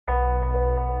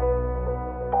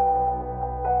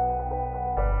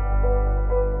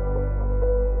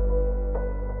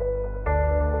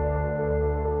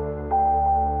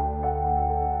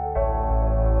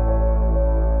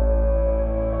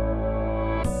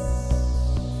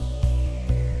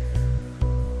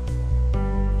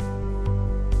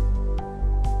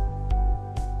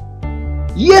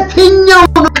የትኛው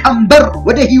ቀንበር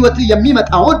ወደ ህይወት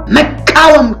የሚመጣውን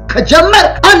መቃወም ከጀመር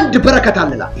አንድ በረከት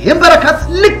አለላ ይሄን በረከት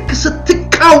ልክ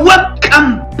ስትቃወም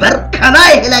ቀንበር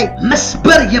ከላይ ላይ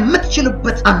መስበር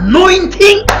የምትችልበት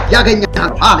anointing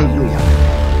ያገኛል ሃሌሉያ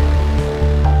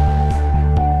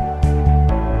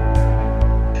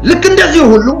ልክ እንደዚህ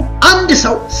ሁሉ አንድ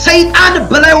ሰው ሰይጣን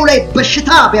በላዩ ላይ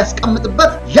በሽታ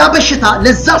ቢያስቀምጥበት ያ በሽታ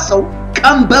ለዛ ሰው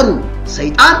ቀንበሩ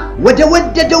ሰይጣን ወደ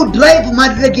ወደደው ድራይቭ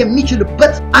ማድረግ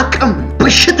የሚችልበት አቅም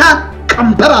በሽታ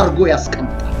ቀንበር አድርጎ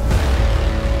ያስቀምጣል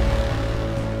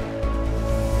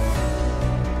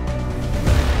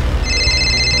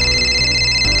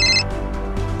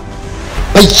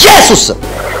በኢየሱስ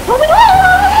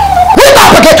ወጣ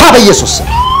በጌታ በኢየሱስ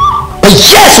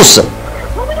በኢየሱስ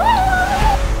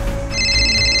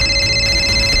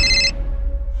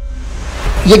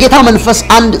የጌታ መንፈስ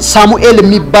አንድ ሳሙኤል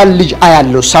የሚባል ልጅ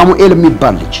አያለው ሳሙኤል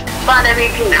የሚባል ልጅ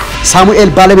ባለቤቴ ነው ሳሙኤል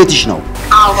ባለቤትሽ ነው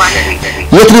አዎ ባለቤቴ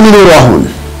የት ነው የሚኖረው አሁን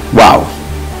ዋው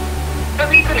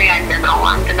በቤቱ ላይ ያለነው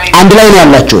አንድ ላይ ነው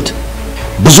ያላችሁት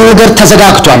ብዙ ነገር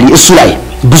ተዘጋግቷል እሱ ላይ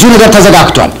ብዙ ነገር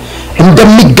ተዘጋግቷል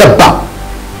እንደሚገባ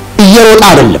እየሮጣ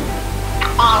አይደለም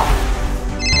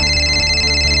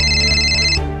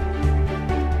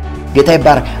ጌታ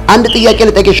ይባርክ አንድ ጥያቄ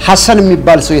ልጠይቅሽ ሐሰን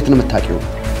የሚባል ሰው የት ነው የምታውቂው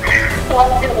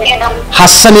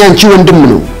ሐሰን ያንቺ ወንድም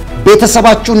ነው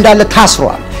ቤተሰባችሁ እንዳለ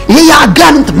ታስሯል ይሄ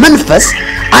ያጋንንት መንፈስ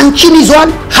አንቺን ይዟል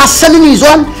ሐሰንን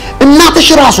ይዟል እናትሽ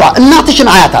ራሷ እናትሽን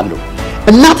አያታለሁ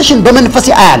እናትሽን በመንፈስ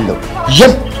አያለሁ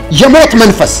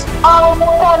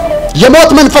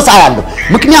የሞት መንፈስ አያለሁ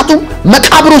ምክንያቱም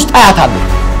መቃብር ውስጥ አያታለሁ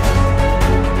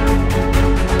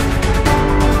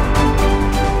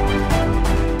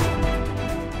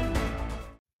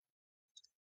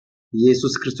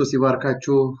ኢየሱስ ክርስቶስ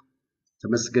ይባርካችሁ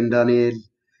ተመስገን ዳንኤል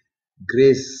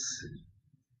ግሬስ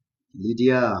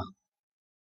ሊዲያ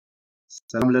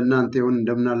ሰላም ለእናንተ ይሁን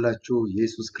እንደምናላችሁ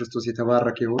ኢየሱስ ክርስቶስ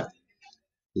የተባረከ ይሁን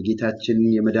የጌታችን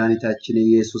የመድኃኒታችን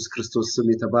የኢየሱስ ክርስቶስ ስም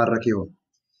የተባረከ ይሁን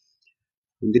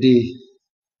እንግዲህ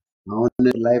አሁን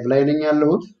ላይቭ ላይ ነኝ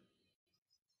ያለሁት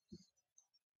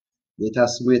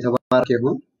የታስቡ የተባረከ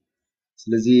ይሁን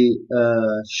ስለዚህ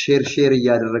ሼር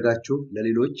እያደረጋችሁ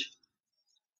ለሌሎች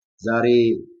ዛሬ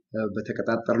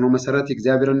በተከታተልነው መሰረት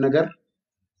እግዚአብሔርን ነገር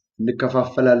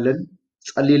እንከፋፈላለን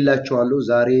ጸልይላችኋለሁ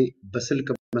ዛሬ በስልክ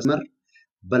መስመር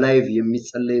በላይቭ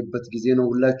የሚጸለይበት ጊዜ ነው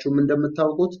ሁላችሁም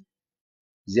እንደምታውቁት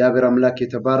እግዚአብሔር አምላክ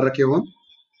የተባረከ ይሁን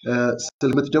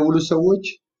ስልክ የምትደውሉ ሰዎች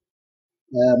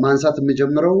ማንሳት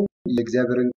የምጀምረው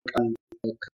የእግዚአብሔርን ቃል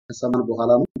ከሰማን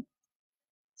በኋላ ነው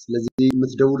ስለዚህ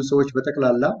የምትደውሉ ሰዎች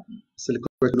በተክላላ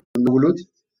ስልኮች ደውሉት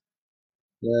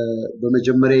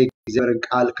በመጀመሪያ የእግዚአብሔርን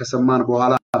ቃል ከሰማን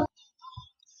በኋላ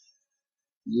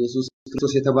ኢየሱስ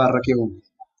ክርስቶስ የተባረከ ይሁን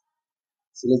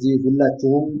ስለዚህ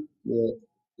ሁላችሁም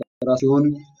ራስዎን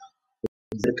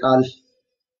ቃል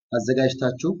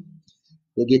አዘጋጅታችሁ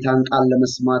የጌታን ቃል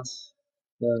ለመስማት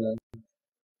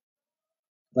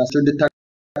ራስዎን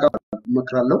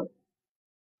እንድታቀርቡ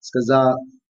እስከዛ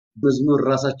መዝሙር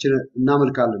ራሳችን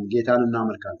እናመልካለን ጌታን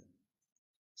እናመልካለን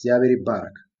እግዚአብሔር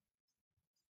ይባረክ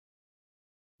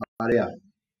ሃሌሉያ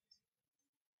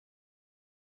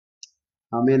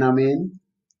አሜን አሜን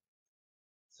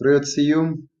ፍሬዎት ስዩም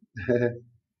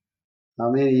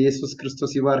አሜን ኢየሱስ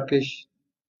ክርስቶስ ይባርክሽ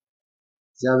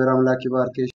እግዚአብሔር አምላክ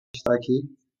ይባርክሽ ታኪ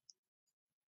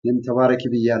ተባረኪ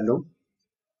ብያለሁ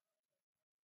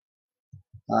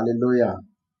ሃሌሉያ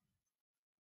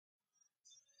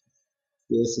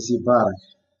ኢየሱስ ይባርክ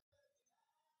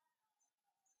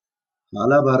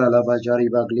አላባራ ላባጃሪ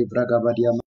ባግሊ ብራጋባዲያ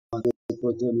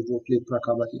ፕሮቶኒ ዶክሊ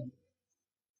ፕራካባዲያ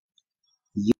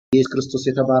ኢየሱስ ክርስቶስ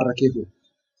የተባረከ ይሁን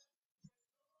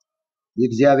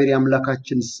የእግዚአብሔር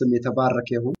አምላካችን ስም የተባረከ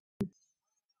ይሁን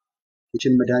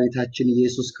እችን መድኃኒታችን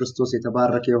ኢየሱስ ክርስቶስ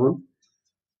የተባረከ ይሁን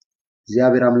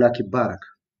እግዚአብሔር አምላክ ይባረክ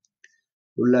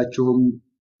ሁላችሁም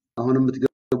አሁንም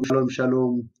ምትገቡ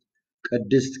ሻሎም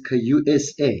ቅድስት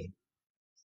ከዩኤስኤ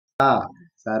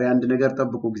ዛሬ አንድ ነገር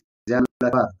ጠብቁ እግዚአብሔር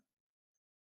አምላክ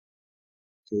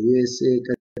ከዩኤስኤ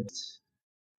ቅድስት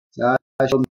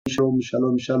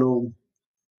ሻሎም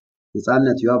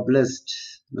ነፃነት you are blessed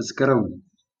መስከረም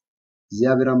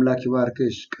እግዚአብሔር አምላክ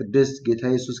ይባርክሽ ቅድስት ጌታ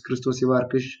ኢየሱስ ክርስቶስ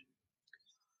ይባርክሽ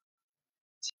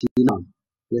ሲና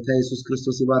ጌታ ኢየሱስ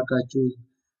ክርስቶስ ይባርካችሁ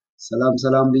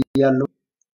ሰላም ብያለሁ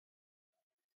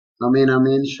አሜን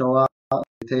አሜን ሸዋ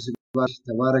ጌታ ኢየሱስ ይባርክ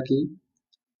ተባረኪ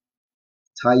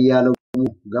ታያለው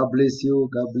God bless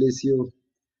you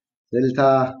delta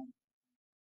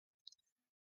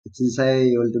ትንሳኤ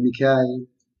ወልደ ሚካኤል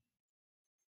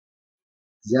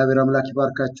እግዚአብሔር አምላክ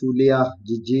ይባርካችሁ ሊያ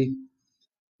ጂጂ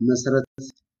መሰረት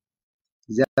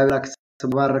እግዚአብሔር አምላክ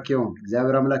ተባረክ ይሁን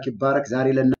እግዚአብሔር አምላክ ይባረክ ዛሬ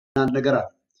ነገር አለ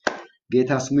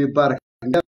ጌታ ስሙ ይባረክ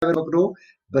እግዚአብሔር ወቅዶ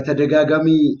በተደጋጋሚ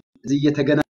እዚህ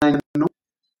እየተገናኘ ነው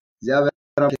እግዚአብሔር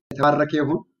የተባረከ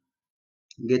ይሁን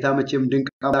ጌታ መቼም ድንቅ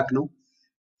አምላክ ነው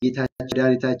ጌታችን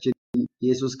ዳኒታችን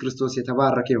ኢየሱስ ክርስቶስ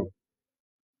የተባረከ ይሁን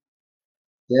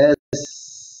yes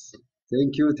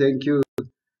thank you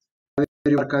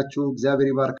እግዚአብሔር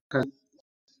ይባርካችሁ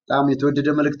በጣም የተወደደ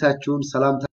መልእክታችሁን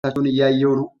ሰላምታችሁን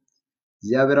እያየው ነው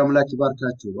እግዚአብሔር አምላክ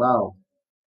ይባርካችሁ ዋው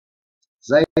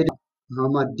ዛይድ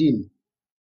ሐማዲን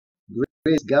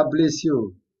grace god bless you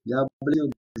እግዚአብሔር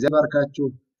ይባርካችሁ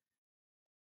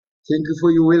thank you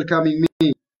for you welcoming me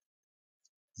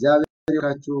እግዚአብሔር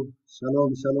ይባርካችሁ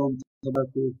ሻሎም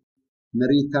ተባረኩ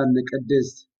መሪታን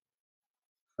ቅድስት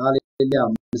ሃሌሉያ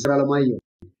መስራለማየሁ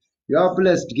you are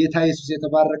blessed ጌታ ኢየሱስ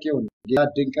የተባረከ ይሁን ጌታ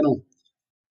ድንቅ ነው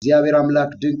እግዚአብሔር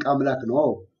አምላክ ድንቅ አምላክ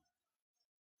ነው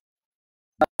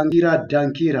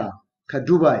ዳንኪራ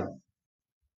ከዱባይ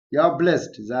you are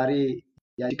blessed ዛሬ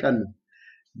ያቀን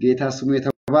ጌታ ስሙ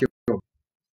የተባረከ ይሁን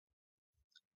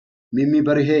ሚሚ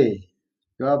በርሄ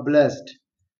you are blessed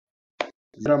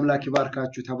እግዚአብሔር አምላክ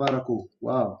ይባርካችሁ ተባረኩ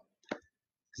ዋው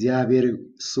እግዚአብሔር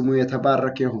ስሙ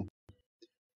የተባረከ ይሁን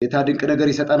ጌታ ድንቅ ነገር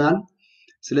ይሰጠናል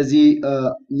ስለዚህ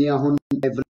እኔ አሁን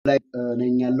ላይ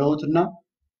ነኝ ያለሁትና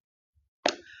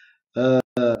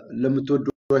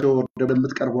ለምትወዷቸው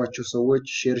ለምትቀርቧቸው ሰዎች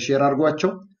ሼር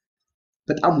አድርጓቸው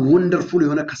በጣም ወንደርፉል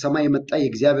የሆነ ከሰማይ የመጣ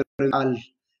የእግዚአብሔር ቃል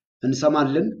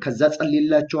እንሰማለን ከዛ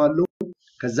ጸልይላችኋለሁ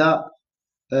ከዛ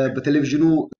በቴሌቪዥኑ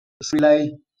ላይ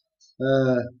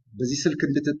በዚህ ስልክ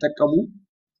እንድትጠቀሙ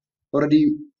ኦሬዲ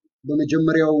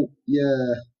በመጀመሪያው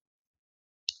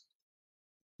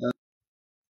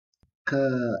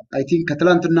I think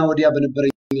ከትላንትና ወዲያ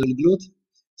በነበረኝ አገልግሎት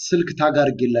ስልክ ታግ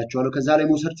አድርጌላችኋለሁ ከዛ ላይ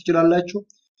መውሰድ ትችላላችሁ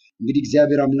እንግዲህ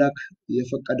እግዚአብሔር አምላክ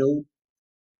የፈቀደው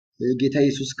ጌታ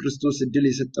ኢየሱስ ክርስቶስ እድል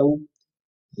የሰጠው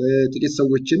ጥቂት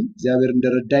ሰዎችን እግዚአብሔር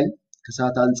እንደረዳኝ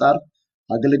ከሰዓት አንፃር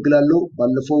አገለግላለሁ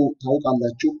ባለፈው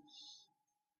ታውቃላችሁ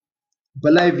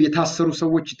በላይቭ የታሰሩ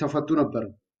ሰዎች ተፈቱ ነበር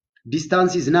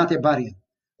ዲስታንስ is not a barrier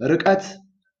ርቀት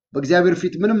በእግዚአብሔር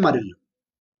ፊት ምንም አይደለም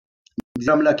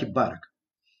እግዚአብሔር አምላክ ይባረክ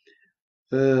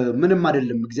ምንም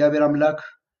አይደለም እግዚአብሔር አምላክ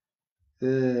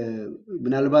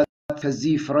ምናልባት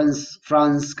ከዚህ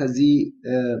ፍራንስ ከዚህ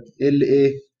LA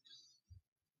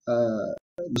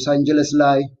ሎስ አንጀለስ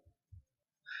ላይ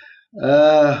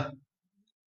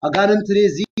አጋንንት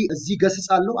እዚህ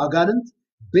ገስጻለሁ አጋንንት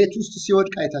ቤት ውስጥ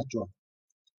ሲወድቅ አይታችኋል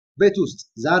ቤት ውስጥ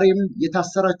ዛሬም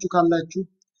የታሰራችሁ ካላችሁ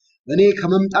እኔ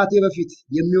ከመምጣቴ በፊት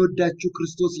የሚወዳችሁ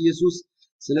ክርስቶስ ኢየሱስ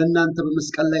ስለናንተ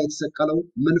በመስቀል ላይ የተሰቀለው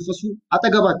መንፈሱ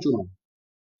አጠገባችሁ ነው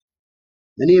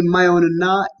እኔ የማይሆንና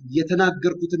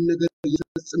የተናገርኩትን ነገር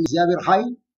የፈጽም እግዚአብሔር ኃይል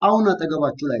አሁን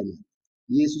አጠገባችሁ ላይ ነው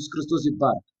ኢየሱስ ክርስቶስ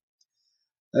ይባረክ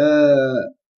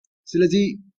ስለዚህ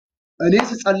እኔ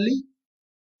ስጸልይ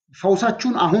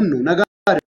ፈውሳችሁን አሁን ነው ነገ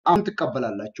አሁን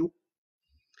ትቀበላላችሁ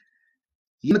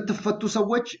የምትፈቱ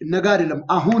ሰዎች ነገ አይደለም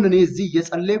አሁን እኔ እዚህ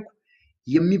የጸለይኩ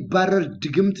የሚባረር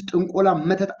ድግምት ጥንቆላ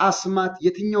መተት አስማት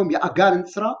የትኛውም የአጋንንት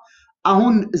ስራ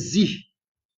አሁን እዚህ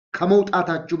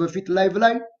ከመውጣታችሁ በፊት ላይቭ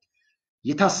ላይ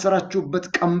የታሰራችሁበት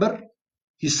ቀንበር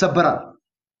ይሰበራል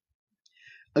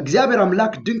እግዚአብሔር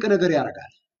አምላክ ድንቅ ነገር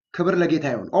ያደርጋል ክብር ለጌታ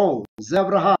ይሁን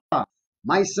ዘብራሃ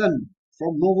my son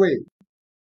from Norway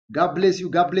god bless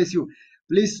you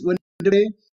please ወንድሜ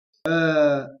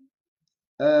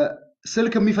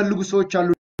ስልክ የሚፈልጉ ሰዎች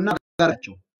አሉና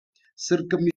ጋራቸው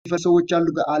ስልክ የሚፈልጉ ሰዎች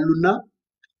አሉና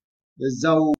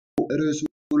እዛው ርዕሱ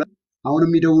ላይ አሁን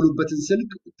የሚደውሉበትን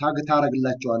ስልክ ታግ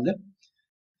ታረግላቸዋለህ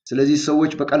ስለዚህ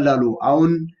ሰዎች በቀላሉ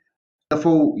አሁን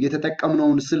ተፈው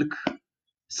የተጠቀምነውን ስልክ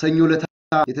ሰኞ ለታ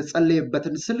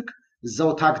የተጸለየበትን ስልክ እዛው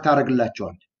ታግ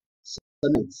ታረግላቸዋል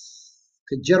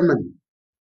ከጀርመን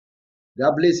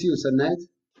god bless you ሰናይት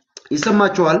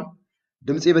ይሰማችኋል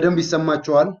ድምጼ በደንብ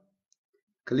ይሰማችኋል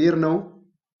ክሊር ነው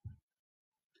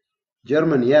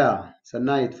ጀርመን ያ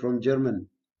ሰናይት from German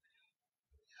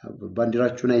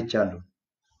ባንዲራችሁን አይቻለሁ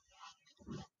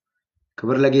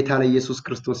ክብር ለጌታ ለኢየሱስ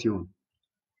ክርስቶስ ይሁን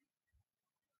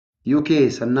UK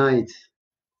ሰናይት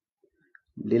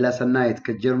ሌላ ሰናይት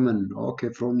ከጀርመን okay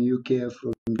from UK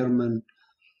from German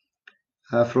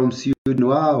from Sweden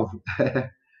wow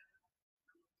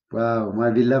wow my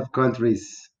beloved countries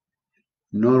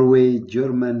Norway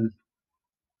German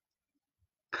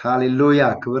ሃሌሉያ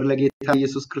ክብር ለጌታ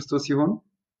ኢየሱስ ክርስቶስ ይሁን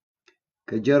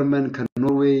ከጀርመን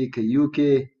ከኖርዌይ ከዩኬ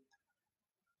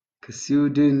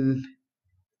ከስዊድን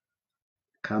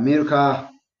ከአሜሪካ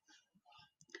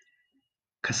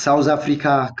ከሳውዝ አፍሪካ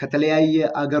ከተለያየ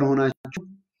አገር ሆናችሁ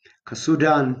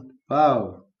ከሱዳን ዋው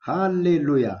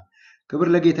ሃሌሉያ ክብር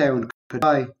ለጌታ ይሁን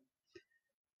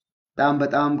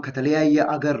በጣም ከተለያየ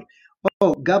አገር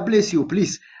god bless you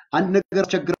please አንድ ነገር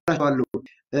ቸግራችኋለሁ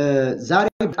ዛሬ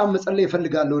በጣም መጸለይ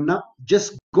እፈልጋለሁና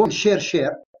just go and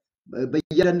share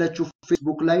በየለናችሁ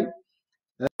ፌስቡክ ላይ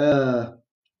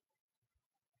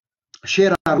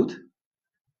ሼር አድርጉት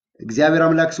እግዚአብሔር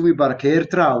አምላክ ስሙ ይባረክ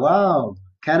ከኤርትራ ዋው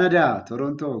ካናዳ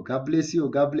ቶሮንቶ God bless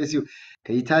you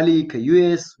ከኢታሊ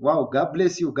ከዩኤስ ዋው God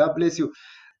bless you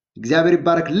እግዚአብሔር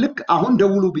ይባረክ ልክ አሁን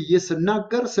ደውሉ ብዬ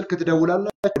ስናገር ስልክ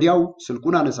ትደውላላችሁ ወዲያው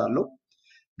ስልኩን አነሳለሁ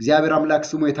እግዚአብሔር አምላክ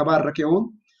ስሙ የተባረከ ይሁን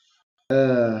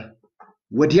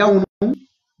ወዲያው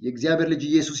የእግዚአብሔር ልጅ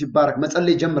ኢየሱስ ይባረክ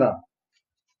መጸለይ ጀምራል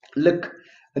ልክ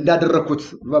እንዳደረኩት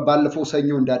ባለፈው ሰኞ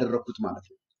እንዳደረኩት ማለት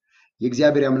ነው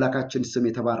የእግዚአብሔር አምላካችን ስም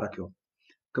የተባረከ ይሁን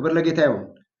ክብር ለጌታ ይሁን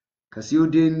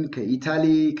ከስዊድን ከኢታሊ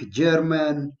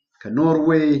ከጀርመን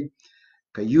ከኖርዌይ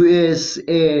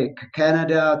ከዩኤስኤ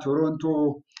ከካናዳ ቶሮንቶ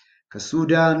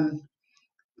ከሱዳን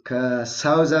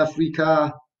ከሳውዝ አፍሪካ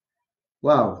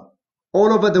ዋው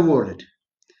all over the world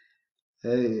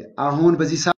አሁን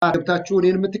በዚህ ሰዓት ገብታችሁ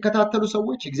እኔን የምትከታተሉ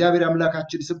ሰዎች እግዚአብሔር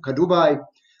አምላካችን ስም ከዱባይ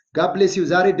God bless you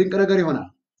ዛሬ ድንቅ ነገር ይሆናል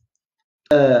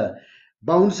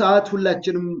በአሁን ሰዓት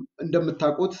ሁላችንም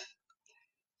እንደምታውቁት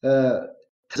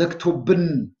ተዘግቶብን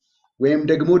ወይም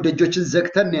ደግሞ ደጆችን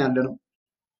ዘግተን ያለነው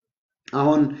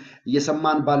አሁን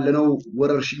እየሰማን ባለነው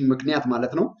ወረርሽኝ ምክንያት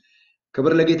ማለት ነው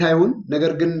ክብር ለጌታ ይሁን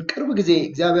ነገር ግን ቅርብ ጊዜ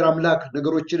እግዚአብሔር አምላክ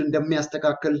ነገሮችን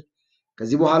እንደሚያስተካክል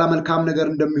ከዚህ በኋላ መልካም ነገር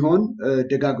እንደሚሆን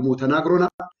ደጋግሞ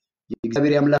ተናግሮናል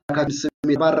የእግዚአብሔር አምላካችን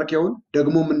ስም የተባረከ ይሁን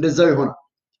ደግሞም እንደዛው ይሆናል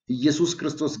ኢየሱስ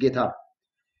ክርስቶስ ጌታ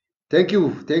thank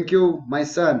you my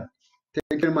son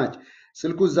thank you very much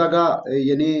ስልኩ ዛጋ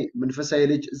የኔ መንፈሳዊ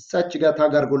ልጅ እዛች ጋር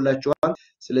ታጋርጎላችኋል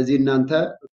ስለዚህ እናንተ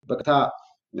በቃ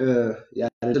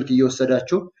ያለ ስልክ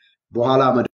እየወሰዳችሁ በኋላ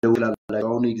መደውላላችሁ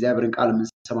አሁን የእግዚአብሔርን ቃል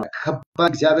እንሰማ ከባድ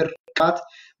እግዚአብሔር ቃል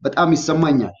በጣም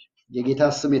ይሰማኛል የጌታ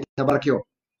ስም የተባረከ ይሁን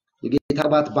የጌታ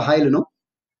ባት በኃይል ነው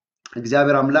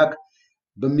እግዚአብሔር አምላክ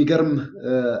በሚገርም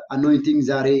አኖይንቲንግ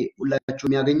ዛሬ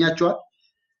ሁላችሁም ያገኛችኋል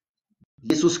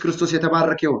ኢየሱስ ክርስቶስ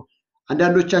የተባረከ ይሁን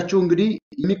አንዳንዶቻችሁ እንግዲህ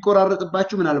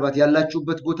የሚቆራረጥባችሁ ምናልባት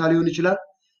ያላችሁበት ቦታ ሊሆን ይችላል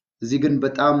እዚህ ግን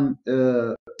በጣም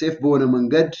ሴፍ በሆነ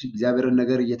መንገድ እግዚአብሔርን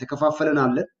ነገር እየተከፋፈለን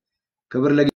አለ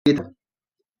ክብር ለጌታ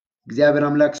እግዚአብሔር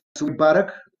አምላክ ስሙ ይባረክ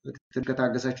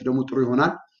ተከታገሳችሁ ደግሞ ጥሩ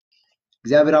ይሆናል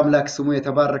እግዚአብሔር አምላክ ስሙ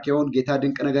የተባረከ ይሁን ጌታ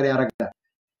ድንቅ ነገር ያደርጋል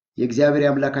የእግዚአብሔር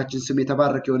አምላካችን ስም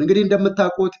የተባረከ ይሁን እንግዲህ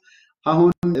እንደምታውቁት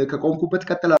አሁን ከቆምኩበት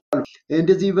ቀጥላለሁ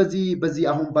እንደዚህ በዚህ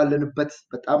አሁን ባለንበት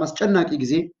በጣም አስጨናቂ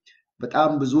ጊዜ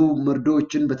በጣም ብዙ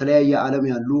መርዶችን በተለያየ ዓለም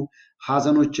ያሉ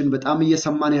ሐዘኖችን በጣም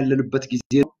እየሰማን ያለንበት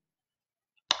ጊዜ ነው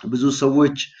ብዙ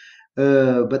ሰዎች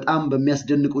በጣም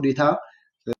በሚያስደንቅ ሁኔታ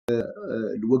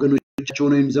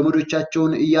ወገኖቻቸውን ወይም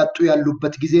ዘመዶቻቸውን እያጡ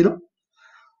ያሉበት ጊዜ ነው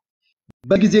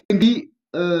በጊዜ እንግዲህ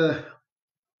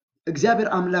እግዚአብሔር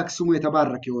አምላክ ስሙ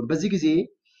የተባረከ ይሁን በዚህ ጊዜ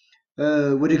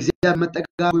ወደ እግዚአብሔር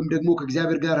መጠጋት ወይም ደግሞ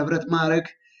ከእግዚአብሔር ጋር ህብረት ማድረግ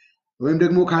ወይም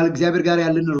ደግሞ ከእግዚአብሔር ጋር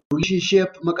ያለን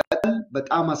ሪሌሽንሺፕ መቀጠል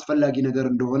በጣም አስፈላጊ ነገር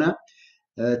እንደሆነ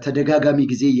ተደጋጋሚ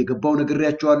ጊዜ እየገባው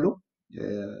ነግሬያችኋለሁ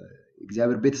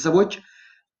እግዚአብሔር ቤተሰቦች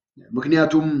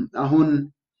ምክንያቱም አሁን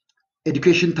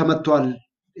ኤዱኬሽን ተመቷል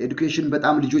ኤዱኬሽን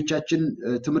በጣም ልጆቻችን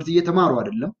ትምህርት እየተማሩ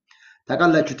አይደለም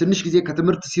ታውቃላችሁ ትንሽ ጊዜ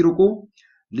ከትምህርት ሲርቁ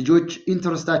ልጆች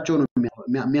ኢንተረስታቸው ነው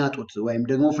የሚያጡት ወይም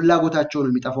ደግሞ ፍላጎታቸው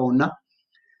ነው የሚጠፋውና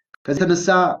ከዘነሳ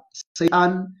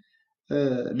ሰይጣን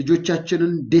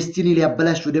ልጆቻችንን ዴስቲኒ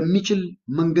ሊያበላሽ ወደሚችል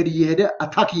መንገድ እየሄደ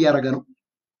አታክ ያደረገ ነው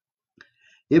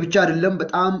የብቻ አይደለም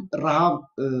በጣም ረሃብ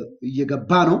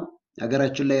እየገባ ነው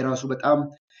ሀገራችን ላይ ራሱ በጣም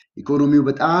ኢኮኖሚው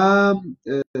በጣም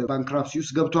ባንክራፕሲ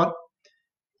ውስጥ ገብቷል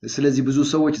ስለዚህ ብዙ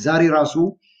ሰዎች ዛሬ ራሱ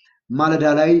ማለዳ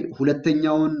ላይ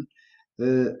ሁለተኛውን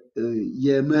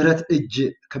የምህረት እጅ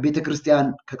ከቤተክርስቲያን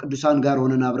ከቅዱሳን ጋር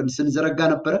ሆነን አብረን ስንዘረጋ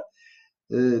ነበር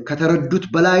ከተረዱት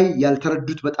በላይ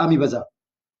ያልተረዱት በጣም ይበዛል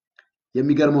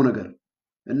የሚገርመው ነገር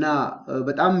እና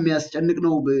በጣም የሚያስጨንቅ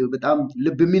ነው በጣም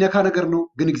ልብ የሚነካ ነገር ነው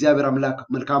ግን እግዚአብሔር አምላክ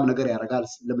መልካም ነገር ያደርጋል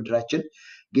ለምድራችን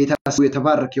ጌታ ስሙ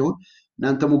የተባረከ ይሁን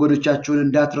እናንተ ወገኖቻችሁን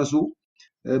እንዳትረሱ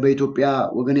በኢትዮጵያ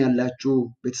ወገን ያላችሁ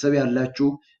ቤተሰብ ያላችሁ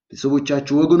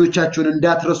ቤተሰቦቻችሁ ወገኖቻችሁን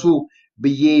እንዳትረሱ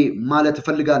ብዬ ማለት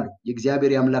ፈልጋለሁ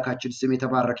የእግዚአብሔር አምላካችን ስም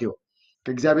የተባረከ ይሁን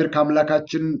ከእግዚአብሔር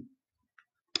ከአምላካችን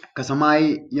ከሰማይ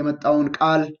የመጣውን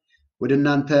ቃል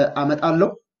ወደናንተ አመጣለሁ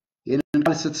ይሄንን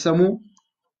ቃል ስትሰሙ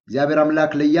እግዚአብሔር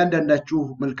አምላክ ለእያንዳንዳችሁ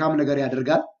መልካም ነገር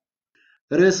ያደርጋል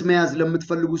ርዕስ መያዝ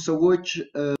ለምትፈልጉ ሰዎች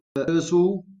ርዕሱ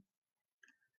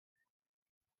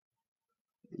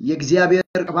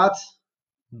የእግዚአብሔር ቅባት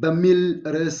በሚል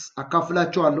ርዕስ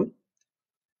አካፍላችኋለሁ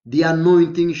the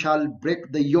anointing shall break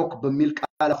the yoke በሚል ቃል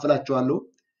አካፍላችኋለሁ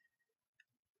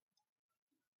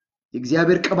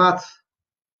የእግዚአብሔር ቅባት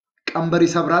ቀንበር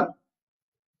ይሰብራል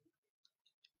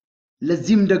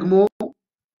ለዚህም ደግሞ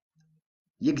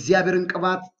የእግዚአብሔርን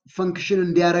ቅባት ፈንክሽን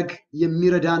እንዲያረግ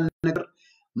የሚረዳን ነገር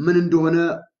ምን እንደሆነ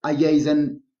አያይዘን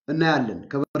እናያለን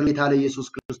ከበር ጌታ ለኢየሱስ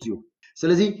ክርስቶስ ይሁን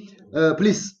ስለዚህ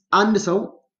please አንድ ሰው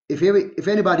if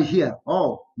anybody here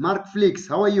Mark Flix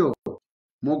how are you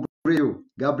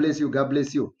God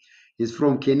bless you he's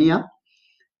from Kenya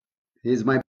he's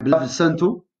my beloved son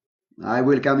too I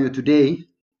welcome you today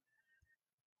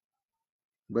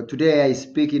but today I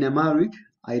speak in Amharic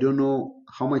I don't know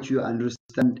how much you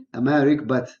understand Amharic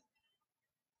but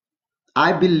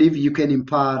I believe you can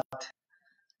impart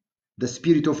the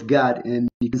Spirit of God and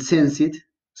you can sense it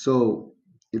so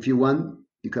if you want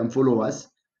you can follow us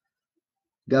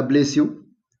God bless you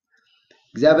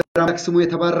እግዚአብሔር አምላክ ስሙ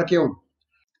የተባረከ ይሁን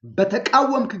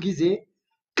በተቃወምክ ጊዜ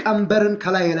ቀንበርን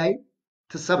ከላይ ላይ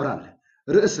ተሰብራለህ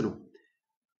ርዕስ ነው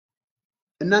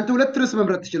እናንተ ሁለት ርዕስ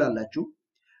መምረጥ ትችላላችሁ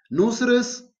ንዑስ ርዕስ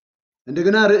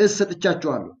እንደገና ርዕስ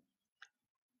ሰጥቻችኋለሁ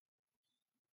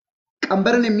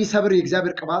ቀንበርን የሚሰብር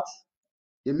የእግዚአብሔር ቅባት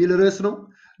የሚል ርዕስ ነው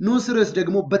ንዑስ ርዕስ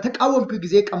ደግሞ በተቃወምክ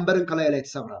ጊዜ ቀንበርን ከላይ ላይ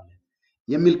ተሰብራለህ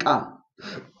የሚል ቃል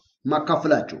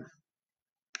ማካፈላችሁ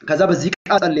ከዛ በዚህ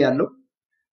ቃል ጸልያለሁ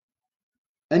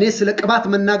እኔ ስለ ቅባት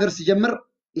መናገር ሲጀምር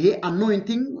ይሄ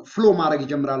anointing flow ማድረግ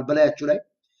ይጀምራል በላያችሁ ላይ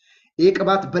ይሄ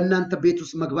ቅባት በእናንተ ቤት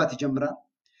ውስጥ መግባት ይጀምራል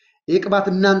ይሄ ቅባት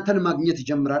እናንተን ማግኘት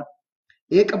ይጀምራል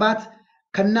ይሄ ቅባት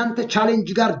ከናንተ ቻሌንጅ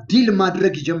ጋር ዲል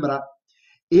ማድረግ ይጀምራል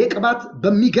ይሄ ቅባት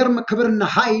በሚገርም ክብርና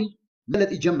ኃይል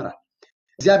መለጥ ይጀምራል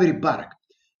እግዚአብሔር ይባረክ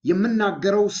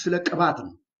የምናገረው ስለ ቅባት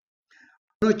ነው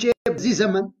ወንዶቼ በዚህ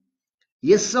ዘመን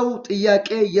የሰው ጥያቄ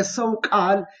የሰው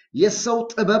ቃል የሰው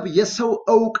ጥበብ የሰው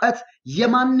ዕውቀት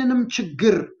የማንንም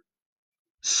ችግር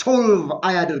ሶልቭ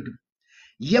አያደርግም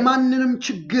የማንንም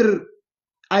ችግር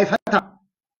አይፈታም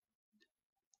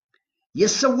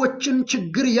የሰዎችን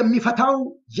ችግር የሚፈታው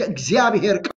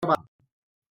የእግዚአብሔር ቅባት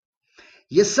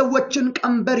የሰዎችን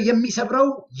ቀንበር የሚሰብረው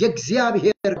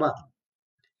የእግዚአብሔር ቅባት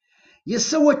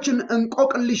የሰዎችን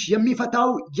እንቆቅልሽ የሚፈታው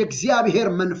የእግዚአብሔር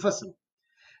መንፈስ ነው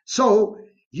so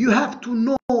you have to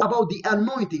know about the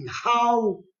anointing how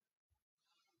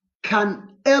can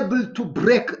able to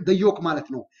break the yoke ማለት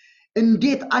ነው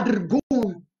እንዴት አድርጎ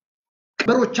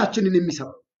ቀንበሮቻችንን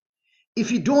የሚሰብረው if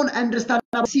you don't understand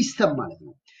the system ማለት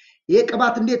ነው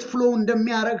የቅባት እንዴት ፍሎ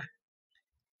እንደሚያረግ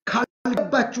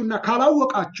ካልገባችሁና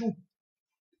ካላወቃችሁ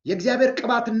የእግዚአብሔር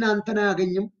ቅባት እናንተን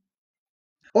አያገኝም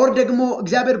ኦር ደግሞ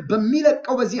እግዚአብሔር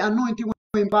በሚለቀው በዚህ anointing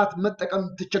ወይም ቅባት መጠቀም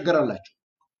ትቸገራላችሁ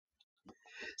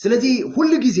ስለዚህ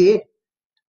ሁሉ ጊዜ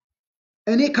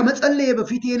እኔ ከመጸለዬ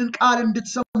በፊት ይሄንን ቃል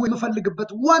እንድትሰሙ የምፈልግበት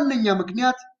ዋነኛ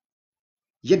ምክንያት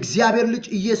የእግዚአብሔር ልጅ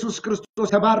ኢየሱስ ክርስቶስ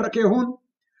ተባረከ ይሁን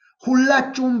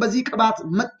ሁላችሁም በዚህ ቅባት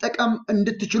መጠቀም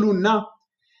እንድትችሉና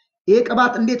ይሄ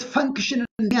ቅባት እንዴት ፈንክሽን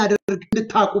እንዲያደርግ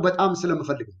እንድታቁ በጣም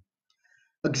ስለምፈልግ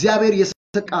እግዚአብሔር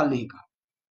የሰጠቃል ነው ይቃ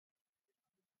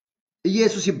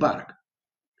ኢየሱስ ይባረክ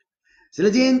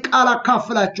ስለዚህ ይሄን ቃል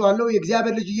አካፍላችኋለሁ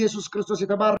የእግዚአብሔር ልጅ ኢየሱስ ክርስቶስ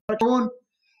የተባረከ ይሁን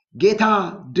ጌታ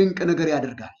ድንቅ ነገር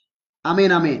ያደርጋል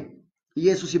አሜን አሜን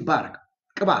ኢየሱስ ይባረክ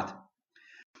ቅባት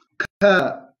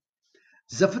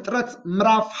ከዘፍጥረት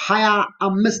ምዕራፍ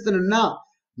 25 እና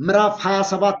ምዕራፍ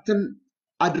 27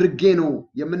 አድርጌ ነው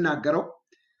የምናገረው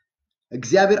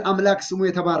እግዚአብሔር አምላክ ስሙ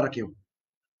የተባረከ ይሁን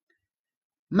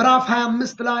ምዕራፍ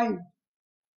 25 ላይ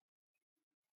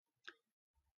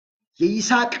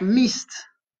የይስሐቅ ሚስት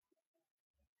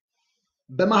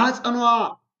በማህፀኗ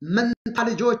መንታ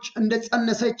ልጆች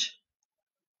እንደጸነሰች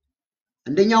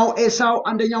አንደኛው ኤሳው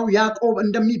አንደኛው ያዕቆብ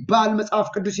እንደሚባል መጽሐፍ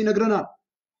ቅዱስ ይነግረናል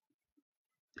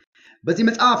በዚህ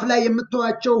መጽሐፍ ላይ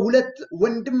የምትዋቸው ሁለት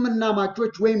ወንድምና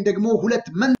ማቾች ወይም ደግሞ ሁለት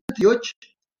መንትዮች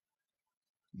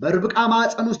በርብቃ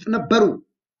ማህፀን ውስጥ ነበሩ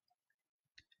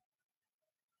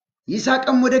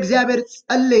ይስሐቅም ወደ እግዚአብሔር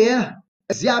ጸለየ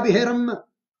እግዚአብሔርም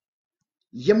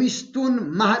የሚስቱን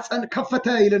ማህፀን ከፈተ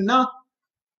ይልና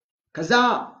ከዛ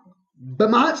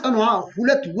በማህፀኗ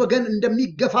ሁለት ወገን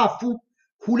እንደሚገፋፉ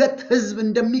ሁለት ህዝብ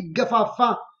እንደሚገፋፋ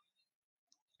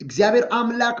እግዚአብሔር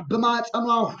አምላክ በማህፀኗ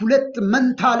ሁለት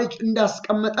መንታ ልጅ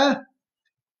እንዳስቀመጠ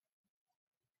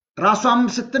ራሷም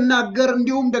ስትናገር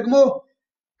እንዲሁም ደግሞ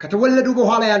ከተወለዱ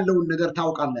በኋላ ያለውን ነገር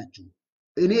ታውቃላችሁ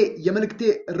እኔ የመልእክቴ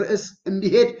ርዕስ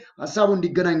እንዲሄድ ሐሳቡ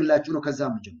እንዲገናኝላችሁ ነው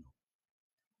ከዛም ጀምሮ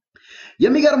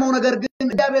የሚገርመው ነገር ግን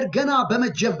እግዚአብሔር ገና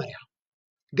በመጀመሪያ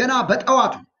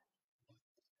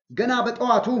ገና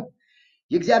በጠዋቱ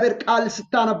የእግዚአብሔር ቃል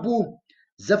ስታነቡ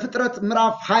ዘፍጥረት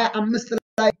ምዕራፍ 25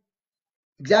 ላይ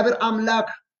እግዚአብሔር አምላክ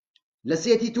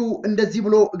ለሴቲቱ እንደዚህ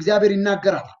ብሎ እግዚአብሔር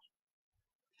ይናገራታል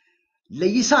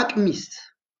ለይስሐቅ ሚስት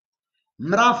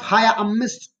ምዕራፍ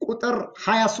 25 ቁጥር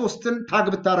 23ን ታግ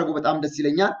ብታረጉ በጣም ደስ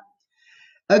ይለኛል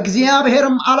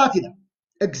እግዚአብሔርም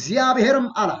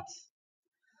አላት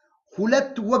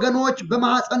ሁለት ወገኖች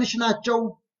በማህፀንሽ ናቸው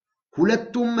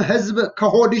ሁለቱም ህዝብ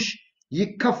ከሆድሽ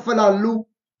ይከፈላሉ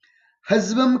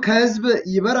ህዝብም ከህዝብ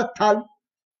ይበረታል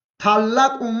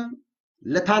ታላቁም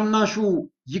ለታናሹ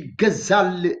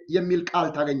ይገዛል የሚል ቃል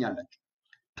ታገኛላችሁ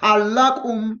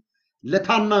ታላቁም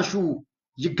ለታናሹ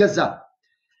ይገዛል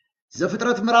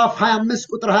ዘፍጥረት ምዕራፍ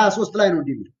 25 ቁጥር 23 ላይ ነው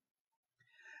እንዲህ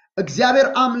እግዚአብሔር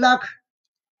አምላክ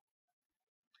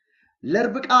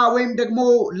ለርብቃ ወይም ደግሞ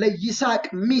ለይስሐቅ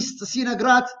ሚስት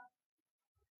ሲነግራት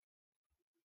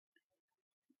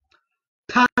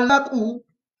ታላቁ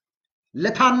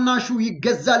ለታናሹ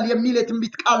ይገዛል የሚል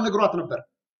የትንቢት ቃል ነግሯት ነበር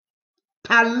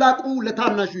ታላቁ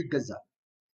ለታናሹ ይገዛል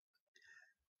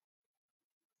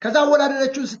ከዛ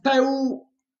ወላደችው ስታዩ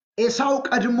ኤሳው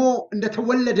ቀድሞ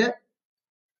እንደተወለደ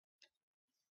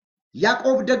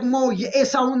ያዕቆብ ደግሞ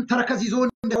የኤሳውን ተረከዝ ይዞ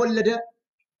እንደተወለደ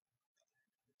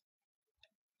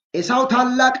ኤሳው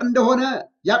ታላቅ እንደሆነ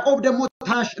ያዕቆብ ደግሞ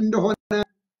ታናሽ እንደሆነ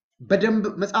በደንብ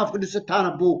መጽሐፍ ቅዱስ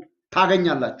ስታነቡ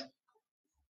ታገኛላችሁ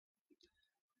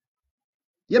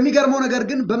የሚገርመው ነገር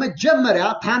ግን በመጀመሪያ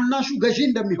ታናሹ ገዢ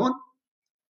እንደሚሆን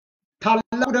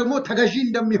ታላቁ ደግሞ ተገዢ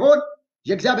እንደሚሆን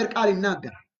የእግዚአብሔር ቃል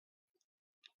ይናገራል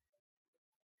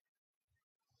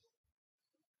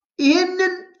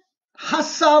ይህንን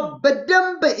ሐሳብ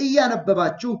በደንብ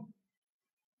እያነበባችሁ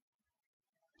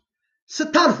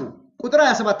ስታልፉ ቁጥር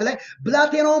 27 ላይ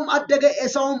ብላቴናውም አደገ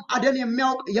ኤሳውም አደን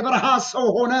የሚያውቅ የበረሃ ሰው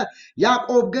ሆነ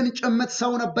ያዕቆብ ግን ጭምት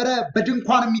ሰው ነበረ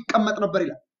በድንኳን የሚቀመጥ ነበር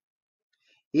ይላል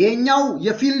ይሄኛው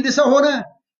የፊልድ ሰው ሆነ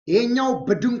ይሄኛው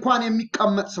በድንኳን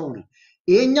የሚቀመጥ ሰው ሆነ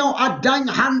ይሄኛው አዳኝ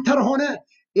ሃንተር ሆነ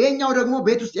ይሄኛው ደግሞ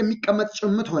ቤት ውስጥ የሚቀመጥ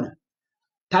ጭምት ሆነ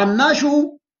ታናሹ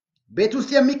ቤት ውስጥ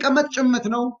የሚቀመጥ ጭምት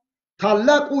ነው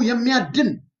ታላቁ የሚያድን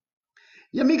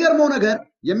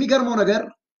የሚገርመው ነገር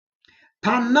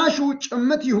ታናሹ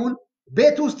ጭምት ይሁን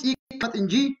ቤት ውስጥ ይቀመጥ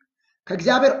እንጂ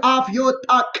ከእግዚአብሔር አፍ የወጣ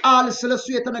ቃል ስለሱ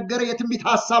የተነገረ የትንቢት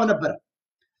ሐሳብ ነበር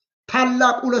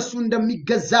ታላቁ ለሱ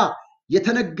እንደሚገዛ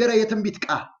የተነገረ የትንቢት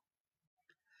ቃል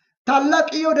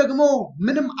ታላቅየው ደግሞ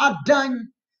ምንም አዳኝ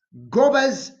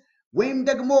ጎበዝ ወይም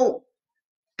ደግሞ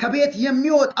ከቤት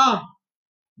የሚወጣ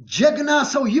ጀግና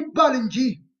ሰው ይባል እንጂ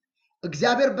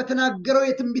እግዚአብሔር በተናገረው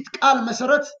የትንቢት ቃል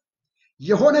መሰረት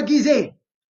የሆነ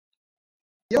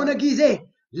ጊዜ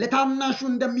ለታናሹ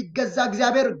እንደሚገዛ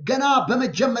እግዚአብሔር ገና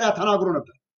በመጀመሪያ ተናግሮ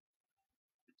ነበር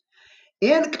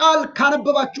ይህን ቃል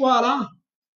ካነበባችሁ በኋላ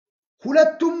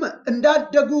ሁለቱም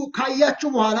እንዳደጉ ካያችሁ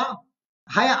በኋላ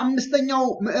 25ኛው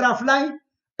ምዕራፍ ላይ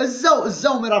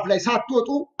እዛው ምዕራፍ ላይ ሳትወጡ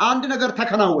አንድ ነገር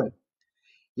ተከናወነ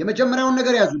የመጀመሪያውን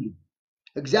ነገር ያዙልኝ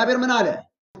እግዚአብሔር ምን አለ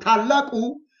ታላቁ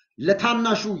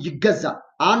ለታናሹ ይገዛል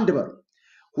አንድ በሉ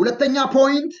ሁለተኛ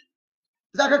ፖይንት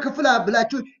እዛ ከክፍል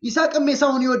ብላችሁ ይስሐቅም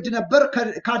ኤሳውን ይወድ ነበር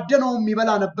ካደነውም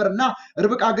ይበላ ነበርና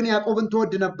ርብቃ ግን ያዕቆብን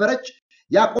ትወድ ነበረች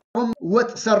ያዕቆብም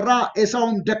ወጥ ሰራ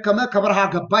ኤሳውም ደከመ ከበረሃ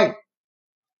ገባይ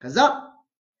ከዛ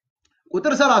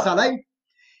ቁጥር 30 ላይ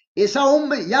ኤሳውም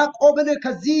ያዕቆብን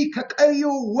ከዚህ ከቀዩ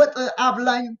ወጥ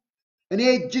አብላኝ እኔ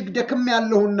እጅግ ደክም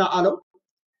ያለሁና አለው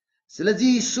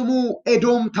ስለዚህ ስሙ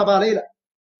ኤዶም ተባለ ይላል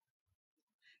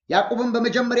ያዕቆብም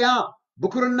በመጀመሪያ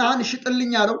ብኩርናህን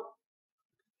ሽጥልኝ አለው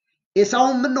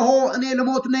ኤሳውም ምንሆ እኔ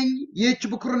ልሞት ነኝ ይህች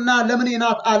ብኩርና ለምን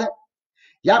ናት አለ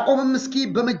ያዕቆብም እስኪ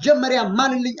በመጀመሪያ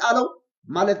ማልልኝ አለው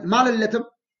ማለለትም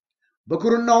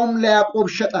ብኩርናውም ለያዕቆብ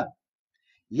ሸጠ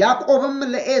ያዕቆብም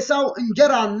ለኤሳው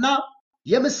እንጀራና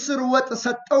የምስር ወጥ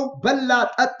ሰጠው በላ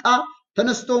ጠጣ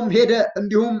ተነስቶም ሄደ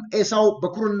እንዲሁም ኤሳው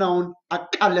ብኩርናውን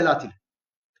አቃለላት ይላል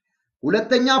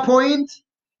ሁለተኛ ፖይንት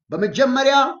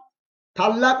በመጀመሪያ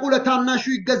ታላቁ ለታናሹ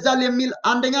ይገዛል የሚል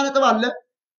አንደኛ ነጥብ አለ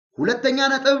ሁለተኛ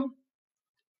ነጥብ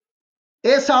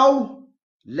ኤሳው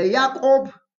ለያዕቆብ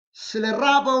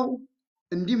ስለራበው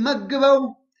እንዲመግበው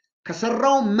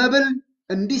ከሰራው መብል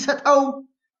እንዲሰጠው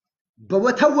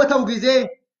በወተወተው ጊዜ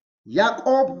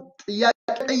ያዕቆብ ጥያቄ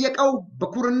ጠየቀው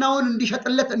ብኩርናውን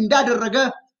እንዲሸጥለት እንዳደረገ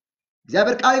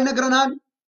እግዚአብሔር ቃል ይነግረናል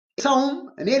ኤሳውም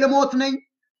እኔ ልሞት ነኝ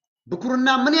ብኩርና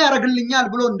ምን ያደርግልኛል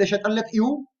ብሎ እንደሸጠለት እዩ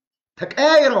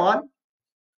ተቀያይረዋል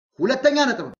ሁለተኛ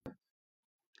ነጥብ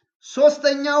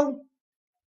ሶስተኛው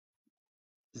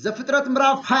ዘፍጥረት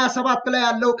ምዕራፍ 27 ላይ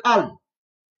ያለው ቃል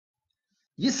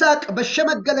ይስሐቅ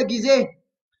በሸመገለ ጊዜ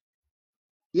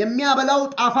የሚያበላው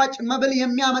ጣፋጭ መብል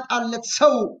የሚያመጣለት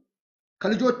ሰው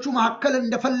ከልጆቹ መካከል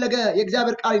እንደፈለገ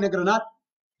የእግዚአብሔር ቃል ይነግረናል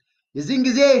የዚህን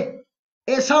ጊዜ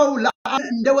ኤሳው ለአን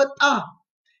እንደወጣ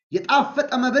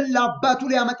የጣፈጠ መብል ለአባቱ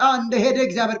ሊያመጣ እንደሄደ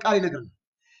እግዚአብሔር ቃል ይነግረናል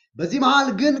በዚህ መሃል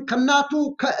ግን ከናቱ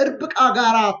ከርብቃ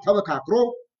ጋራ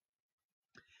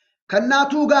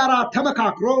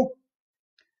ተመካክሮ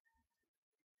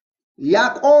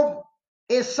ያዕቆብ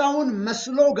ኤሳውን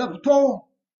መስሎ ገብቶ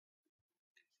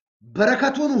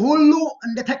በረከቱን ሁሉ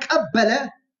እንደተቀበለ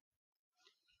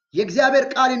የእግዚአብሔር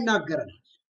ቃል ይናገራል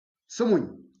ስሙኝ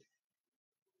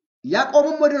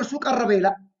ያዕቆብም ወደ እርሱ ቀረበ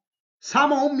ይላል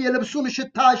ሳማውም የልብሱን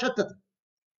ሽታ አሸተተ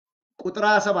ቁጥር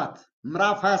 27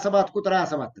 ምዕራፍ 27 ቁጥር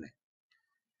 27 ላይ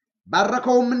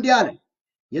ባረከውም እንዲህ አለ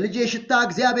የልጄ ሽታ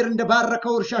እግዚአብሔር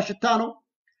እንደባረከው እርሻ ሽታ ነው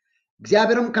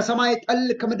እግዚአብሔርም ከሰማይ ጠል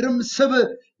ከምድርም ስብ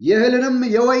የእህልንም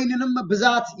የወይንንም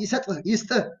ብዛት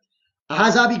ይስጥህ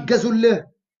አሕዛብ ይገዙልህ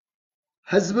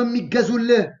ሕዝብም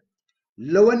ይገዙልህ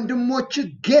ለወንድሞች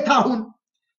ጌታ ሁን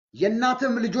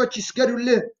የእናትም ልጆች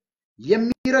ይስገዱልህ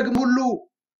የሚረግም ሁሉ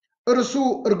እርሱ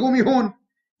እርጉም ይሁን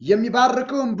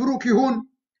የሚባርክም ብሩክ ይሁን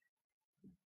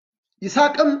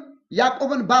ይስሐቅም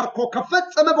ያዕቆብን ባርኮ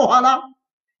ከፈጸመ በኋላ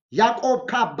ያዕቆብ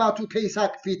ከአባቱ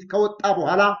ከይስሐቅ ፊት ከወጣ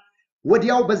በኋላ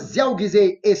ወዲያው በዚያው ጊዜ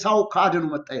ኤሳው ከአደኑ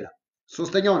መጣ ይላል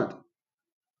ሶስተኛው ነጥብ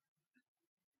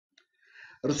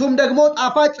እርሱም ደግሞ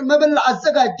ጣፋጭ መብል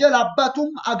አዘጋጀ ለአባቱም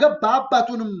አገባ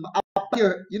አባቱንም አባቴ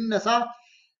ይነሳ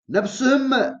ነፍስህም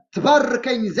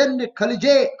ትባርከኝ ዘንድ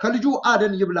ከልጁ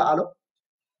አደን ይብላ አለው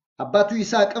አባቱ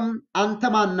ይስሐቅም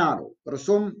አንተ ማን አለው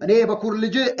እርሱም እኔ በኩር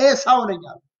ልጅ ኤሳው ነኝ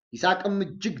አለ ይስሐቅም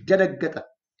እጅግ ደነገጠ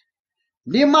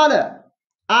እንዲህም አለ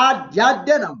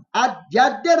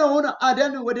ያደነውን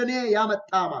አደን ወደኔ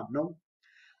ያመጣ ማን ነው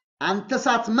አንተ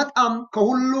ሳትመጣም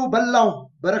ከሁሉ በላው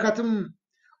በረከትም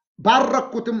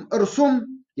ባረኩትም እርሱም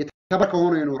የተባረከ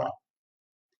ሆኖ ይኖራል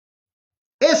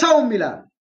ኤሳውም ይላል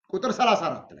ቁጥር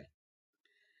 34 ላይ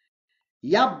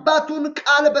የአባቱን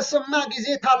ቃል በሰማ ጊዜ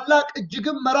ታላቅ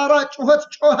እጅግም መራራ ጩኸት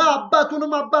ጮኸ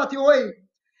አባቱንም አባቴ ሆይ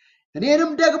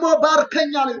እኔንም ደግሞ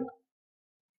ባርከኝ አለ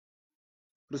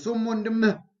እርሱም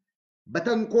ወንድምህ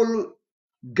በተንኮል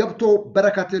ገብቶ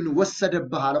በረከትን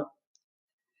ወሰደብህ አለው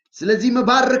ስለዚህ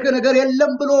መባረክ ነገር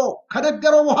የለም ብሎ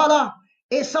ከነገረው በኋላ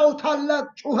ኤሳው ታላቅ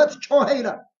ጩኸት ጮኸ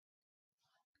ይላል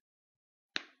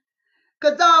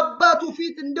ከዛ አባቱ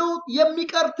ፊት እንደው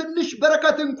የሚቀር ትንሽ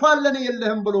በረከት እንኳን ለኔ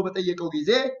የለህም ብሎ በጠየቀው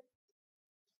ጊዜ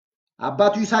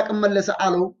አባቱ ይስሐቅ መለሰ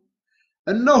አለው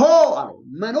እነሆ አለው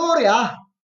መኖሪያ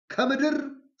ከምድር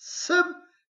ስብ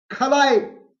ከላይ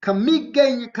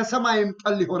ከሚገኝ ከሰማይም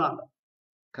ጠል ይሆናል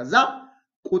ከዛ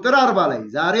ቁጥር 40 ላይ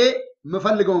ዛሬ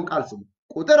መፈልገውን ቃል ስሙ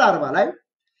ቁጥር 40 ላይ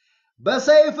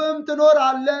በሰይፍም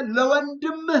ትኖራለህ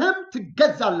ለወንድምህም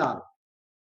ትገዛለህ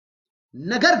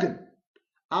ነገር ግን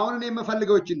አሁን እኔ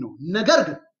መፈልገው እቺን ነው ነገር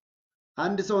ግን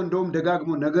አንድ ሰው እንደውም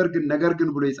ደጋግሞ ነገር ግን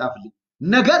ብሎ ይጻፍልኝ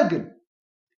ነገር ግን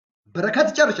በረከት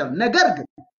ጨርሻል ነገር ግን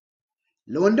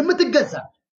ለወንድምህ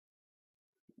ትገዛለህ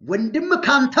ወንድም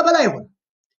ካንተ በላይ ሆነ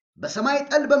በሰማይ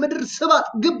ጠል በምድር ስባት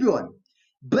ግብ ይሆን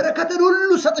በረከትን ሁሉ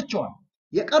ሰጥቻለሁ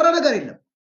የቀረ ነገር የለም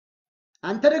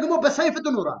አንተ ደግሞ በሰይፍ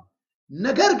ትኖራለህ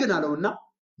ነገር ግን አለውና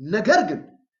ነገር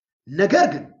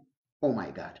ግን ኦ ማይ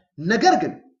ጋድ ነገር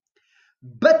ግን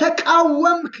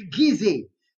በተቃወምክ ጊዜ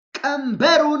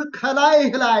ቀንበሩን ከላይ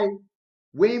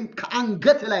ወይም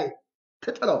ከአንገት ላይ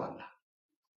ትጥለዋለህ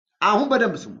አሁን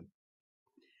በደንብ ስሙ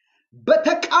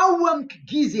በተቃወምክ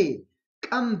ጊዜ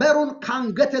ቀንበሩን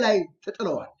ከአንገት ላይ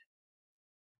ትጥለዋለህ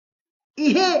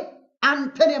ይሄ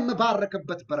አንተን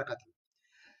የምባረክበት በረከት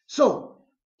ሶ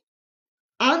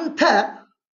አንተ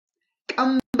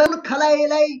ቀንበሩን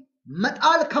ከላይ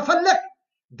መጣል ከፈለክ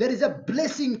there is a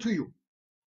blessing to you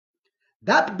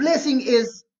that blessing is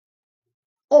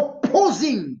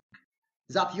opposing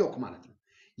that yoke ማለት ነው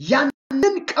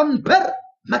ያንን ቀንበር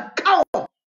መቃወም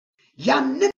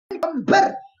ያንን ቀንበር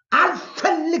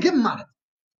አልፈልግም ማለት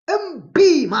እምቢ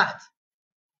ማለት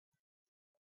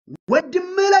ወንድም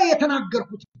ላይ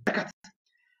የተናገርኩት በረከት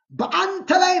በአንተ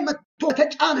ላይ መጥቶ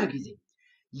ተጫነ ጊዜ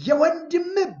የወንድም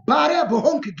ባሪያ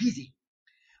በሆንክ ጊዜ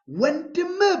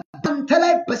ወንድም በአንተ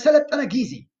ላይ በሰለጠነ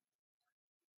ጊዜ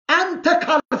አንተ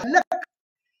ካልፈለክ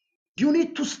you need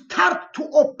to start to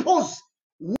oppose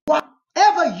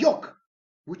whatever yoke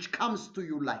which comes to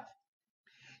your life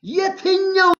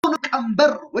የትኛውን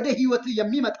ቀንበር ወደ ህይወት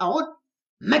የሚመጣውን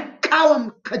መቃወም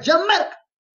ከጀመርክ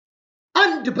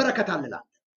አንድ በረከት አለላት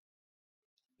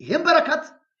ይሄን በረከት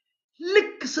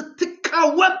ልክ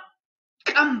ስትቃወም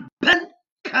ቀንበን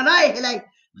ከላይ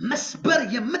መስበር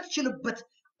የምትችልበት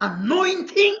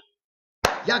anointing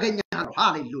ያገኛል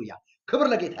ሃሌሉያ ክብር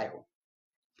ለጌታ ይሁን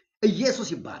ኢየሱስ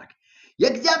ይባረክ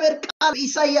የእግዚአብሔር ቃል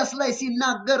ኢሳይያስ ላይ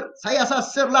ሲናገር ኢሳይያስ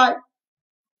 10 ላይ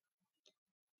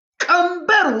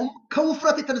ቀንበሩም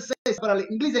ከውፍረት የተነሳ ይሰበራል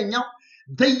እንግሊዘኛው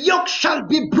the yoke shall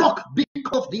be broken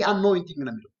because of the anointing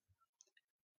ነው የሚለው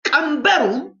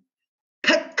ቀንበሩም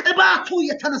ከቅባቱ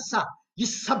የተነሳ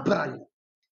ይሰበራል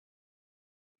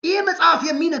ይሄ መጽሐፍ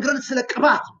የሚነግረን ስለ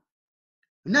ቅባት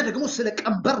እና ደግሞ ስለ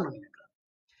ቀንበር ነው የሚነግረን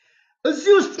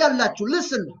እዚህ ውስጥ ያላችሁ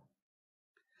listen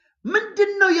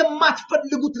ምንድነው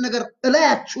የማትፈልጉት ነገር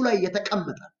እላያችሁ ላይ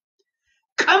የተቀመጠ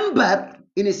ቀንበር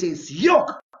in a sense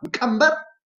yoke ቀንበር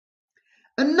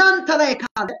እናንተ ላይ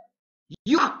ካለ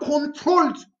you are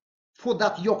controlled for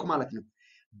that yoke ማለት ነው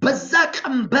በዛ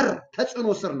ቀንበር ተጽዕኖ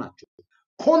ስር ናችሁ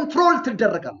ኮንትሮል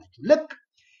ትደረጋላችሁ ልክ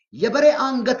የበሬ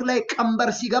አንገት ላይ ቀንበር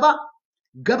ሲገባ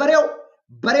ገበሬው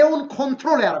በሬውን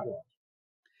ኮንትሮል ያደርጋል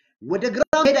ወደ ግራ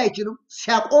ሄድ አይችልም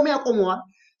ሲያቆም ያቆመዋል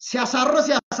ሲያሳርስ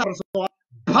ያሳርሰዋል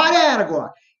ባሪያ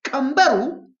ያደርገዋል ቀንበሩ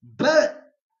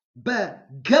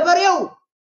በገበሬው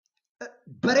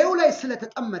በሬው ላይ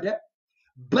ስለተጠመደ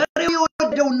በሬው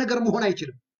የወደደውን ነገር መሆን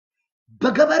አይችልም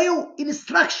በገበሬው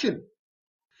ኢንስትራክሽን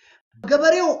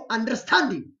በገበሬው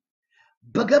አንደርስታንዲንግ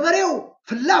በገበሬው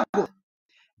ፍላጎት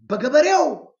በገበሬው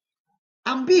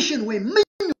አምቢሽን ወይ ምን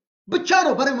ብቻ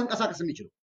ነው በሬው መንቀሳቀስ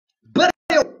የሚችለው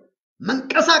በሬው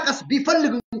መንቀሳቀስ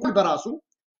ቢፈልግ እንኳን በራሱ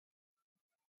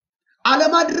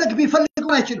አለማድረግ ቢፈልግ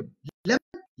አይችልም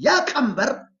ለምን ያ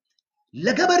ቀንበር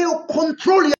ለገበሬው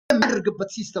ኮንትሮል የሚያደርግበት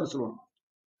ሲስተም ስለሆነ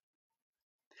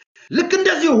ልክ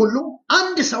እንደዚህ ሁሉ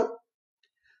አንድ ሰው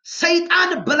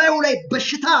ሰይጣን በላዩ ላይ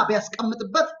በሽታ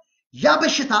ቢያስቀምጥበት ያ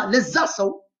በሽታ ለዛ ሰው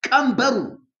ቀንበሩ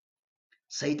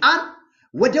ሰይጣን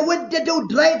ወደ ወደደው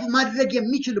ድራይቭ ማድረግ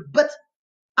የሚችልበት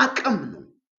አቅም ነው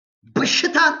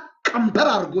በሽታን ቀንበር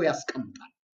አድርጎ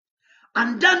ያስቀምጣል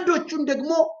አንዳንዶቹን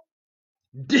ደግሞ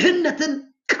ድህነትን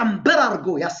ቀንበር አድርጎ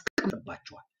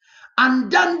ያስቀምጥባቸዋል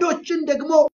አንዳንዶችን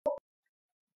ደግሞ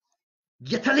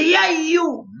የተለያዩ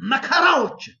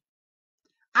መከራዎች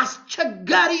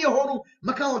አስቸጋሪ የሆኑ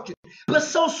መከራዎች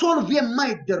በሰው ሶልቭ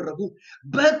የማይደረጉ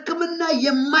በህክምና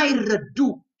የማይረዱ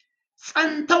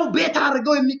ጸንተው ቤት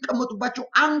አድርገው የሚቀመጡባቸው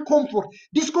አንኮምፎርት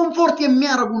ዲስኮምፎርት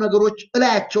የሚያረጉ ነገሮች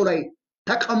እላያቸው ላይ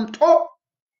ተቀምጦ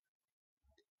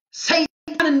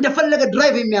ሰይጣን እንደፈለገ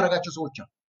ድራይቭ የሚያረጋቸው ሰዎች አሉ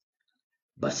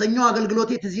በሰኞው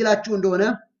አገልግሎቴ ትዚላችሁ እንደሆነ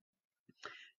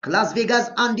ክላስ ቬጋስ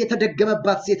አንድ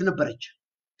የተደገመባት ሴት ነበረች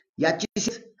ያቺ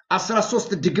ሴት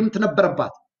 13 ድግምት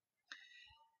ነበረባት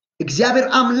እግዚአብሔር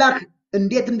አምላክ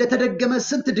እንዴት እንደተደገመ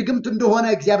ስንት ድግምት እንደሆነ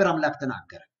እግዚአብሔር አምላክ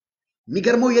ተናገረ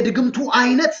የሚገርመው የድግምቱ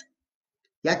አይነት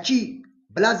ያቺ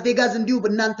ብላስ ቬጋስ እንዲሁ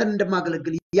በእናንተን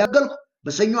እንደማገለግል ያገልኩ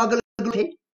በሰኞ አገልግሎቴ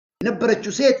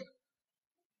ነበረችው ሴት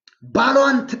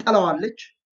ባሏን ትጠላዋለች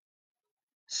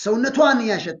ሰውነቷን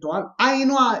ያሸተዋል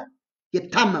አይኗ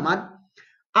ይታመማል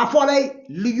አፏ ላይ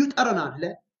ልዩ ጠረን አለ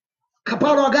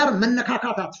ከባሏ ጋር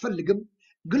መነካካት አትፈልግም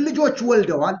ግን ልጆች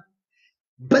ወልደዋል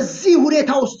በዚህ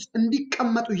ሁኔታ ውስጥ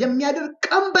እንዲቀመጡ የሚያደርግ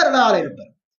ቀንበር ላይ ነበር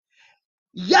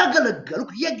ያገለገልኩ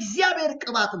የእግዚአብሔር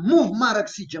ቅባት ሙቭ ማድረግ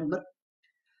ሲጀምር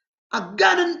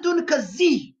አጋንንቱን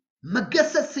ከዚህ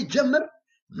መገሰጽ ሲጀምር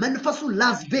መንፈሱ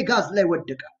ላስ ቬጋስ ላይ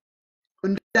ወደቀ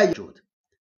እንዳይጆት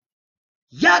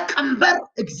ያ ቀንበር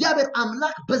እግዚአብሔር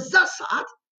አምላክ በዛ ሰዓት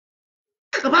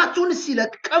ቅባቱን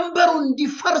ሲለቅ ቀንበሩ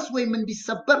እንዲፈርስ ወይም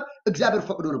እንዲሰበር እግዚአብሔር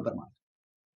ፈቅዶ ነበር ማለት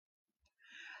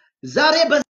ዛሬ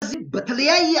በዚህ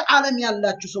በተለያየ ዓለም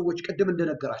ያላችሁ ሰዎች ቀደም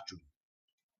እንደነገራችሁ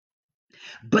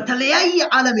በተለያየ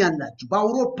ዓለም ያላችሁ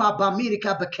በአውሮፓ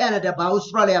በአሜሪካ በካናዳ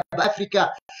በአውስትራሊያ በአፍሪካ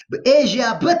በኤዥያ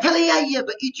በተለያየ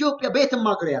በኢትዮጵያ በየትም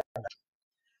ሀገር ያላችሁ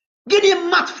ግን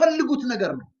የማትፈልጉት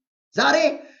ነገር ነው ዛሬ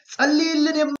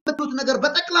ጸልይልን የምትሉት ነገር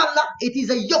በጠቅላላ it is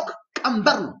a yoke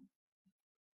ቀንበር ነው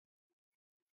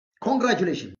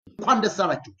congratulations እንኳን ደስ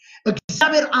አላችሁ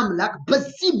እግዚአብሔር አምላክ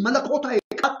በዚህ መለኮታዊ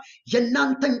ቃል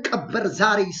የናንተን ቀንበር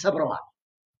ዛሬ ይሰብረዋል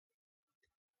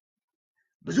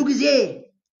ብዙ ጊዜ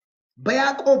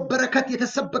በያዕቆብ በረከት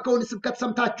የተሰበከውን ስብከት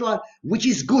ሰምታችኋል which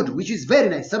is good which is very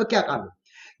nice ሰብክ ያቃሉ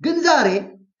ግን ዛሬ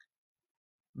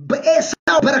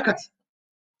በኤሳው በረከት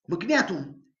ምክንያቱም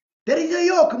there is a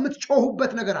yoke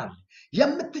የምትጮሁበት ነገር አለ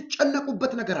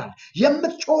የምትጨነቁበት ነገር አለ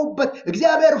የምትጮሁበት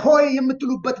እግዚአብሔር ሆይ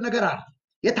የምትሉበት ነገር አለ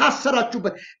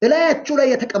የታሰራችሁበት እላያችሁ ላይ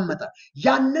የተቀመጠ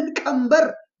ያንን ቀንበር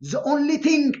the only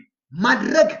thing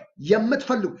ማድረግ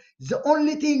የምትፈልጉ the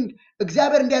only thing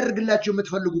እግዚአብሔር እንዲያደርግላችሁ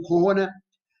የምትፈልጉ ከሆነ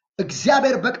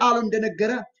እግዚአብሔር በቃሉ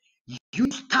እንደነገረ you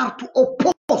start to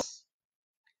oppose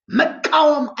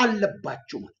መቃወም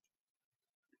አለባችሁ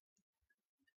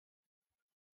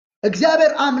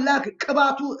እግዚአብሔር አምላክ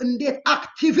ቅባቱ እንዴት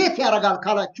አክቲቬት ያደርጋል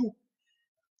ካላችሁ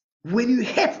when you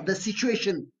hate the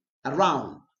situation around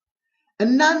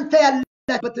እናንተ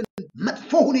ያላችሁበትን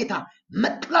መጥፎ ሁኔታ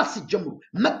መጥላት ሲጀምሩ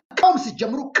መቃወም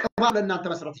ሲጀምሩ ቅባቱ ለእናንተ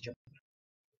መስራት ይጀምራል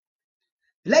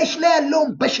ላይሽ ላይ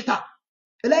ያለውን በሽታ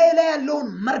ላይ ያለውን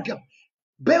መርገም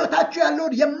በህይወታችሁ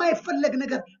ያለውን የማይፈለግ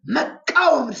ነገር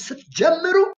መቃወም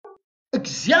ስትጀምሩ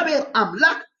እግዚአብሔር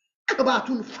አምላክ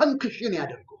ቅባቱን ፈንክሽን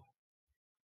ያደርጋል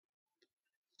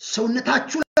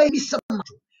ሰውነታችሁ ላይ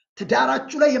የሚሰማችሁ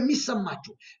ትዳራችሁ ላይ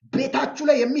የሚሰማችሁ ቤታችሁ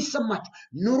ላይ የሚሰማችሁ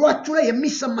ኑሯችሁ ላይ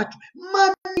የሚሰማችሁ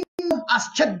ማንኛውም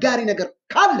አስቸጋሪ ነገር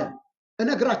ካለ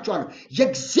እነግራችኋለሁ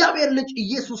የእግዚአብሔር ልጅ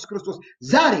ኢየሱስ ክርስቶስ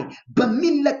ዛሬ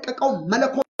በሚለቀቀው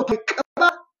መለኮታዊ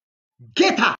ቅባት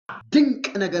ጌታ ድንቅ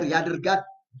ነገር ያደርጋል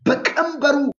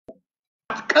በቀንበሩ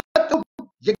አትቀጡ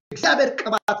የእግዚአብሔር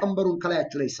ቅባት ቀንበሩን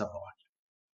ከላያችሁ ላይ ይሰብረዋል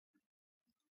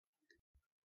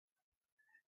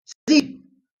ስለዚህ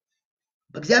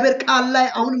በእግዚአብሔር ቃል ላይ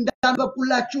አሁን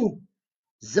እንዳንበብኩላችሁ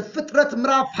ዘፍጥረት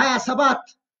ምዕራፍ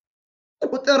 27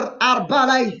 ቁጥር 40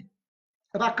 ላይ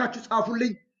እባካችሁ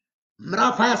ጻፉልኝ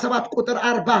ምዕራፍ 27 ቁጥር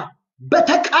 40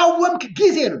 በተቃወምክ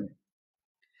ጊዜ ነው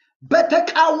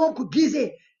በተቃወምክ ጊዜ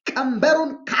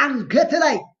ቀንበሩን ካንገት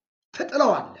ላይ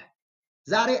ትጥለዋለህ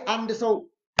ዛሬ አንድ ሰው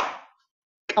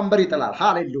ቀንበር ይጥላል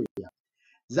ሃሌሉያ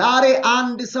ዛሬ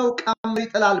አንድ ሰው ቀንበር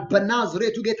ይጥላል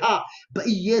በናዝሬቱ ጌታ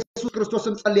በኢየሱስ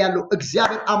ክርስቶስም ጸልያለሁ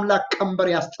እግዚአብሔር አምላክ ቀንበር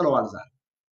ያስጥለዋል ዛሬ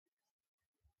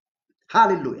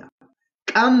ሃሌሉያ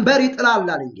ቀንበር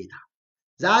ይጥላል አለኝ ጌታ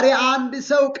ዛሬ አንድ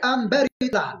ሰው ቀንበር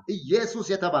ይጥላል ኢየሱስ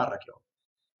የተባረከው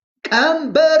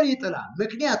ቀንበር ይጥላል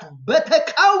ምክንያቱም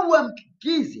በተቃወምክ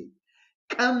ጊዜ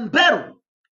ቀንበሩ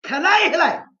ከላይ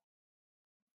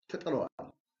ትጥለዋል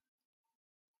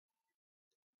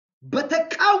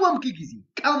በተቃወምክ ጊዜ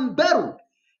ቀንበሩ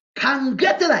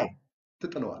ካንገት ላይ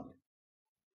ትጥለዋል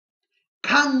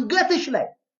ካንገትሽ ላይ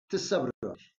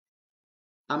ትሰብረዋል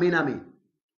አሜን አሜን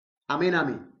አሜን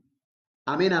አሜን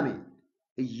አሜን አሜን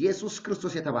ኢየሱስ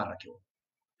ክርስቶስ የተባረከው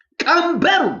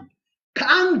ቀንበሩ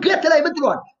ካንገት ላይ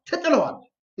ምትለዋል ትጥለዋል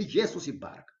ኢየሱስ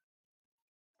ይባረክ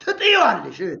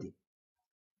ትጥይዋለሽ እህቴ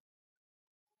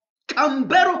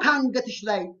ቀንበሩ ካንገትሽ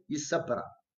ላይ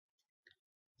ይሰበራል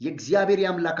የእግዚአብሔር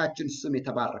ያምላካችን ስም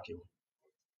የተባረከው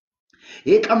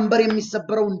ይሄ ቀንበር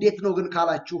የሚሰበረው እንዴት ነው ግን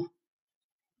ካላችሁ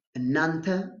እናንተ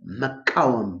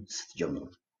መቃወም ስትጀምሩ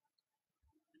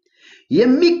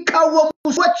የሚቃወሙ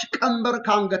ሰዎች ቀንበር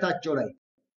ካንገታቸው ላይ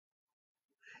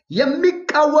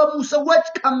የሚቃወሙ ሰዎች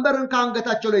ቀንበርን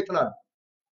ካንገታቸው ላይ ይጥላሉ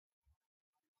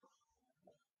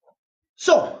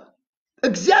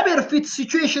እግዚአብሔር ፊት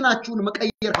ሲቹዌሽናችሁን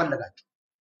መቀየር ፈለጋችሁ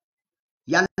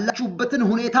ያላችሁበትን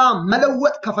ሁኔታ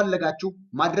መለወጥ ከፈለጋችሁ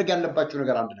ማድረግ ያለባችሁ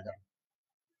ነገር አንድ ነገር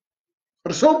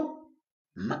እርሱም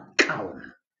መቃወም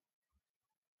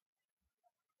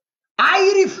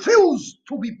I refuse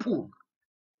to be poor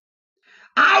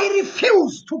I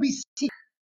refuse to be sick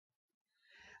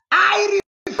I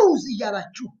refuse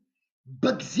እያላችሁ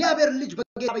በእግዚአብሔር ልጅ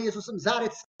በጌታ በኢየሱስም ዛሬ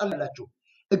ተጸልላችሁ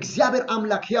እግዚአብሔር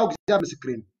አምላክ ያው እግዚአብሔር ምስክሬ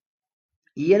ነው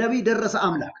የነብይ ደረሰ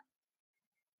አምላክ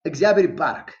እግዚአብሔር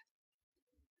ይባረክ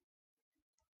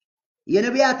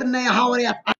የነቢያትና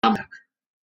የሐዋርያት አምላክ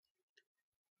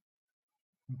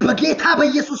በጌታ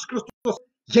በኢየሱስ ክርስቶስ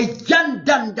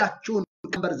የእያንዳንዳችሁን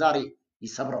ቀንበር ዛሬ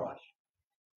ይሰብረዋል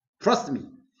trust me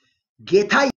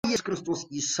ጌታ ኢየሱስ ክርስቶስ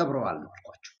ይሰብረዋል ነው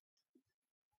አልኳችሁ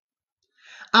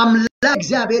አምላክ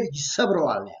እግዚአብሔር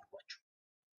ይሰብረዋል ነው ያልኳችሁ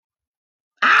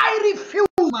I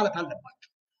refuse ማለት አለባችሁ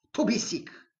to be sick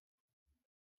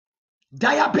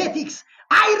diabetics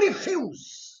I refuse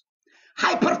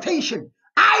hypertension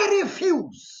I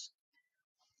refuse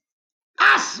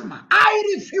asthma I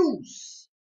refuse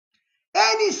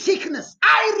any sickness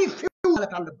I refuse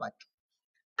ማለት አለባችሁ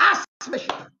asthma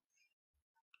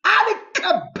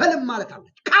አልቀበልም ማለት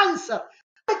አለባችሁ ካንሰር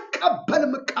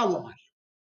አልቀበልም እቃወማለሁ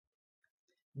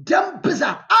ደም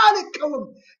ብዛት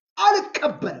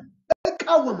አልቀበልም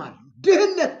እቃወማለሁ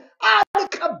ድህነት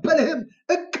አልቀበልህም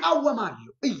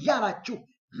እቃወማለሁ እያላችሁ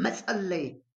መጸለይ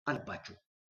አለባችሁ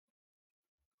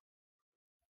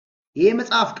ይሄ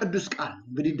መጽሐፍ ቅዱስ ቃል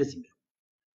እንግዲህ እንደዚህ ነው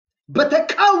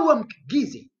በተቃወምክ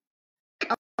ጊዜ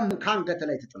ቀንበሩን ካንገት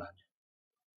ላይ ትጥላለህ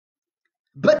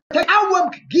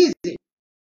በተቃወምክ ጊዜ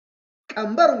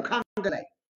ቀንበሩን ካንገት ላይ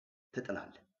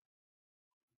ትጥላለህ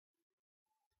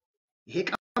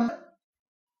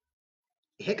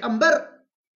ይሄ ቀንበር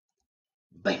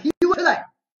በህይወት ላይ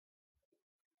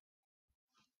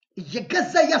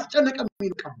እየገዛ ያስጨነቀ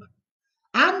የሚል ቀንበር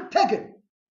አንተ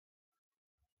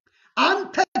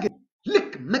ግን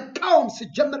ልክ መቃወም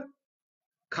ሲጀምር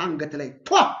ካንገት ላይ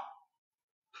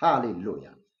ሃሌሉያ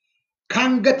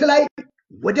ካንገት ላይ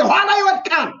ወደ ኋላ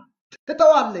ይወድቃል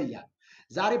ትተዋለህ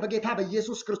ዛሬ በጌታ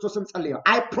በኢየሱስ ክርስቶስም ጸልየው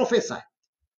I prophesy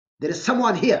there is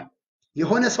someone here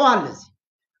የሆነ ሰው አለ እዚህ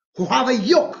who have a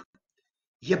yoke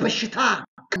የበሽታ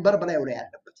ቀንበር በላዩ ላይ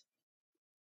ያለበት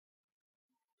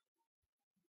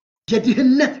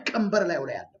የድህነት ቀንበር ላይ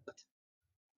ያለበት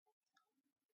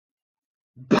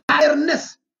ባርነስ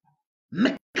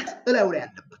ምክት ላይ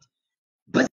ያለበት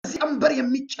በዚህ ቀንበር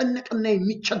የሚጨነቅና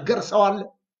የሚቸገር ሰው አለ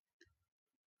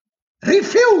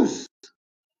refuse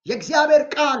የእግዚአብሔር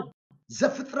ቃል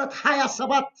ዘፍጥረት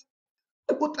 27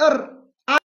 ቁጥር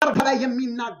 40 ላይ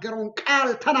የሚናገረውን ቃል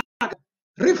ተናገረ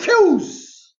refuse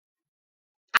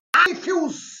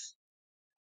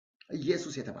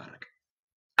ኢየሱስ የተባረከ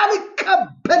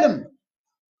አልቀበልም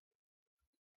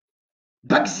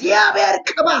በእግዚአብሔር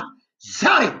ቅባት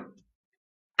ዛሬ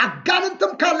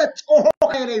አጋንንትም ካለ ጮሆ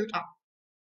ከኔ ይውጣ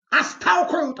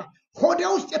አስታውኮ ይውጣ ሆዴ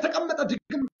ውስጥ የተቀመጠ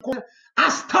ድግም ኮነ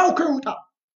አስታውኮ ይውጣ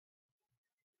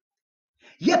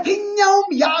የትኛውም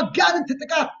የአጋንንት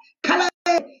ጥቃት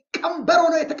ከላይ ቀንበር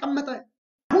ሆኖ የተቀመጠ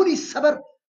ሁን ይሰበር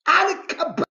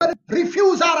አልቀበልም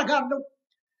ሪፊውዝ አረጋለሁ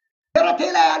ደረቴ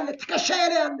ላይ ያለ ትከሻዬ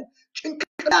ላይ ያለ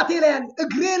ጭንቅላቴ ላይ ያለ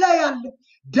እግሬ ላይ ያለ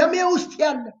ደሜ ውስጥ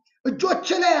ያለ እጆቼ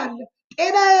ላይ ያለ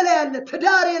ጤናዬ ላይ ያለ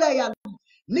ትዳሬ ላይ ያለ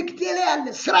ንግዴ ላይ ያለ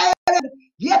ስራዬ ላይ ያለ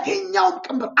የትኛውም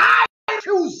ቀንበር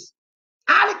ሪፊውዝ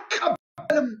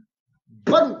አልቀበልም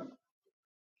በሉ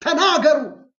ተናገሩ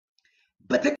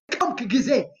በተቀምክ ጊዜ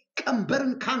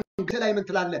ቀንበርን ካንገ ላይ ምን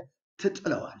ትላለህ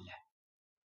ትጥለዋለህ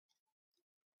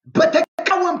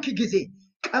በተቀምክ ጊዜ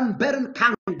ቀንበርን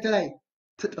ካንገ ላይ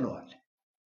ትጥለዋለህ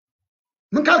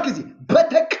ምን ካልክ ጊዜ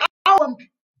በተቀምክ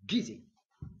ጊዜ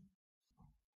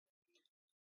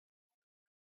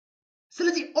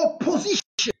ስለዚህ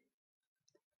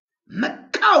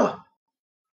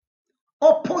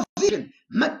ኦፖዚሽን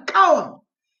መቃወም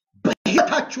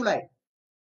በህይወታችሁ ላይ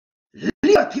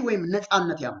ሊበርቲ ወይም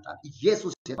ነፃነት ያመጣል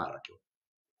ኢየሱስ ይባረከው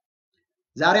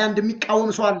ዛሬ አንድ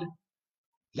የሚቃወም ሰው አለ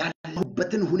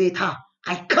ያለበትን ሁኔታ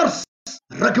አይከርስ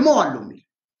ረግመዋለሁ የሚል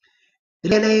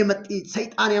ለላይ መጥ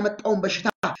ሰይጣን ያመጣውን በሽታ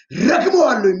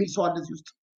ረግመዋለሁ የሚል ሰው አለ እዚህ ውስጥ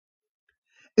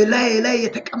ላይ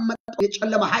የተቀመጠው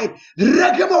የጨለማ ኃይል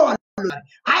ረግመዋለሁ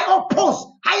አይ ኦፖዝ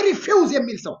አይ ሪፊውዝ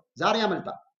የሚል ሰው ዛሬ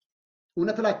ያመልጣል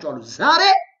እውነት እላችኋለሁ ዛሬ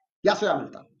ያሰው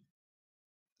ያመልጣል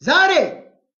ዛሬ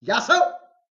ያሰው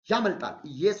ያመልጣል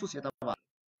ኢየሱስ የተባለ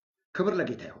ክብር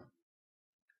ለጌታ ይሁን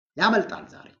ያመልጣል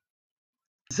ዛሬ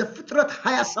ዘፍጥረት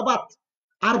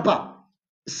 27:40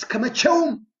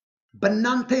 እስከመቼውም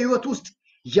በእናንተ ህይወት ውስጥ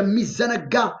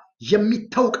የሚዘነጋ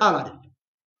የሚተው ቃል አይደለም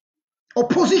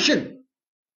ኦፖዚሽን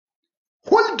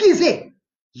ሁሉ ጊዜ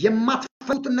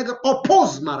የማትፈልጉትን ነገር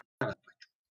ኦፖዝ ማድረግ አለባችሁ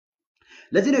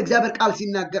ለዚህ ነው እግዚአብሔር ቃል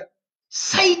ሲናገር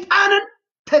ሰይጣንን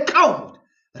ተቃወሙት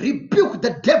rebuke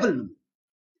the devil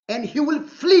and he will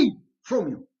flee from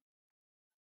you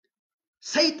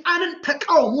ሰይጣንን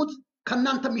ተቃወሙት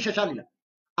ከናንተም ይሸሻል ይላል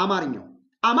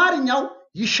አማርኛው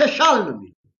ይሸሻል ነው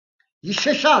የሚለው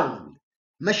ይሸሻል ነው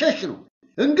መሸሽ ነው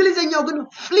እንግሊዘኛው ግን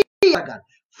flee ያጋል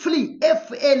flee f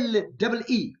l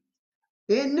e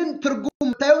ይሄንን ትርጉም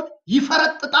ታዩት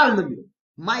ይፈረጥጣል ነው የሚለው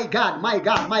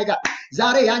my god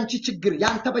ዛሬ ያንቺ ችግር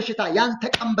ያንተ በሽታ ያንተ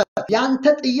ቀንበር ያንተ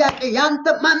ጥያቄ ያንተ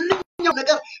ማንኛውም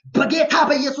ነገር በጌታ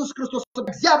በኢየሱስ ክርስቶስ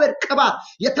እግዚአብሔር ቅባት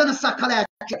የተነሳ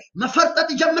ከላያችሁ መፈርጠጥ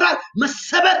ይጀምራል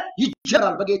መሰበር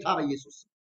ይጀምራል በጌታ በኢየሱስ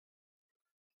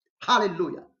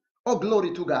ሃሌሉያ ኦ ግሎሪ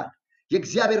ቱ ጋድ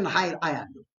የእግዚአብሔርን ኃይል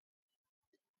አያለሁ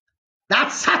that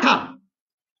satan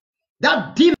that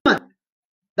demon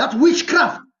that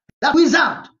witchcraft that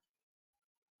wizard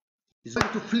is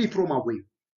going to flee from away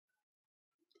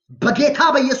በጌታ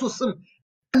በኢየሱስ ስም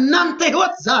እናንተ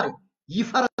ህይወት ዛሬ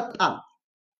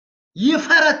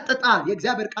ይፈረጥጣል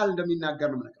የእግዚአብሔር ቃል እንደሚናገር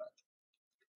ነው ማለት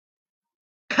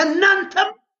ከናንተም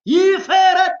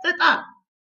ይፈረጥጣል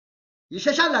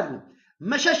ይሸሻል አይደል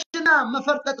መሸሽና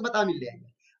መፈርጠጥ በጣም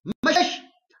ይለያያል መሸሽ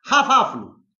ሐፋፍ ነው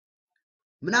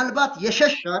ምናልባት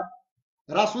የሸሸ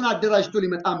ራሱን አደራጅቶ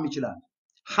ሊመጣም ይችላል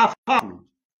ሐፋፍ ነው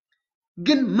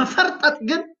ግን መፈርጠጥ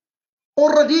ግን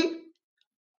ኦሬዲ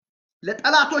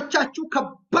ለጠላቶቻችሁ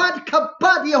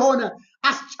ከባድ የሆነ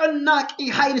አስጨናቂ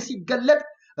ኃይል ሲገለጥ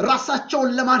ራሳቸውን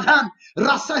ለማዳን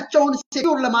ራሳቸውን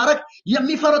ሴኩር ለማድረግ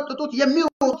የሚፈረጥጡት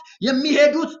የሚሮጡት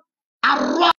የሚሄዱት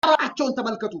አሯራቸውን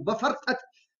ተመልከቱ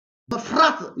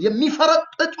በፍራት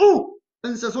የሚፈረጥጡ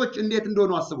እንስሶች እንዴት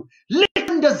እንደሆኑ አስቡ ልክ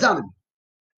እንደዛ ነው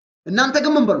እናንተ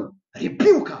ግን ምን በሉ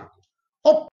ሪቢውክ አርጉ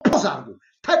ኦፖዝ አርጉ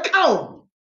ተቃወሙ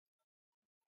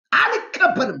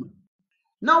አልቀበልም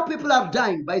now people are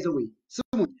dying by the way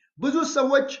ስሙ ብዙ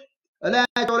ሰዎች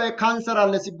እላያቸው ላይ ካንሰር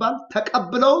አለ ሲባል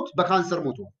ተቀብለውት በካንሰር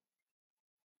ሞቱ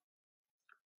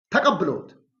ተቀብለውት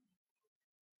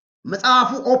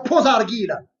መጽሐፉ ኦፖዝ አርጊ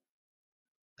ይላል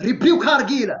ሪቢውክ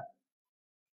አርጊ ይላል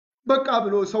በቃ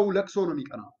ብሎ ሰው ለቅሶ ነው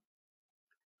የሚቀናው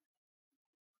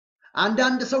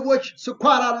አንዳንድ ሰዎች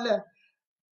ስኳር አለ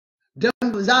ደም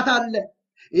ብዛት አለ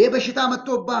ይሄ በሽታ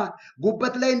መጥቶባ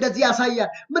ጉበት ላይ እንደዚህ ያሳያል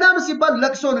ምናምን ሲባል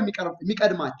ለቅሶ ነው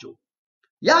የሚቀድማቸው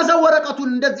ያዘው ወረቀቱን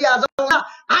እንደዚህ ያዘውና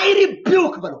አይ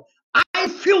ሪቢውክ በለው አይ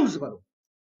ፊውዝ በለው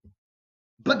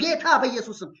በጌታ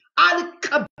በኢየሱስም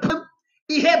አልቀበልም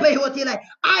ይሄ በህይወቴ ላይ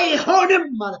አይሆንም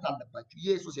ማለት አለባችሁ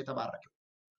ኢየሱስ የተባረከ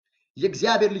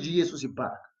የእግዚአብሔር ልጅ ኢየሱስ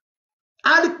ይባረክ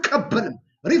አልቀበልም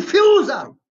ሪፊውዝ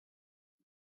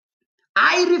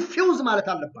I refuse ማለት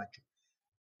አለባችሁ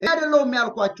አይደለም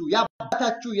ያልኳችሁ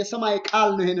ያባታችሁ የሰማይ ቃል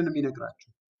ነው ይሄንን የሚነግራችሁ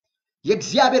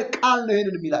የእግዚአብሔር ቃል ነው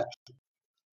ይሄንን የሚላችሁ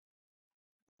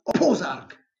ኦፖዝ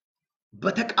አርግ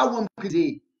በተቃወም ጊዜ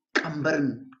ቀንበርን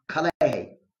ከላይ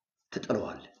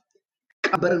ትጥለዋል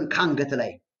ቀንበርን ካንገት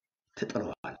ላይ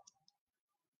ትጥለዋል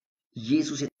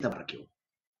ኢየሱስ የተባረከው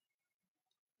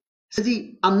ስለዚህ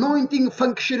anointing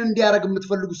function እንዲያረግ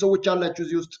የምትፈልጉ ሰዎች አላችሁ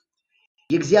እዚህ ውስጥ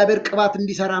የእግዚአብሔር ቅባት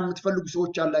እንዲሰራ የምትፈልጉ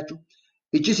ሰዎች አላችሁ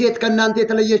እቺ ሴት ከናንተ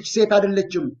የተለየች ሴት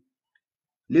አይደለችም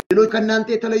ሌሎች ከናንተ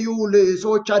የተለዩ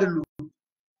ሰዎች አይደሉም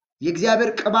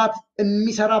የእግዚአብሔር ቅባት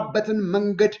የሚሰራበትን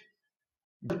መንገድ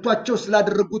ገብቷቸው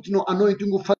ስላደረጉት ነው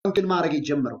anointing function ማድረግ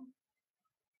የጀመረው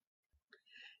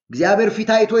እግዚአብሔር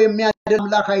ፊታይቶ የሚያደርግ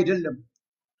አምላክ አይደለም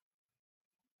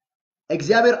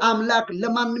እግዚአብሔር አምላክ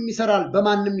ለማንንም ይሰራል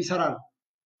በማንንም ይሰራል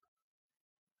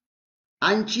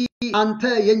አንተ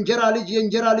የእንጀራ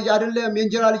ልጅ አይደለም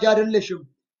የእንጀራ ልጅ አይደለሽም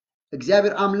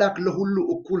እግዚአብሔር አምላክ ለሁሉ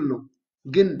እኩል ነው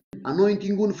ግን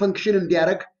anointing-ን function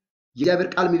እንዲያረግ የእግዚአብሔር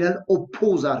ቃል ሚላል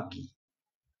ኦፖዝ አርጊ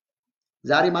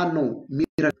ዛሬ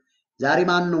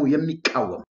ማን ነው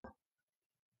የሚቃወም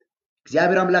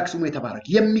እግዚአብሔር አምላክ ስሙ የተባረከ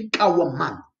የሚቃወም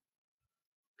ማን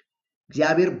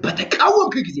እግዚአብሔር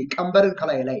በተቃወምክ ጊዜ ቀንበርን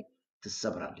ከላይ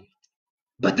ትሰብራለህ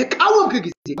በተቃወምክ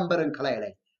ጊዜ ቀንበርን ከላይ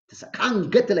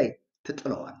ካንገት ላይ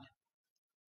ትጥለዋለህ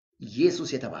ኢየሱስ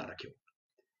የተባረከው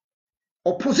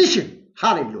opposition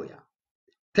hallelujah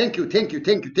thank you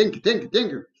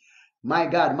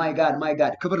my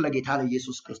god ክብር ለጌታ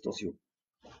ለኢየሱስ ክርስቶስ ይሁን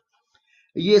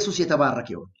ኢየሱስ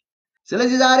የተባረከው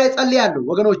ስለዚህ ዛሬ ጸልያለሁ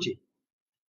ወገኖቼ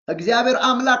እግዚአብሔር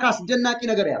አምላክ አስደናቂ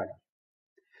ነገር ያደርጋል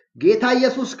ጌታ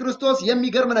ኢየሱስ ክርስቶስ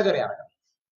የሚገርም ነገር ያደርጋል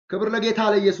ክብር ለጌታ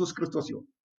ለኢየሱስ ክርስቶስ ይሁን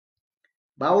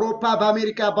በአውሮፓ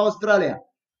በአሜሪካ በአውስትራሊያ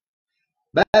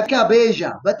በአፍሪካ በኤዥያ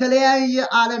በተለያየ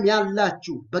ዓለም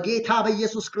ያላችሁ በጌታ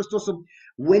በኢየሱስ ክርስቶስ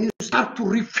when you start to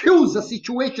refuse the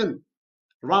situation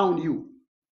around you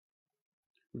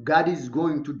God is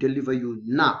going to deliver you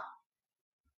now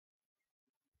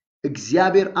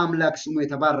እግዚአብሔር አምላክ ስሙ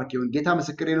የተባረከ ይሁን ጌታ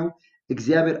ምስክሬ ነው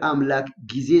እግዚአብሔር አምላክ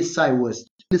ጊዜ ሳይወስድ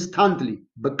instantly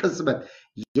በቅጽበት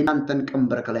የናንተን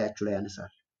ቀንበር ከላያችሁ ላይ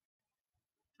ያነሳል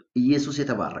ኢየሱስ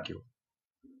የተባረከ ይሁን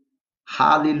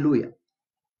ሃሌሉያ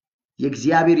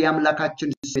የእግዚአብሔር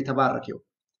ያምላካችን ስም የተባረከ ይሁን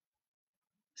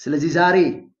ስለዚህ ዛሬ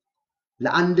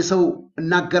ለአንድ ሰው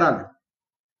እናገራለሁ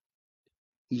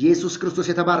ኢየሱስ ክርስቶስ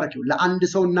የተባረከ ይሁን ለአንድ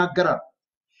ሰው እናገራለሁ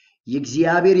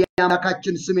የእግዚአብሔር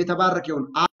ያምላካችን ስም የተባረከ ይሁን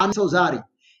አንድ ሰው ዛሬ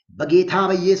በጌታ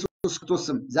በኢየሱስ ክርስቶስ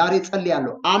ስም ዛሬ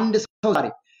ጸልያለሁ አንድ ሰው ዛሬ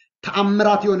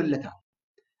ተአምራት ይሆንለታል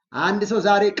አንድ ሰው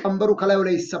ዛሬ ቀንበሩ ከላዩ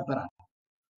ላይ ይሰበራል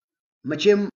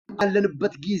መቼም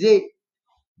አለንበት ጊዜ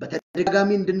በተደጋጋሚ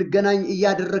እንድንገናኝ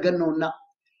እያደረገን ነውና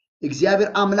እግዚአብሔር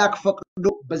አምላክ ፈቅዶ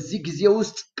በዚህ ጊዜ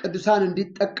ውስጥ ቅዱሳን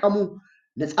እንዲጠቀሙ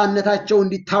ነፃነታቸው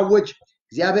እንዲታወጅ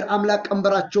እግዚአብሔር አምላክ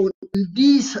ቀንበራቸውን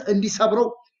እንዲሰብረው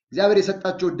እግዚአብሔር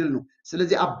የሰጣቸው እድል ነው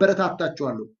ስለዚህ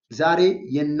አበረታታችኋለሁ ዛሬ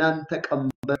የናንተ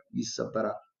ቀንበር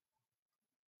ይሰበራል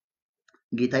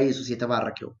ጌታ ኢየሱስ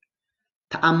የተባረከው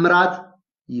ተአምራት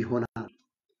ይሆናል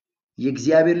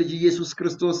የእግዚአብሔር ልጅ ኢየሱስ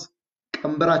ክርስቶስ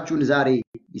ቀንበራችሁን ዛሬ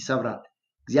ይሰብራል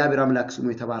እግዚአብሔር አምላክ ስሙ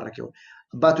የተባረከው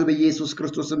አባቱ በኢየሱስ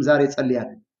ክርስቶስም ዛሬ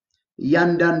ጸልያለሁ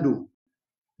ያንዳንዱ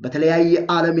በተለያየ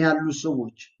ዓለም ያሉ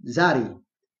ሰዎች ዛሬ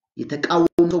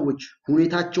የተቃወሙ ሰዎች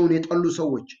ሁኔታቸውን የጠሉ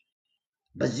ሰዎች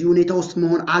በዚህ ሁኔታ ውስጥ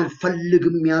መሆን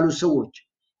አልፈልግም ያሉ ሰዎች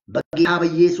በጌታ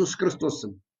በኢየሱስ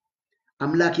ክርስቶስም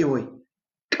አምላኬ ሆይ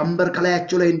ቀንበር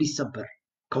ከላያቸው ላይ እንዲሰበር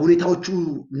ከሁኔታዎቹ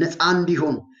ነፃ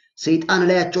እንዲሆኑ ሰይጣን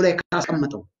ላያቸው ላይ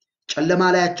ካስቀመጠው ጨለማ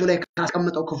ላያቸው ላይ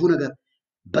ካስቀመጠው ክፉ ነገር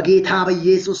በጌታ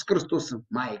በኢየሱስ ክርስቶስም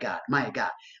my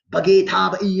god በጌታ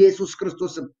በኢየሱስ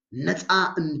ክርስቶስም ነፃ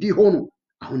እንዲሆኑ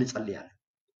አሁን ጸልያለሁ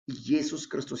ኢየሱስ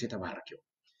ክርስቶስ የተባረከው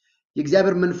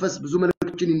የእግዚአብሔር መንፈስ ብዙ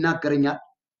መልእክቶችን ይናገረኛል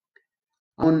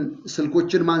አሁን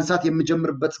ስልኮችን ማንሳት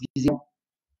የምጀምርበት ጊዜ ነው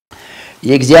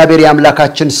የእግዚአብሔር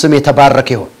ያምላካችን ስም የተባረከ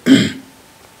ይሁን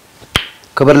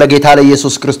ክብር ለጌታ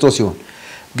ለኢየሱስ ክርስቶስ ይሁን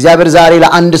እግዚአብሔር ዛሬ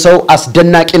ለአንድ ሰው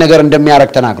አስደናቂ ነገር እንደሚያረግ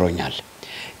ተናግሮኛል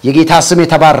የጌታ ስም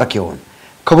የተባረከ ይሁን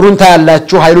ክብሩን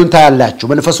ታያላችሁ ኃይሉን ታያላችሁ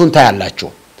መንፈሱን ታያላችሁ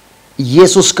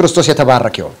ኢየሱስ ክርስቶስ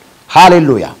የተባረከ ይሁን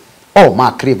ሃሌሉያ ኦ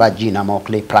ማክሪቫጂና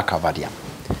ሞክሌ ፕራካቫዲያ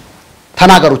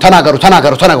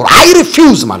ተናገሩ አይ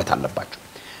ሪፊውዝ ማለት አለባችሁ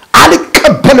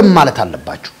አልቀበልም ማለት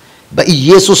አለባችሁ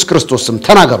በኢየሱስ ክርስቶስ ስም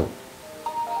ተናገሩ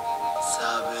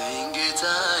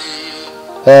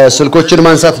ስልኮችን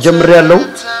ማንሳት ጀምሬያለሁ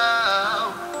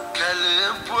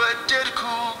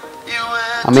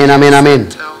አሜን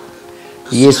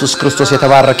ኢየሱስ ክርስቶስ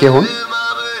የተባረከ ይሁን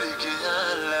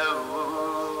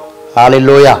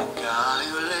ሃሌሉያ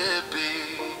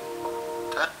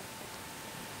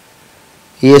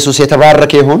ኢየሱስ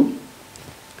የተባረከ ይሁን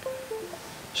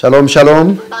ሻሎም ሻሎም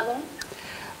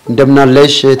እንደምን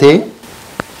አለሽ እቴ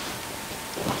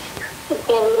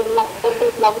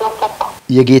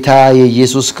የጌታ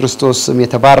የኢየሱስ ክርስቶስ ስም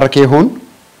የተባረከ ይሁን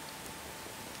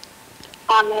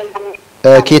አሜን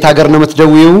ከየት ሀገር ነው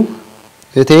የምትደውይው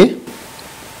እቴ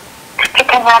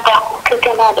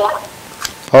ከካናዳ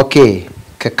ኦኬ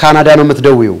ከካናዳ ነው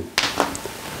የምትደውይው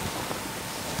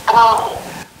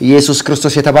ኢየሱስ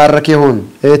ክርስቶስ የተባረከ ይሁን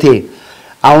እቴ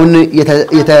አሁን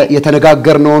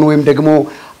የተነጋገርነውን ወይም ደግሞ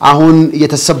አሁን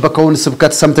የተሰበከውን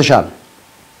ስብከት ሰምተሻል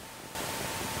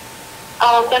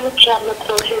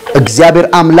እግዚአብሔር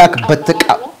አምላክ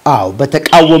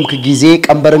በተቃወምክ ጊዜ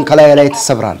ቀንበርን ከላይ ላይ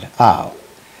ተሰብራለ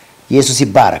ኢየሱስ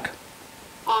ይባረክ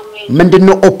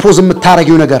ምንድነው ኦፖዝ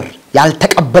የምታረጊው ነገር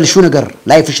ያልተቀበልሽው ነገር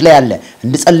ላይፍሽ ላይ ያለ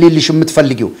እንድጸልይልሽ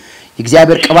የምትፈልጊው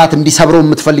የእግዚአብሔር ቅባት እንዲሰብረው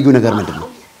የምትፈልጊው ነገር ምንድነው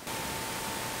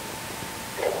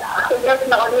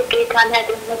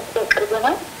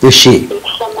እሺ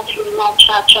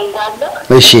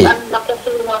እሺ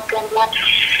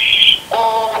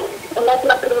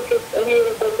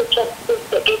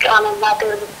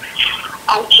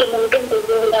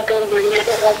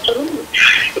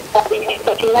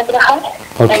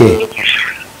ኦኬ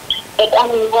በጣም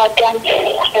ዋጋን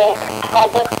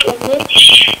አደረኩኝ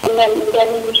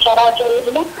እንደምን ይሰራው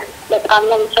ይላል በጣም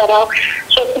ነው ሰራው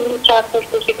ሶስት ቻፕተር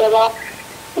ሲገባ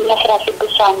መስራት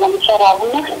ይገሳል ነው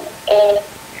ሰራውና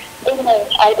ግን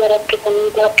አይደረክም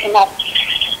ይደርክናል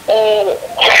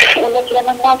እውነት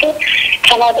ለመናገር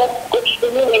ካናዳ ቁጭ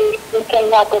ብሎ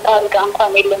እንተኛ በታል ጋር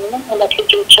እንኳን የለም ሁለት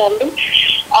ልጆች አሉ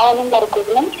አሁንም እርጉዝ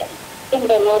ነኝ ግን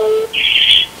በኖሬ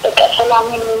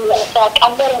በሰላምን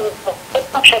ቀንበር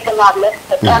በጣም ሸክማለ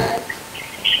በጣም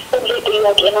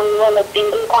ጥያቄ ነው የሚሆነብኝ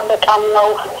እንኳን በጣም ነው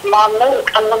ማምነው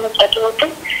ቀንበር መጨረሻ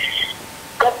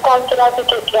ከታል ስራት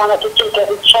ኢትዮጵያ መጥቼ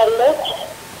ገብቻለሁ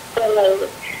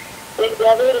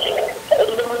እግዚአብሔር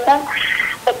ልሙና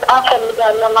በጣም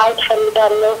ፈልጋለሁ ማየት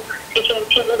ፈልጋለሁ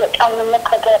ኢትዮጵያ በጣም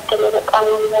መከታተል በጣም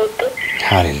ነው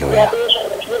ሃሌሉያ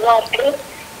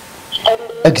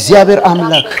እግዚአብሔር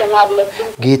አምላክ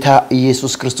ጌታ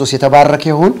ኢየሱስ ክርስቶስ የተባረከ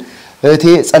ይሁን እቴ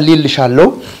ጸልይልሻለሁ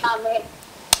አሜን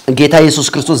ጌታ ኢየሱስ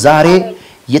ክርስቶስ ዛሬ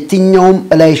የትኛውም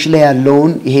እላይሽ ላይ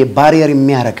ያለውን ይሄ ባሪየር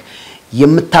የሚያረግ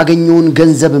የምታገኙን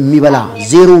ገንዘብ የሚበላ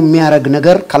ዜሮ የሚያረግ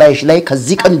ነገር ከላይሽ ላይ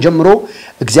ከዚህ ቀን ጀምሮ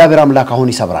እግዚአብሔር አምላክ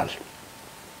አሁን ይሰብራል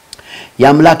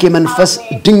ያምላክ መንፈስ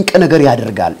ድንቅ ነገር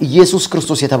ያደርጋል ኢየሱስ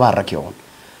ክርስቶስ የተባረከ ይሁን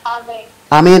አሜን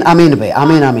አሜን አሜን በይ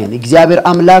አሜን አሜን እግዚአብሔር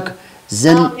አምላክ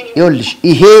ዘን ይወልሽ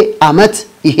ይሄ አመት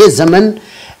ይሄ ዘመን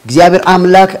እግዚአብሔር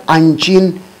አምላክ አንቺን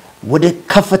ወደ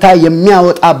ከፍታ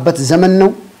የሚያወጣበት ዘመን ነው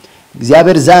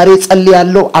እግዚአብሔር ዛሬ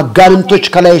ጸልያለሁ አጋንንቶች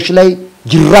ከላይሽ ላይ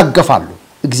ይራገፋሉ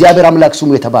እግዚአብሔር አምላክ ስሙ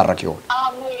የተባረከ ይሁን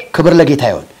ክብር ለጌታ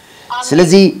ይሁን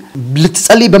ስለዚህ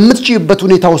ልትጸልይ በመትችይበት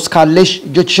ሁኔታ ውስጥ ካለሽ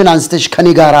እጆችሽን አንስተሽ ከኔ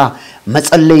ጋራ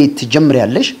መጸለይ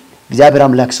ትጀምሪያለሽ እግዚአብሔር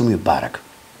አምላክ ስሙ ይባረክ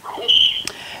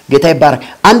ጌታ ይባረክ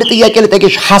አንድ ጥያቄ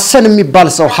ልጠይቅሽ ሐሰን የሚባል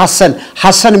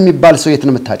ሰው የት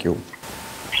ነው የምታውቂው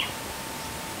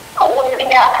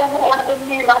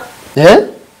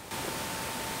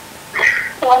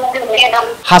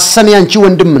ሐሰን ያንቺ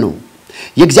ወንድም ነው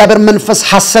የእግዚአብሔር መንፈስ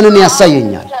ሐሰንን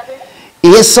ያሳየኛል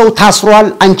ይሄ ሰው ታስሯል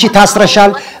አንቺ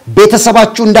ታስረሻል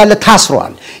ቤተሰባችሁ እንዳለ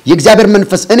ታስሯል የእግዚአብሔር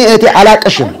መንፈስ እኔ እቴ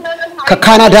አላቀሽም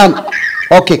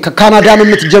ከካናዳ ነው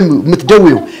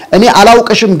የምትደውዩ እኔ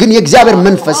አላውቀሽም ግን የእግዚአብሔር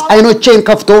መንፈስ አይኖቼን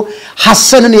ከፍቶ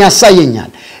ሐሰንን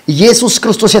ያሳየኛል ኢየሱስ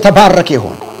ክርስቶስ የተባረከ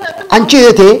ይሁን አንቺ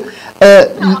እቴ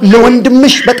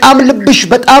ለወንድምሽ በጣም ልብሽ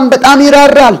በጣም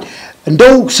ይራራል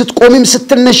እንደው ስትቆሚም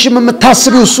ስትነሽም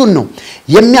የምታስቢው እሱን ነው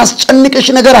የሚያስጨንቅሽ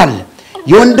ነገር አለ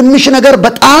የወንድምሽ ነገር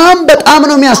በጣም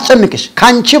ነው የሚያስጨንቅሽ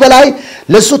ካንቺ በላይ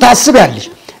ለሱ ታስቢያለሽ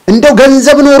እንደው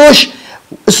ገንዘብ ኖሮሽ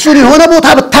እሱን የሆነ ቦታ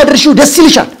ብታድርሺው ደስ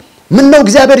ይልሻል ምን ነው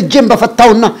እግዚአብሔር እጄን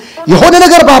በፈታውና የሆነ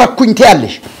ነገር ባረኩኝ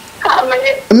ትያለሽ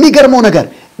የሚገርመው ነገር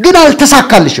ግን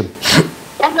አልተሳካልሽም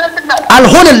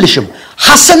አልሆነልሽም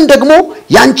ሐሰን ደግሞ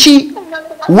ያንቺ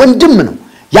ወንድም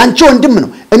ነው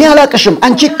እኔ አላቀሽም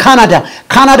አንቺ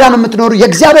ካናዳ ነው የምትኖሩ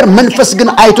የእግዚአብሔር መንፈስ ግን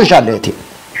አይቶሻል እቴ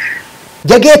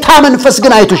የጌታ መንፈስ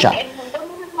ግን አይቶሻል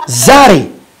ዛሬ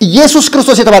ኢየሱስ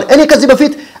ክርስቶስ የተባለ እኔ ከዚህ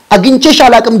በፊት አግኝቼሽ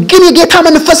አላቅም ግን የጌታ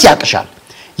መንፈስ ያቀሻል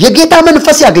የጌታ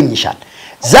መንፈስ ያገኝሻል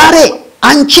ዛሬ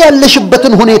አንቺ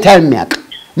ያለሽበትን ሁኔታ የሚያቅ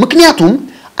ምክንያቱም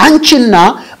አንቺና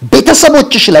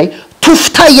ቤተሰቦችሽ ላይ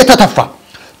ቱፍታ እየተተፋ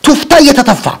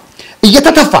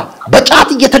በጫት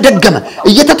እየተደገመ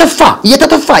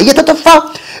እየተተፋ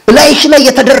ላይሽ ላይ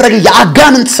የተደረገ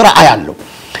የአጋንንት ስራ አያለው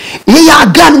ይሄ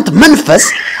የአጋንንት መንፈስ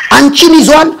አንቺን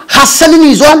ይዟል ሐሰንን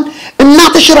ይዟል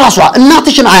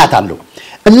እናትሽን አያታለሁ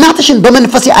እናትሽን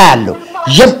በመንፈስ አያለው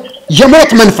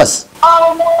የሞት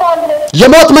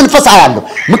መንፈስ አያለሁ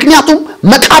ምክንያቱም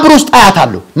መቃብር ውስጥ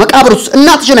አያታለሁ መቃብር ውስጥ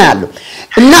እናትሽን አያለሁ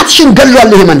እናትሽን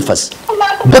ገሏል ይሄ መንፈስ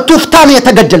በቱፍታ ነው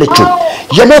የተገደለችው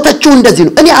የሞተችው እንደዚህ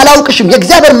ነው እኔ አላውቅሽም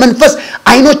የእግዚአብሔር መንፈስ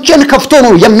አይኖችን ከፍቶ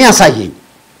ነው የሚያሳየኝ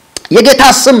የጌታ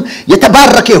ስም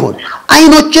የተባረከ ይሁን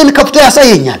አይኖችን ከፍቶ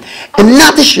ያሳየኛል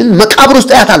እናትሽን መቃብር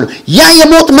ውስጥ አያታለሁ ያ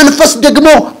የሞት መንፈስ ደግሞ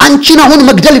አንቺን አሁን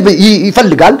መግደል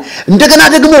ይፈልጋል እንደገና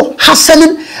ደግሞ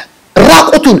ሐሰንን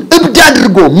ራቁቱን እብድ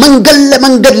አድርጎ መንገድ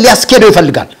ለመንገድ ሊያስኬደው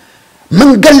ይፈልጋል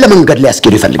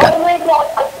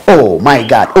ኦ ማይ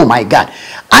ጋድ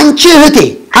አንቺ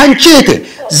እህቴ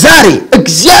ዛሬ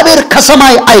እግዚአብሔር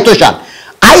ከሰማይ አይቶሻል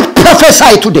I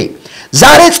prophesy today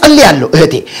ዛሬ ጸልያለሁ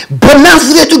እህቴ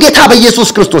በናዝሬቱ ጌታ በኢየሱስ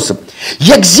ክርስቶስ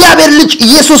የእግዚአብሔር ልጅ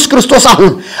ኢየሱስ ክርስቶስ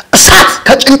አሁን እሳት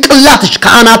ከጭንቅላትሽ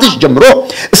ከአናትሽ ጀምሮ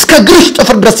እስከ ግርሽ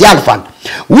ጥፍር ድረስ ያልፋል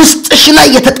ውስጥሽ ላይ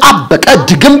የተጣበቀ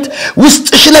ድግምት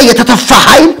ውስጥሽ ላይ የተተፋ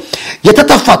ኃይል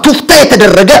የተተፋ ቱፍታ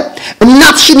የተደረገ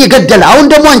እናትሽን የገደለ አሁን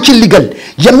ደግሞ አንቺን ሊገል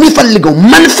የሚፈልገው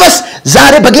መንፈስ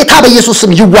ዛሬ በጌታ በኢየሱስ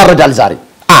ስም ይዋረዳል ዛሬ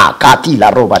ካቲላ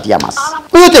ሮባት ያማስ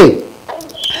እህቴ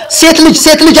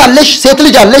ሴት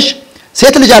ልጅ አለሽ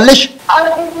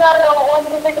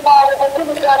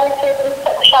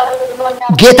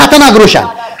ጌታ ተናግሮሻል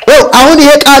አሁን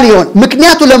ይሄ ቃል ይሆን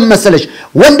ምክንያቱ ለምመሰለሽ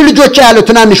ወንድ ልጆች ያለው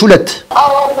ትናንሽ ሁለት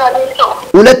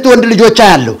ወንድ ልጆች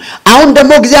ያለው አሁን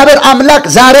ደግሞ እግዚአብሔር አምላክ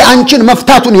ዛሬ አንቺን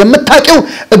መፍታቱን የምታቂው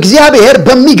እግዚአብሔር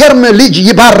በሚገርም ልጅ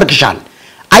ይባርክሻል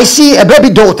I see a baby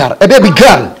daughter a baby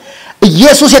girl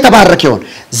ኢየሱስ የተባረከ ይሁን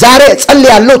ዛሬ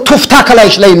ጸልያለሁ ቱፍታ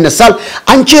ከላይሽ ላይ ይነሳል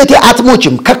አንቺ እቴ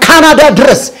አትሞችም ከካናዳ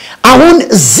ድረስ አሁን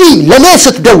እዚህ ለኔ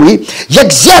ስትደዊ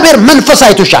የእግዚአብሔር መንፈስ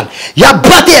አይቶሻል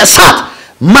ያባቴ እሳት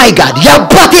ማይ ጋድ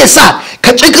ያባቴ እሳት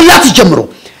ከጭንቅላት ጀምሮ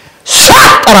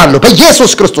ሳጠራለሁ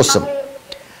በኢየሱስ ክርስቶስ ስም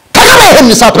ተቀበይህን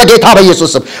እሳት በጌታ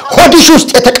በኢየሱስ ስም ሆድሽ ውስጥ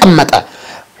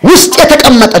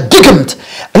የተቀመጠ ድግምት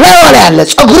ላይ ያለ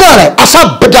ጸጉሯ ላይ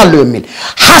አሳብዳለሁ የሚል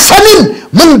ሐሰንን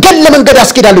መንገድ ለመንገድ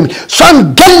አስኬዳለሁ የሚል ሷን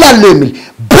ገላለሁ የሚል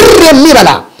ብር የሚበላ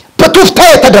በቱፍታ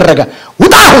የተደረገ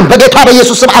ውጣሁን በጌታ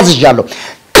በኢየሱስ ስም አዝዣለሁ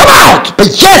ከማውት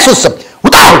በኢየሱስ ስም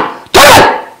ውጣሁን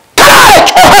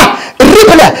ተባረክ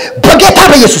ሪፕለ በጌታ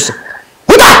በኢየሱስ ስም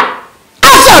ውጣ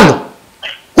አዛለሁ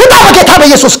ውጣ በጌታ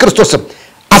በኢየሱስ ክርስቶስ ስም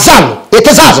አዛለሁ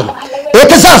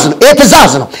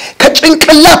የተዛዝ ነው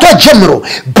ከጭንቅላቷ ጀምሮ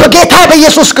በጌታ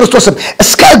በኢየሱስ ክርስቶስ ስም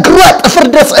እስከ እግሯ ጥፍር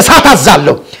ድረስ እሳት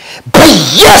አዛለሁ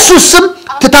በኢየሱስ ስም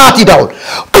ትታት ይዳው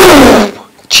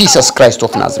Jesus Christ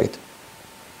of Nazareth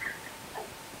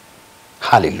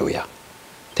Hallelujah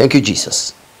Thank you Jesus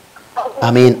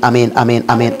Amen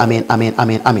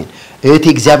እህቴ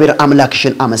እግዚአብሔር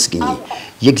አምላክሽን አመስግኚ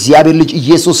የእግዚአብሔር ልጅ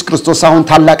ኢየሱስ ክርስቶስ አሁን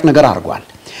ታላቅ ነገር አድርጓል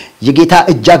የጌታ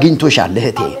እጅ አግኝቶሻል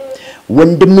እህቴ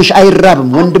ወንድምሽ አይራብም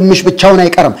ወንድምሽ ብቻውን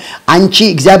አይቀርም አንቺ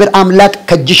እግዚአብሔር አምላክ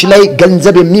ከጅሽ ላይ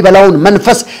ገንዘብ የሚበላውን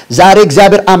መንፈስ ዛሬ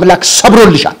እግዚአብሔር አምላክ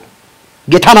ሰብሮልሻል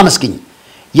ጌታን አመስግኝ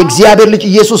የእግዚአብሔር ልጅ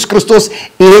ኢየሱስ ክርስቶስ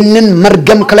ይሄንን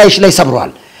መርገም ከላይሽ ላይ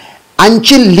ሰብሯል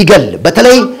አንቺን ሊገል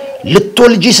በተለይ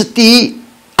ልትወልጂ ስትይ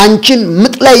አንቺን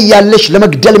ምጥ ላይ ያለሽ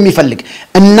ለመግደል የሚፈልግ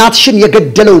እናትሽን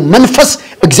የገደለው መንፈስ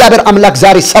እግዚአብሔር አምላክ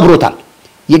ዛሬ ሰብሮታል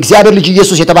የእግዚአብሔር ልጅ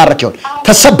ኢየሱስ የተባረከ ይሁን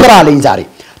ተሰብራለኝ ዛሬ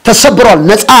ተሰብሯል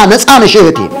ነፃ ነሽ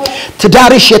እህቴ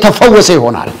ትዳርሽ የተፈወሰ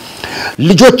ይሆናል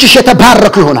ልጆችሽ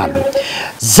የተባረኩ ይሆናሉ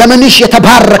ዘመንሽ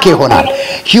የተባረከ ይሆናል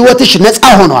ህይወትሽ ነፃ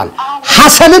ሆኗል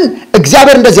ሐሰንን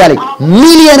እግዚአብሔር እንደዚህ አለኝ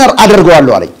ሚሊዮነር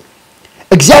አድርገዋለሁ አለኝ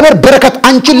እግዚአብሔር በረከት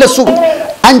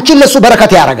አንቺን ለሱ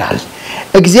በረከት ያረጋል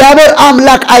እግዚአብሔር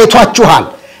አምላክ አይቷችኋል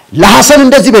ለሐሰን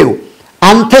እንደዚህ በዩ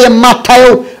አንተ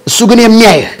የማታየው እሱ ግን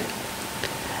የሚያይህ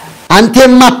አንተ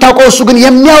የማታውቀው እሱ ግን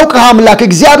የሚያውቅ አምላክ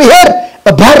እግዚአብሔር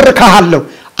ባርካሃለሁ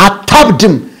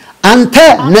አታብድም አንተ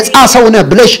ነፃ ሰው ነህ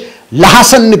ብለሽ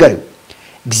ለሐሰን ንገሪው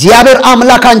እግዚአብሔር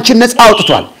አምላክ አንቺን ነፃ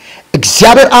አውጥቷል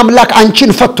እግዚአብሔር አምላክ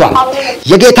አንቺን ፈቷል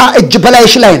የጌታ እጅ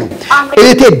በላይሽ ላይ ነው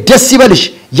እህቴ ደስ ይበልሽ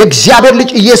የእግዚአብሔር ልጅ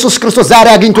ኢየሱስ ክርስቶስ ዛሬ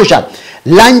አግኝቶሻል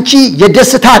ላንቺ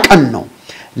የደስታ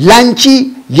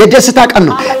ቀን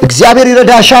ነው እግዚአብሔር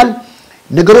ይረዳሻል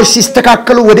ነገሮች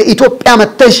ሲስተካከሉ ወደ ኢትዮጵያ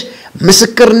መጥተሽ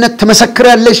ምስክርነት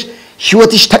ተመሰክራለሽ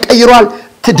ህይወትሽ ተቀይሯል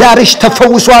ትዳርሽ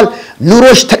ተፈውሷል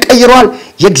ኑሮሽ ተቀይሯል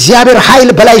የእግዚአብሔር ኃይል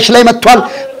በላይሽ ላይ መጥቷል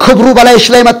ክብሩ በላይሽ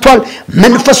ላይ መጥቷል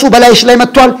መንፈሱ በላይሽ ላይ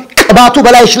መጥቷል ቅባቱ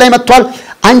በላይሽ ላይ መጥቷል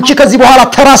አንቺ ከዚህ በኋላ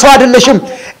ተራሰው አይደለሽም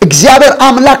እግዚአብሔር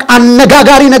አምላክ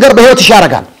አነጋጋሪ ነገር በህይወትሽ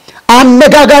ያረጋል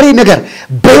አነጋጋሪ ነገር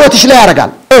በህይወትሽ ላይ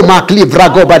ያረጋል ኦ ማክሊ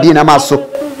ብራጎ ባዲና ማሶ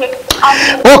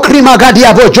ኦ ክሪማ ጋዲያ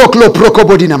ቦጆክሎ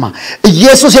ፕሮኮቦዲናማ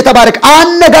ኢየሱስ የተባረከ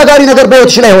አነጋጋሪ ነገር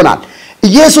በህይወትሽ ላይ ይሆናል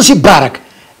ኢየሱስ ይባረክ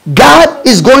God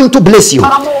is going to bless you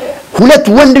ሁለት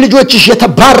ወንድ ልጆችሽ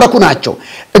የተባረኩ ናቸው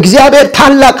እግዚአብሔር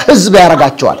ታላቅ ህዝብ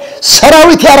ያረጋቸዋል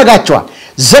ሰራዊት ያረጋቸዋል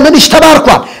ዘመንሽ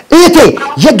ተባርኳል እህቴ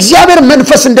የእግዚአብሔር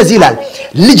መንፈስ እንደዚህ ይላል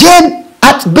ልጄን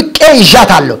አጥብቄ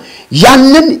ይዣታለሁ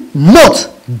ያንን ሞት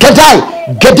ገዳይ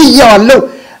ገድያዋለሁ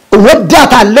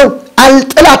ወዳታለሁ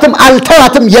አልጥላትም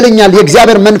አልተዋትም ይለኛል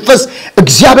የእግዚአብሔር መንፈስ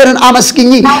እግዚአብሔርን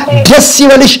አመስግኚ ደስ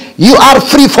ይበልሽ you are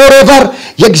free forever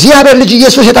የእግዚአብሔር ልጅ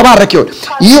ኢየሱስ የተባረከ ይሁን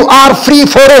you are free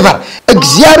forever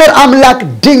እግዚአብሔር አምላክ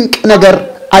ድንቅ ነገር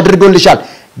አድርጎልሻል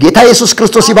ጌታ ኢየሱስ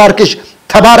ክርስቶስ ይባርክሽ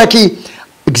ተባረኪ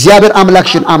እግዚአብሔር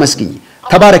አምላክሽን አመስግኚ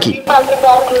ተባረኪ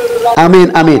አሜን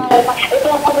አሜን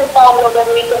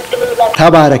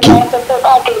ተባረኪ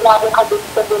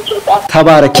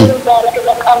ተባረኪ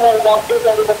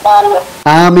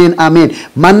አሜን አሜን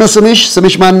ማነው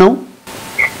ስምሽ ማነው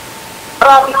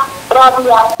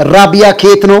ራቢያ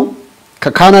ከየት ነው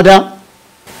ከካናዳ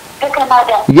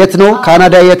የት ነው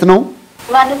ካናዳ የት ነው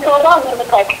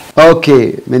ኦኬ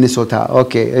ሚኒሶታ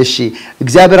ኦኬ እሺ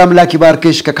እግዚአብሔር አምላክ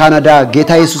ይባርክሽ ከካናዳ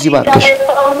ጌታ ኢየሱስ ይባርክሽ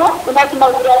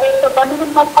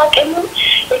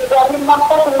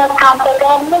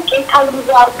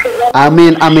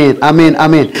አሜን አሜን አሜን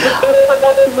አሜን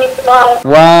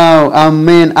ዋው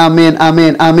አሜን አሜን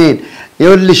አሜን አሜን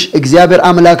ይኸውልሽ እግዚአብሔር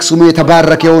አምላክ ስሙ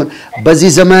የተባረከ ይሁን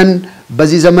በዚህ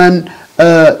ዘመን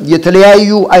የተለያዩ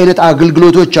አይነት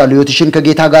አገልግሎቶች አሉ ህይወትሽን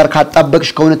ከጌታ ጋር ካጣበቅሽ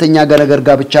ከእውነተኛ ነገር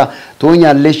ጋር ብቻ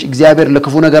ትሆኛለሽ እግዚአብሔር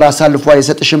ለክፉ ነገር አሳልፎ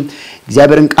አይሰጥሽም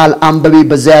እግዚአብሔርን ቃል አንበቢ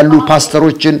በዛ ያሉ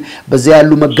ፓስተሮችን በዛ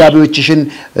ያሉ መጋቢዎችሽን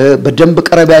በደንብ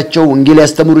ቀረቢያቸው ወንጌል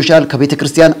ያስተምሩሻል ከቤተ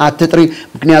ክርስቲያን አትጥሪ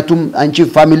ምክንያቱም አንቺ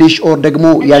ፋሚሊሽ ኦር ደግሞ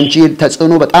ያንቺ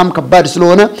ተጽዕኖ በጣም ከባድ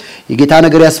ስለሆነ የጌታ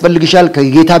ነገር ያስፈልግሻል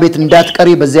ከጌታ ቤት እንዳትቀሪ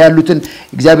በዛ ያሉትን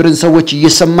እግዚአብሔርን ሰዎች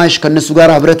እየሰማሽ ከነሱ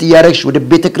ጋር ህብረት ያያረግሽ ወደ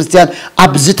ቤተ ክርስቲያን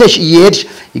አብዝተሽ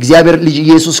እግዚአብሔር ልጅ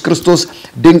ኢየሱስ ክርስቶስ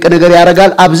ድንቅ ነገር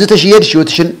ያረጋል አብዝተሽ ይሄድሽ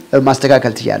ህይወትሽን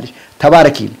ማስተካከል ትያለሽ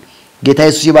ተባረኪ ጌታ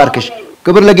ኢየሱስ ይባርክሽ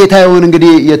ክብር ለጌታ ይሁን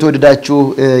እንግዲህ የተወደዳችሁ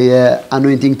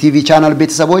የአኖይንቲንግ ቲቪ ቻናል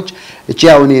ቤተሰቦች እቺ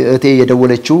አሁን እቴ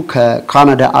የደወለችው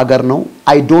ከካናዳ አገር ነው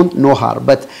I don't know her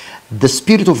but the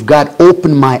spirit of God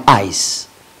opened my eyes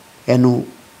and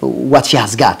what she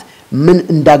has got ምን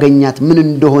እንዳገኛት ምን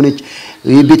እንደሆነች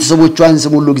የቤተሰቦቿን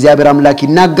ስም ሁሉ እግዚአብሔር አምላክ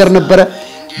ይናገር ነበር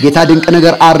ጌታ ድንቅ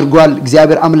ነገር አድርጓል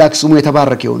እግዚአብሔር አምላክ ስሙ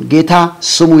የተባረከ ይሁን ጌታ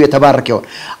ስሙ የተባረከ ይሁን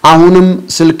አሁንም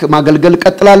ስልክ ማገልገል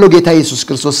ቀጥላለሁ ጌታ ኢየሱስ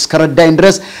ክርስቶስ ከረዳኝ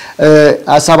ድረስ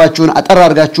ሐሳባችሁን አጠር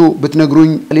አድርጋችሁ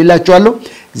ብትነግሩኝ ሌላችኋለሁ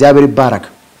እግዚአብሔር ይባረክ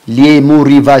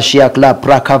ሊሙሪቫሺያ ክላ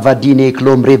ፕራካቫዲኔ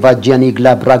ክሎም ሬቫጂያኒ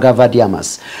ግላ ብራጋቫዲያማስ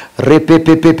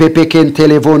ሬፔፔፔፔፔኬን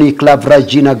ቴሌፎኒ ክላ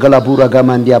ቭራጂና ገላቡራ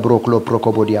ጋማንዲያ ብሮክሎ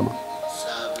ፕሮኮቦዲያማ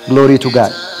glory to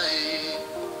God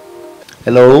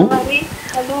hello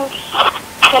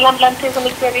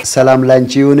ሰላም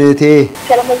ላንቺ ይሁንቴ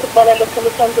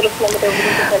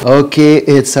ኦኬ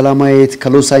እት ሰላማዊት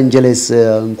ከሎስ አንጀለስ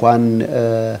እንኳን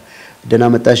ደህና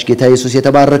መጣሽ ጌታ ኢየሱስ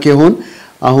የተባረከ ይሁን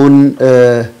አሁን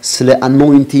ስለ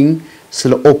አኖይንቲንግ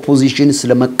ስለ ኦፖዚሽን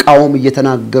ስለ መቃወም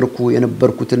እየተናገርኩ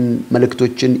የነበርኩትን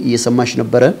መልእክቶችን እየሰማሽ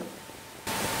ነበር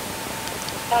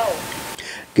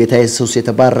ጌታ ኢየሱስ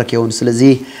የተባረከ ይሁን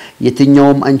ስለዚህ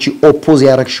የትኛውም አንቺ ኦፖዝ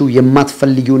ያረክሽው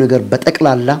የማትፈልጊው ነገር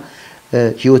በጠቅላላ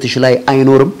ህይወትሽ ላይ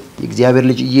አይኖርም የእግዚአብሔር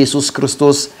ልጅ ኢየሱስ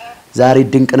ክርስቶስ ዛሬ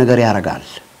ድንቅ ነገር ያረጋል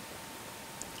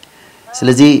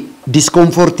ስለዚህ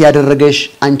ዲስኮምፎርት ያደረገሽ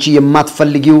አንቺ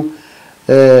የማትፈልጊው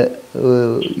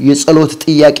የጸሎት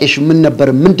ጥያቄሽ ምን ነበር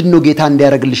ምንድነው ጌታ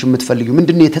እንዲያረግልሽ የምትፈልጊው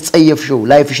ምንድነው የተጸየፍሽው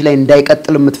ላይፍሽ ላይ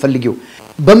እንዳይቀጥል የምትፈልጊው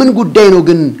በምን ጉዳይ ነው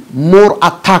ግን ሞር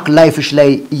አታክ ላይፍሽ ላይ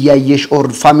ያየሽ ኦር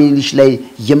ፋሚሊሽ ላይ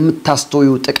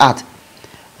የምታስተውዩ ጥቃት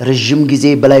ረጅም ጊዜ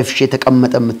በላይፍሽ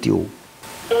የተቀመጠ የምትዩ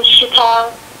ሽታ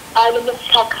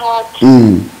አለመሳካት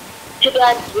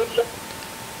ትዳር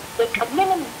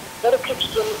በቀምንም በርከት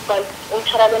የሚባል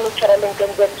እንሰራለን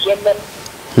ገንዘብ የለም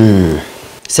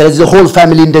ስለዚህ ሆል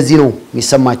ፋሚሊ እንደዚህ ነው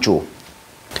የሚሰማቸው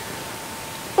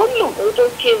ሁሉም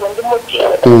እህቶቼ ወንድሞቼ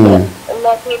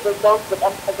እናቴ በዛው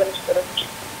በጣም ተገረሽተረች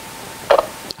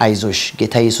አይዞሽ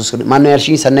ጌታ ኢየሱስ ማን ነው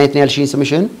ያልሽኝ ሰናይት ነው ያልሽኝ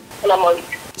ስምሽን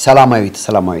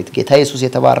ሰላማዊት ጌታ ኢየሱስ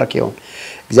የተባረከ ይሁን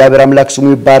እግዚአብሔር አምላክ ስሙ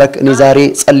ይባረክ እኔ ዛሬ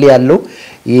ጸልያለሁ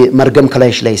መርገም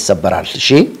ከላይሽ ላይ ይሰበራል እሺ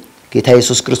ጌታ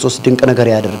ኢየሱስ ክርስቶስ ድንቅ ነገር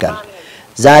ያደርጋል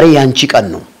ዛሬ ያንቺ ቀን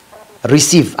ነው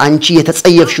ሪሲቭ አንቺ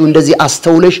የተጸየፍሽው እንደዚህ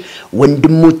አስተውለሽ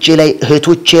ወንድሞቼ ላይ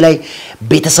እህቶቼ ላይ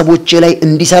ቤተሰቦቼ ላይ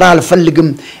እንዲሰራ አልፈልግም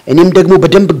እኔም ደግሞ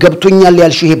በደንብ ገብቶኛል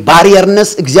ያልሽው ይሄ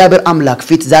ባሪየርነስ እግዚአብሔር አምላክ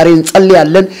ፊት ዛሬ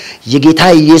እንጸልያለን የጌታ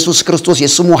ኢየሱስ ክርስቶስ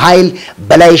የስሙ ኃይል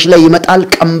በላይሽ ላይ ይመጣል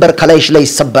ቀንበር ከላይሽ ላይ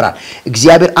ይሰበራል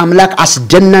እግዚአብሔር አምላክ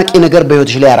አስደናቂ ነገር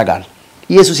በህይወትሽ ላይ ያረጋል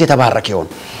ኢየሱስ የተባረከ ይሁን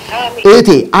እቴ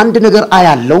አንድ ነገር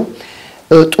አያለው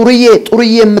ጡርዬ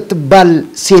የምትባል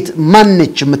ሴት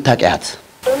ማንነች የምታቀያት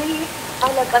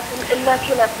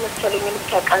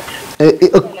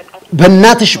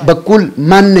በእናትሽ በኩል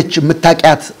ማነች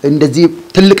የምታውቂያት እንደዚህ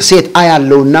ትልቅ ሴት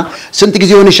አያለውና ስንት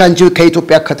ጊዜ ሆነሽ አንቺ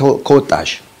ከኢትዮጵያ ከወጣሽ?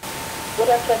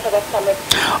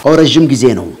 ረጅም ጊዜ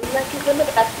ነው።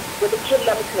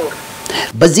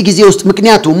 በዚህ ጊዜ ውስጥ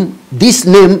ምክንያቱም this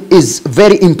name is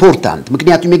very important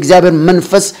ምክንያቱም የእግዚአብሔር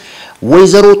መንፈስ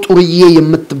ወይዘሮ ጡርዬ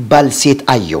የምትባል ሴት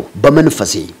አየው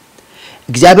በመንፈሴ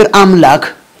እግዚአብሔር አምላክ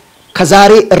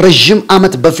ከዛሬ ረጅም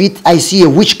ዓመት በፊት I see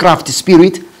a witchcraft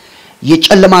spirit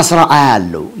የጨለማ ስራ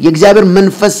አያለው የእግዚአብሔር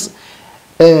መንፈስ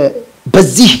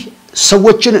በዚህ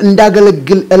ሰዎችን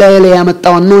እንዳገለግል እላይላይ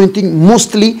ያመጣው anointing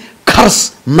mostly curse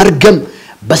መርገም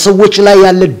በሰዎች ላይ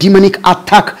ያለ demonic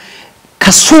attack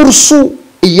ከሶርሱ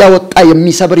እያወጣ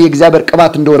የሚሰብር የእግዚአብሔር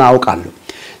ቅባት እንደሆነ አውቃለሁ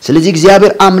ስለዚህ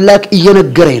እግዚአብሔር አምላክ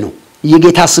እየነገረኝ ነው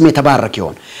የጌታ ስም የተባረከ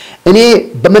ይሁን እኔ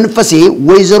በመንፈሴ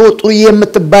ወይዘሮ ጡርዬ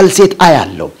የምትባል ሴት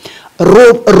አያለው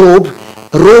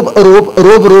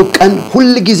ሮብ ቀን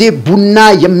ሁሉ ጊዜ ቡና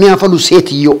የሚያፈሉ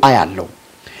ሴትዮ አያለው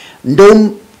እንደውም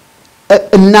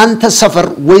እናንተ ሰፈር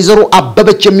ወይዘሮ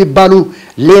አበበች የሚባሉ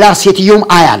ሌላ ሴትዮም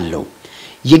አያለው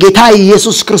የጌታ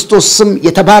ኢየሱስ ክርስቶስ ስም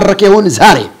የተባረከ ይሁን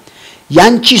ዛሬ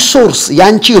ያንቺ ሶርስ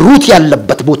ያንቺ ሩት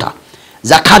ያለበት ቦታ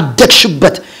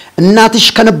ዛካደክሽበት እናትሽ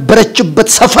ከነበረችበት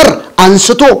ሰፈር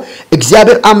አንስቶ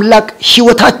እግዚአብሔር አምላክ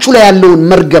ህይወታችሁ ላይ ያለውን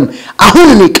መርገም አሁን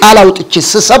እኔ ቃል አውጥቼ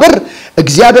ስሰብር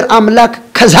እግዚአብሔር አምላክ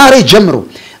ከዛሬ ጀምሮ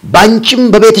ባንቺም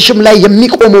በቤትሽም ላይ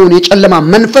የሚቆመውን የጨለማ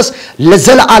መንፈስ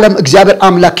ለዘላለም እግዚአብሔር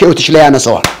አምላክ ህይወትሽ ላይ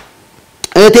ያነሳዋል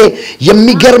እቴ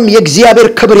የሚገርም የእግዚአብሔር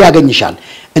ክብር ያገኝሻል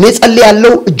እኔ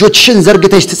ጸልያለሁ እጆችሽን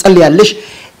ዘርግተሽ ትጸልያለሽ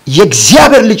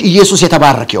የእግዚአብሔር ልጅ ኢየሱስ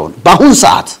የተባረከ ይሁን በአሁን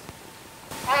ሰዓት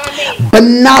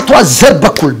በእናቷ ዘር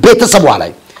በኩል ቤተሰቧ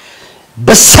ላይ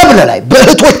በሰብለ ላይ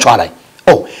በእህቶቿ ላይ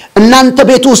እናንተ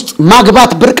ቤት ውስጥ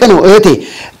ማግባት ብርቅ ነው እህቴ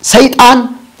ሰይጣን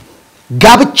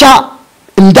ጋብቻ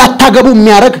እንዳታገቡ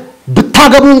የሚያደርግ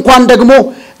ብታገቡ እንኳን ደግሞ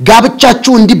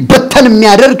ጋብቻችሁ እንዲበተን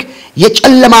የሚያደርግ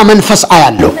የጨለማ መንፈስ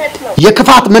አያለው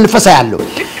የክፋት መንፈስ አያለው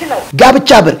ጋብቻ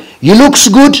ብር you looks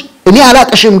good እኔ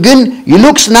አላቀሽም ግን you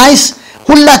looks nice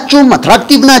ሁላችሁም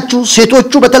አትራክቲቭ ናችሁ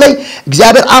ሴቶቹ በተለይ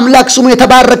እግዚአብሔር አምላክ ስሙ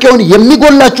የተባረከ ይሁን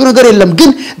የሚጎላችሁ ነገር የለም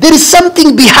ግን there is something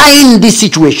behind this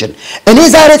situation እኔ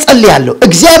ዛሬ ጸልያለሁ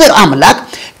እግዚአብሔር አምላክ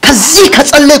ከዚህ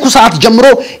ከጸለይኩ ሰዓት ጀምሮ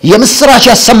የምስራች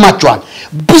ያሰማችኋል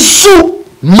ብዙ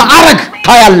ማዕረግ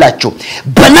ታያላችሁ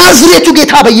በናዝሬቱ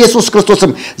ጌታ በኢየሱስ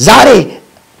ክርስቶስም ዛሬ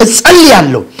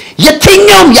እጸልያለሁ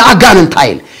የትኛውም የአጋንንት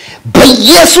ኃይል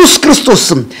በኢየሱስ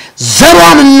ክርስቶስም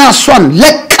ዘሯንና ሷን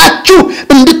ለቃችሁ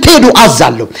እንድትሄዱ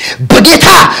አዛለሁ በጌታ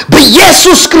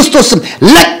በኢየሱስ ክርስቶስም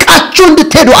ለቃችሁ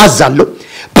እንድትሄዱ አዛለሁ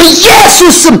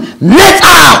በኢየሱስም ነፃ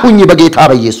ሁኚ በጌታ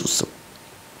በኢየሱስም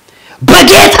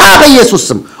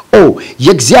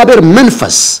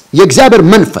የእግዚአብሔር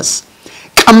መንፈስ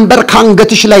ቀንበር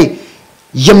ካንገትሽ ላይ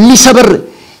የሚሰብር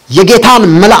የጌታን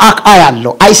መልአክ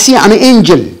አያለው I see an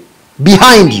angel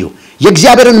behind you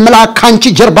የእግዚአብሔርን መልአክ ካንቺ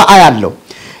ጀርባ አያለው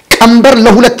ቀንበር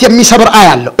ለሁለት የሚሰብር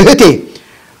አያለው እህቴ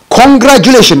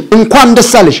ኮንግራቹሌሽን እንኳን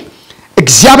ደስ አለሽ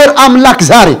እግዚአብሔር አምላክ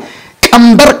ዛሬ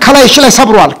ቀንበር ከላይሽ ላይ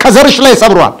ሰብሯል ከዘርሽ ላይ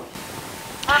ሰብሯል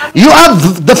you are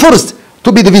the first to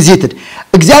be visited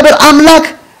እግዚአብሔር አምላክ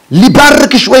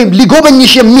ሊባርክሽ ወይም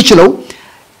ሊጎበኝሽ የሚችለው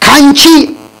ካንቺ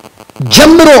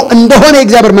ጀምሮ እንደሆነ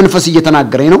እግዚአብሔር መንፈስ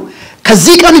እየተናገረኝ ነው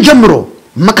ከዚህ ቀን ጀምሮ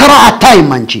መከራ አታይም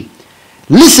አንቺ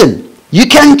listen you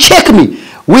can check me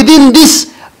within this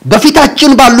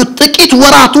በፊታችን ባሉት ጥቂት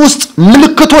ወራት ውስጥ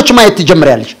ምልክቶች ማየት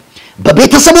ትጀምሪያለሽ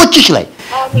በቤተሰቦችሽ ላይ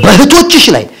በእህቶችሽ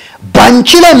ላይ ባንቺ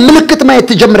ላይ ምልክት ማየት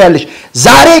ትጀምሪያለሽ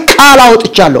ዛሬ ቃል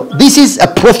አውጥቻለሁ this is a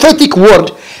prophetic word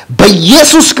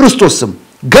በኢየሱስ ክርስቶስም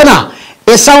ገና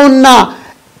ኤሳውና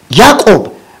ያዕቆብ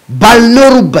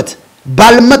ባልኖሩበት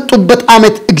ባልመጡበት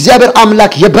ዓመት እግዚአብሔር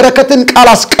አምላክ የበረከትን ቃል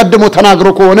አስቀድሞ ተናግሮ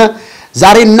ከሆነ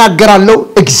ዛሬ እናገራለሁ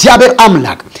እግዚአብሔር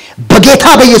አምላክ በጌታ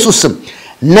በኢየሱስ ስም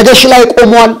ነገሽ ላይ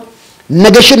ቆሟል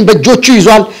ነገሽን በእጆቹ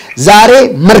ይዟል ዛሬ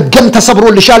መርገም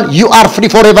ተሰብሮልሻል you are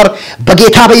free forever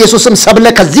በጌታ በኢየሱስ ስም ሰብለ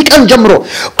ከዚህ ቀን ጀምሮ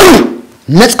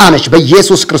ነፃ ነሽ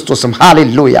በኢየሱስ ክርስቶስም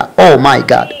ሃሌሉያ ኦ ማይ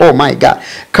ጋድ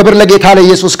ክብር ለጌታ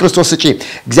ለኢየሱስ ክርስቶስ እጪ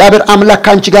እግዚአብሔር አምላክ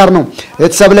ካንቺ ጋር ነው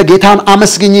እተሰብለ ጌታን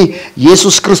አመስግኚ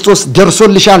ኢየሱስ ክርስቶስ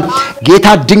ደርሶልሻል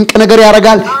ጌታ ድንቅ ነገር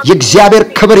ያረጋል የእግዚአብሔር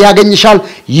ክብር ያገኝሻል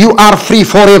you are free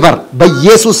forever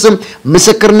በኢየሱስ ስም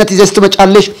ምስክርነት ይዘሽ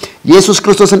ትመጫለሽ ኢየሱስ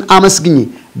ክርስቶስን አመስግኚ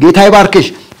ጌታ ይባርክሽ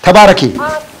ተባረኪ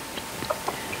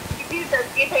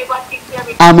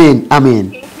አሜን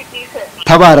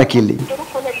ተባረኪልኝ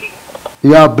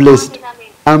You are blessed.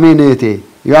 Amen.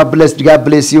 You are blessed. God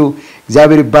bless you.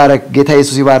 እግዚአብሔር ይባረክ ጌታ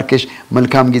ኢየሱስ ይባርክሽ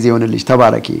መልካም ጊዜ ይሁንልሽ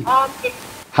ተባረኪ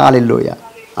ሃሌሉያ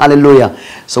ሃሌሉያ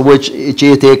ሰዎች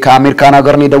እቺቴ ከአሜሪካን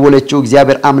ሀገር ነው የደወለችው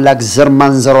እግዚአብሔር አምላክ ዘር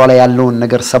ማንዘሯ ላይ ያለውን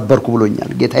ነገር ሰበርኩ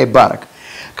ብሎኛል ጌታ ይባረክ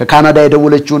ከካናዳ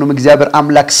የደወለችውንም እግዚአብሔር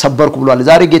አምላክ ሰበርኩ ብሏል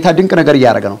ዛሬ ጌታ ድንቅ ነገር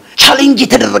ያያረገ ነው ቻሌንጅ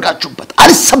የተደረጋችሁበት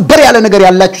አልሰበር ያለ ነገር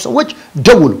ያላችሁ ሰዎች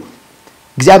ደውሉ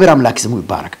እግዚአብሔር አምላክ ስሙ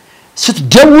ይባረክ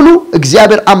ስትደውሉ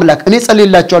እግዚአብሔር አምላክ እኔ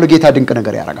ጸልይላችኋለሁ ጌታ ድንቅ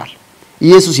ነገር ያረጋል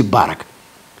ኢየሱስ ይባረክ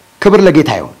ክብር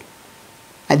ለጌታ ይሁን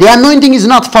the anointing is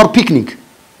not for picnic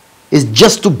is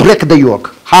just to break the yoke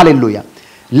hallelujah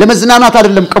ለመዝናናት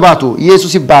አይደለም ቅባቱ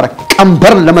ኢየሱስ ይባረክ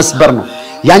ቀንበር ለመስበር ነው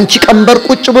ያንቺ ቀንበር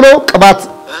ቁጭ ብሎ ቅባት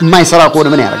የማይሰራ ከሆነ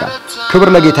ምን ያደርጋል ክብር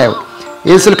ለጌታ ይሁን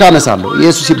ይሄን ስልክ አነሳለሁ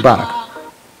ኢየሱስ ይባረክ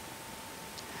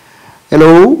ሄሎ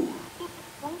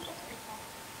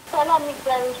ሰላም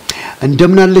ይግዛልሽ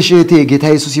እንደምን አለሽ እህቴ ጌታ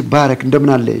ኢየሱስ ይባረክ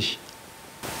እንደምን አለሽ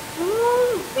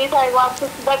ጌታ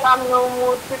ይባርክሽ በጣም ነው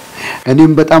የምወድሽ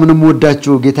እኔም በጣም ነው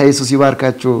የምወዳችሁ ጌታ ኢየሱስ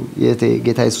ይባርካችሁ እህቴ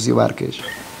ጌታ ኢየሱስ ይባርክሽ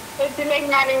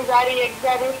እድለኛ ነኝ ዛሬ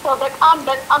የእግዚአብሔር ሰው በጣም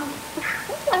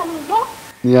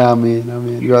አሜን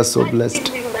አሜን you are so blessed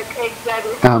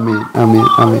አሜን አሜን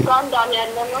አሜን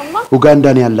ኡጋንዳ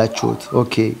ነው ያላችሁት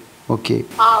ኦኬ ኦኬ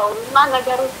አዎ እና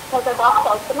ነገሮች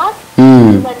ተዘጋግተዋል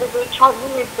ለልጆች ሁሉ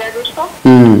የእግዚአብሔር ሰው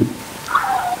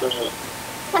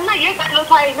እና የጸሎት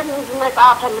ኃይልም እንዲመጣ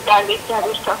ፈልጋለሁ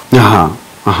የእግዚአብሔር ሰው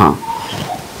አሃ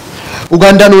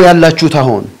ኡጋንዳ ነው ያላችሁት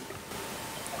አሁን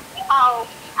አዎ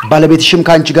ባለቤትሽም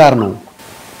ካንቺ ጋር ነው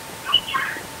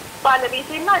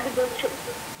ባለቤቴና ልጆች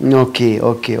ኦኬ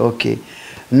ኦኬ ኦኬ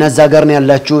እነዛ ጋር ነው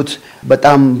ያላችሁት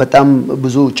በጣም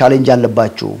ብዙ ቻሌንጅ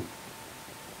አለባችሁ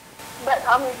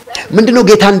በጣም ምንድነው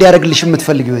ጌታ እንዲያረግልሽ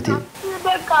የምትፈልጊው እህቴ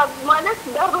በቃ ማለት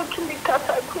ደሮች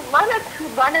እንዲከፈቱ ማለት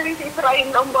ባለቤቴ እስራኤል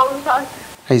ነው ባውንታን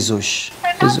አይዞሽ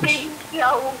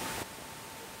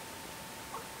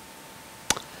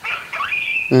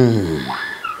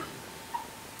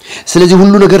ስለዚህ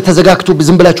ሁሉ ነገር ተዘጋግቶ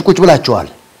ዝም ብላችሁ ቁጭ ብላችኋል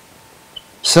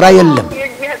ስራ የለም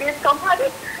የእግዚአብሔር ሰው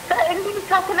ማለት እንዲህ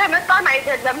ብቻ ስለመጣን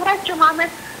አይደለም ረጅም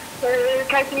ዓመት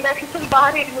ከዚህ በፊት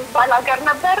ባህሬን የሚባል ሀገር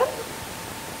ነበር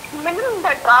ምንም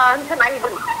በቃ እንትን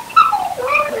አይደለም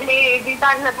እኔ ቪዛ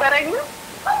አልነበረኝም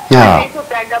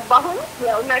ኢትዮጵያ ገባሁኝ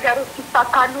ያው ነገሮች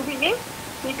ይሳካሉ ብዬ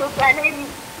ኢትዮጵያ ላይ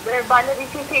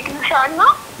ባለቤቴ ቴክኒሻን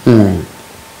ነው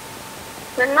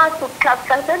እና ሱቅ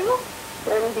ከፈትን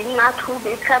እንዲናቱ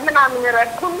ቤት ከምናምን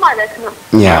ረድኩን ማለት ነው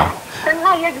እና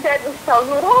የእግዚአብሔር ሰው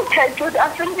ኑሮ ከጆድ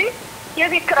አፍንዲ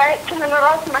የቤት ኪራያችንን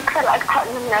ራስ መክፈል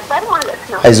አልቻልንም ነበር ማለት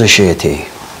ነው አይዞሽ እህቴ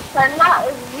እና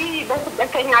እዚህ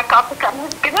በስደተኛ ካፕ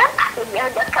ከምትገኝ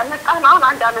የሀገር ከመጣን አሁን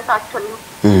 1 ዓመታችን ነው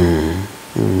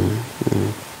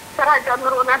ስራ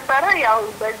ጀምሮ ነበረ ያው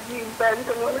በዚህ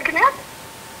በእንትኑ ምክንያት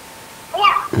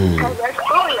ከዛስ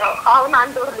ያው አሁን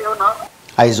 1 ወር ሊሆነው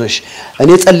አይዞሽ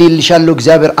እኔ ጸልይልሻለሁ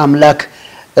እግዚአብሔር አምላክ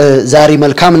ዛሬ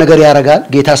መልካም ነገር ያረጋል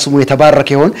ጌታ ስሙ የተባረከ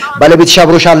ይሁን ባለቤትሽ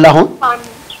አብሮሻል አሁን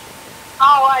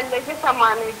አዎ አለ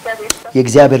የሰማነ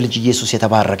የእግዚአብሔር ልጅ ኢየሱስ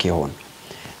የተባረከ ይሁን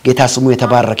ጌታ ስሙ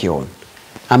የተባረከ ይሁን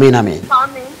አሜን አሜን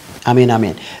አሜን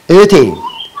አሜን እህቴ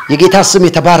የጌታ ስም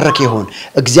የተባረከ ይሁን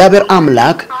እግዚአብሔር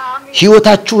አምላክ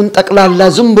ሕይወታችሁን ጠቅላላ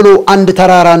ዝም ብሎ አንድ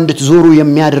ተራራ እንድትዞሩ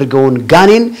የሚያደርገውን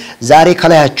ጋኔን ዛሬ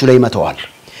ከላያችሁ ላይ መተዋል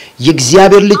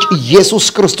የእግዚአብሔር ልጅ ኢየሱስ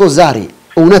ክርስቶስ ዛሬ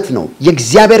እውነት ነው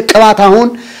የእግዚአብሔር ቅባት አሁን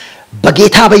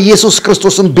በጌታ በኢየሱስ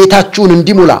ክርስቶስም ቤታችሁን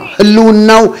እንዲሞላ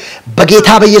ህልውናው በጌታ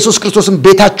በኢየሱስ ክርስቶስም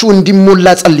ቤታችሁን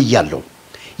እንዲሞላ ጸልያለሁ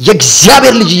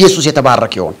የእግዚአብሔር ልጅ ኢየሱስ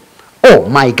የተባረከ ይሁን ኦ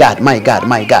ማይ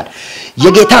ጋድ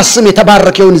የጌታ ስም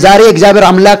የተባረከ ይሁን ዛሬ እግዚአብሔር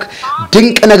አምላክ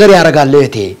ድንቅ ነገር ያረጋል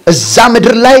እህቴ እዛ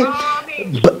ምድር ላይ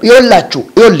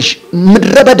ይኸውልሽ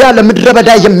ምድረበዳ ለምድረበዳ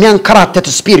የሚያንከራተት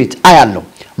ስፒሪት አያለው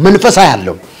መንፈስ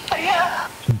አያለው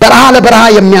በረሃ ለበረሃ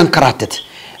የሚያንከራተት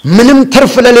ምንም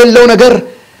ትርፍ ለሌለው ነገር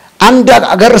አንድ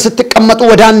አገር ስትቀመጡ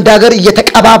ወደ አንድ አገር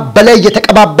እየተቀባበለ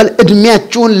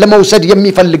እድሜያችሁን ለመውሰድ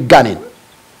የሚፈልግ ጋኔን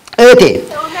እህቴ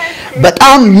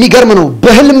በጣም የሚገርም ነው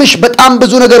በህልምሽ በጣም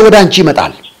ብዙ ነገር ወደ አንቺ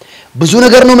ይመጣል ብዙ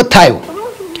ነገር ነው የምታዩ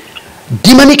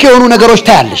ዲሞኒክ የሆኑ ነገሮች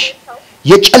ታያለሽ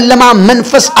የጨለማ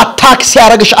መንፈስ አታክ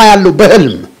ሲያረግሽ አያለው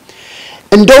በህልም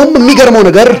እንደውም የሚገርመው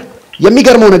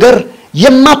ነገር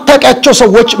የማታውቃቸው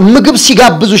ሰዎች ምግብ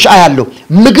ሲጋብዙሽ አያለው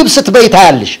ምግብ ስትበይ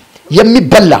ታያለሽ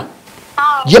የሚበላ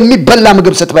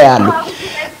ምግብ ስትበይ አያለው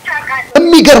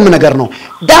የሚገርም ነገር ነው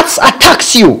that's attacks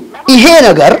you ይሄ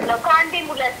ነገር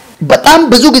በጣም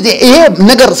ብዙ ጊዜ ይሄ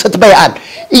ነገር ስትበያል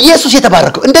ኢየሱስ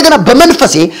የተባረከው እንደገና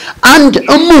በመንፈሴ አንድ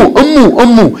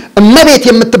እመቤት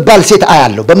የምትባል ሴት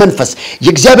አያለው በመንፈስ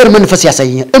የእግዚአብሔር መንፈስ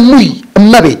ያሳየኛል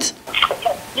እመቤት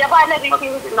የባለቤቴ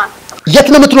ናት የት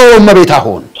ነው የምትኖረው እመቤት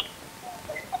አሁን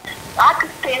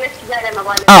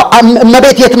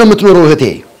እመቤት የት ነው የምትኖረው እህቴ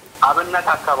አብነት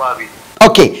አካባቢ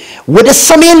ኦኬ ወደ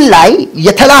ሰሜን ላይ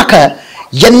የተላከ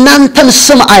የናንተን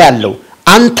ስም አያለው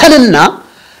አንተንና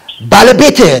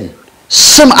ባለቤትህን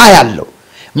ስም አያለው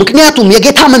ምክንያቱም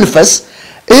የጌታ መንፈስ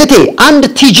እህቴ አንድ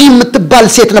ቲጂ የምትባል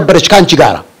ሴት ነበረች ካንቺ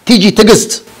ጋራ ቲጂ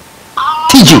ትግስት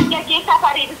ቲጂ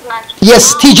yes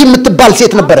ቲጂ የምትባል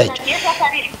ሴት ነበረች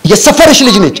የሰፈርሽ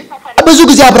ልጅ ነች ብዙ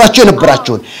ጊዜ አብራችሁ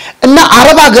የነበራችሁ እና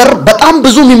አረብ ሀገር በጣም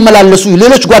ብዙ የሚመላለሱ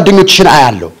ሌሎች ጓደኞችሽን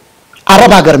አያለው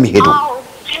አረብ ሀገር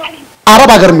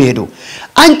የሚሄዱ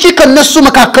አንቺ ከነሱ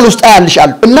መካከል ውስጥ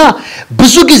አያልሻል እና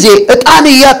ብዙ ጊዜ እጣን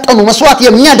ያጠኑ መስዋዕት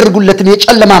የሚያደርጉለትን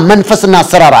የጨለማ መንፈስና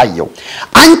አሰራር አየው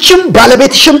አንቺም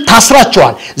ባለቤትሽም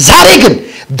ታስራቸዋል ዛሬ ግን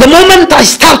the moment I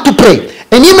start to pray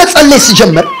እኔ መጸለይ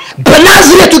ሲጀምር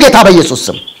በናዝሬቱ ጌታ በኢየሱስ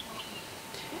ስም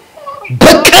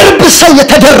በቅርብ ሰው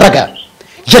የተደረገ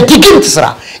የድግምት ስራ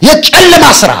የጨለማ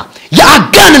ስራ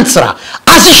የአጋንንት ስራ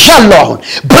አዝሻለሁ አሁን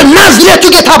በናዝሬቱ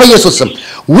ጌታ በኢየሱስ ስም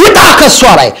ውጣ ከሷ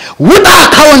ላይ ውጣ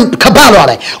ከባሏ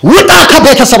ላይ ውጣ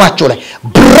ከቤተሰባቸው ላይ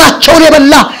ብራቸውን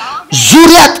የበላ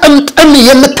ዙሪያ ጥምጥም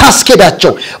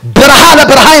የምታስኬዳቸው በረሃ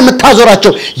ለበረሃ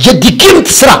የምታዞራቸው የድግምት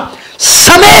ስራ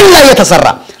ሰሜን ላይ የተሰራ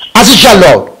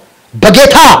አዝሻለሁ አሁን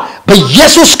በጌታ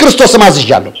በኢየሱስ ክርስቶስ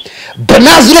አዝዣለሁ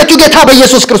በናዝሬቱ ጌታ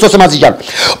በኢየሱስ ክርስቶስ አዝዣለሁ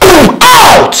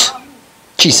out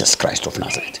Jesus Christ of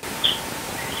Nazareth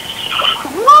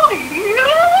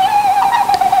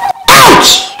out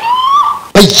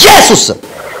በኢየሱስ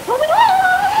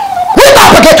ውጣ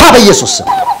በጌታ በኢየሱስ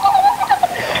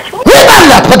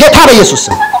ውጣላት በጌታ በኢየሱስ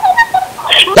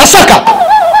ያሰርካት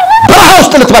በረሃ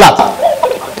ውስጥ ልትበላት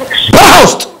በረሃ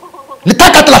ውስጥ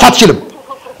ልታቃጥላት አትችልም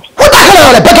ውጣ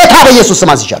ከላይ በጌታ በኢየሱስ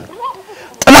አዝዣለሁ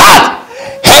ጥላት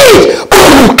ሂድ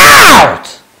out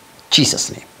Jesus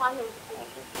name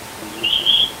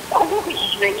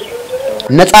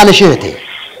ነፃነሽ እህቴ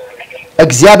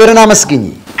እግዚአብሔርን አመስግኝ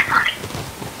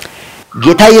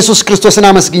ጌታ ኢየሱስ ክርስቶስን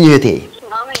አመስግኝ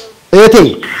እህቴ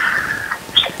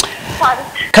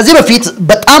ከዚህ በፊት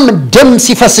በጣም ደም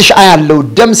ሲፈስሽ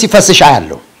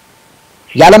አያለው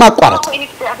ያለ ማቋረጥ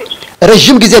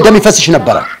ረጅም ጊዜ ደም ይፈስሽ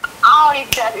ነበር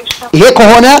ይሄ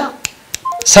ከሆነ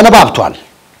ሰነባብቷል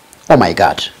ኦ ማይ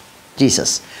ጋድ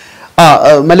ጂሰስ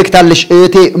መልእክታለሽ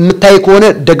እህቴ የምታይ ከሆነ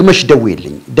ደግመሽ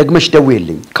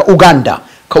ደውይልኝ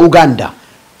ከኡጋንዳ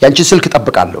ያንቺ ስልክ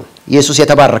ተጠብቃለሁ ኢየሱስ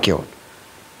የተባረከ ይሁን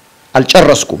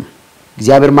አልጨረስኩም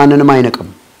እግዚአብሔር ማንንም አይነቅም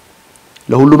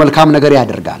ለሁሉ መልካም ነገር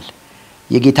ያደርጋል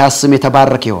የጌታ ስም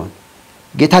የተባረከ ይሁን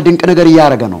ጌታ ድንቅ ነገር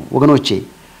ያያረገ ነው ወገኖቼ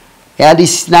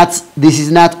this is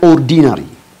not ordinary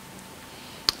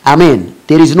amen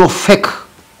there is no fake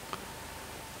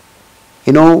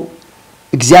you know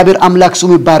እግዚአብሔር አምላክ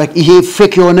ስሙ ይባረክ ይሄ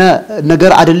ፌክ የሆነ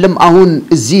ነገር አይደለም አሁን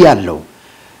እዚህ ያለው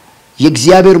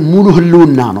የእግዚአብሔር ሙሉ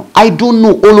ህልውና ነው I don't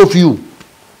know all of you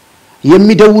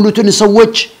የሚደውሉትን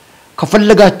ሰዎች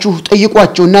ከፈለጋችሁ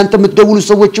ጠይቋቸው እናንተ የምትደውሉ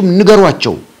ሰዎችም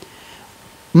ንገሯቸው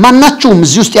ማናችሁም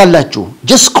እዚህ ውስጥ ያላችሁ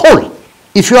just call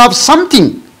if you have something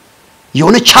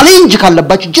የሆነ ቻሌንጅ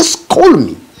ካለባችሁ just call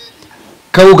me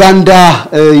ከኡጋንዳ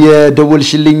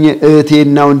የደወልሽልኝ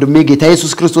እህቴና ወንድሜ ጌታ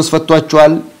ኢየሱስ ክርስቶስ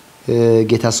ፈቷቸዋል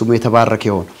ጌታ ስሙ የተባረከ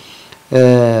ይሁን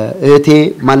እህቴ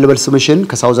ማን ልበል ስምሽን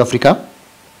ከሳውዝ አፍሪካ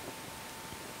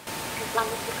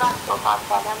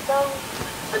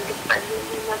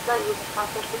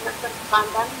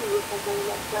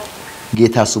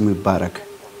ጌታ ስሙ ይባረክ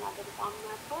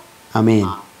አሜን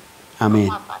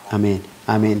አሜን አሜን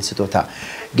አሜን ስጦታ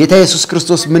ጌታ ኢየሱስ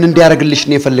ክርስቶስ ምን እንዲያረግልሽ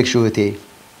ነው የፈለግሽው እህቴ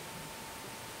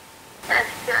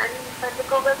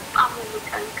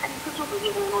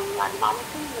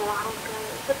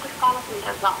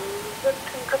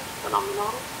ሰላም ነው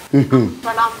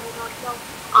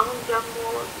አሁን ደግሞ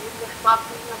ይመስላል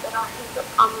ነገራችን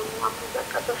በጣም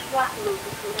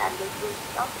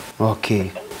ኦኬ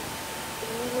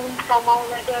ሰማው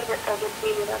ነገር በተገቢ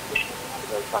ይረብሽ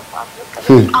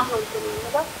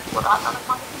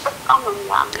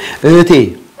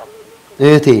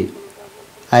እህቴ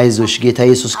አይዞሽ ጌታ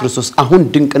ኢየሱስ ክርስቶስ አሁን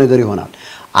ድንቅ ነገር ይሆናል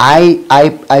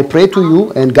I pray to you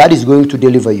and God is going to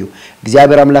deliver you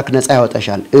እግዚአብሔር አምላክ ነፃ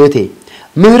ያወጣሻል እህቴ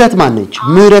ምህረት ማነች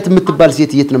ምህረት የምትባል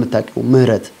ሴት የት ነው የምታውቂው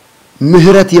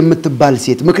ምህረት የምትባል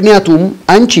ሴት ምክንያቱም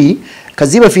አንቺ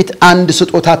ከዚህ በፊት አንድ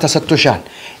ስጦታ ተሰጥቶሻል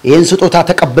ይሄን ስጦታ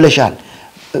ተቀበለሻል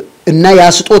እና ያ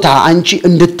ስጦታ አንቺ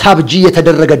እንድታብጂ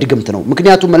የተደረገ ድግምት ነው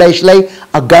ምክንያቱም ላይሽ ላይ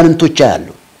አጋንንቶች ያያሉ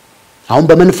አሁን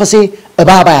በመንፈሴ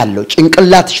እባባ ያለው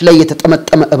ጭንቅላትሽ ላይ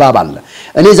የተጠመጠመ እባብ አለ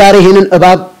እኔ ዛሬ ይሄንን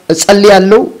እባብ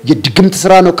ጸልያለሁ የድግምት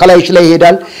ስራ ነው ከላይሽ ላይ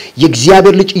ይሄዳል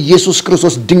የእግዚአብሔር ልጅ ኢየሱስ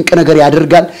ክርስቶስ ድንቅ ነገር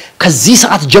ያደርጋል ከዚህ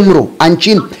ሰዓት ጀምሮ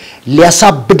አንቺን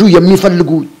ሊያሳብዱ የሚፈልጉ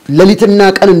ለሊትና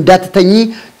ቀን እንዳትተኚ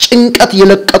ጭንቀት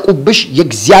የለቀቁብሽ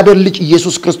የእግዚአብሔር ልጅ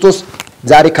ኢየሱስ ክርስቶስ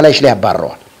ዛሬ ከላይሽ ላይ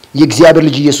ያባረዋል የእግዚአብሔር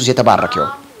ልጅ ኢየሱስ የተባረከ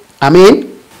ይሁን አሜን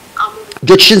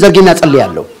እጆችሽን ዘርጊና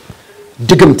ጸልያለሁ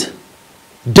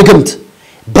ድግምት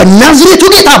በናዝሬቱ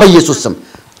ጌታ በኢየሱስ ስም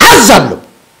አዛለሁ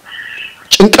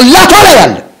ጭንቅላቷ ላይ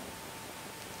ያለ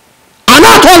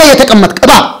አናቷ ላይ የተቀመጠ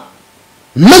እባብ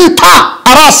መንታ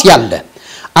አራስ ያለ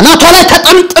አናቷ ላይ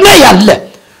ተጠምጥመ ያለ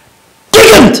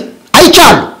ድግምት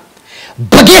አይቻለሁ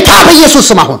በጌታ በኢየሱስ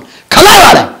ስም አሁን ከላይዋ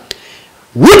ላይ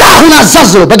ውጣ አሁን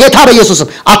አዛዝለው በጌታ በኢየሱስ ስም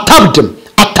አታብድም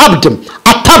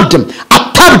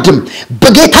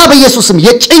በጌታ በኢየሱስ ስም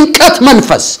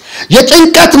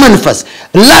የጭንቀት መንፈስ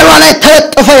ላይዋ ላይ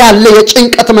ተለጥፈ ያለ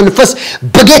የጭንቀት መንፈስ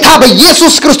በጌታ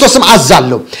በኢየሱስ ክርስቶስ ስም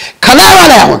አዛለሁ ከላይዋ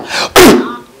ላይ አሁን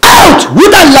አውት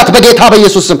ውጣላት በጌታ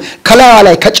በኢየሱስ ስም ከላይዋ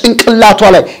ላይ ከጭንቅላቷ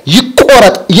ላይ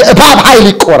ይቆረጥ የእባብ ኃይል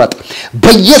ይቆረጥ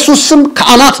በኢየሱስ ስም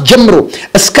ከአናት ጀምሮ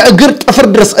እስከ እግር ጥፍር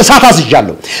ድረስ እሳት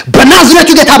አዝዣለሁ በናዝሬቱ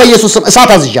ጌታ በኢየሱስ ስም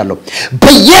እሳት አዝዣለሁ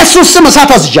በኢየሱስ ስም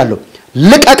እሳት አዝዣለሁ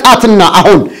ልቀቃትና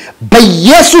አሁን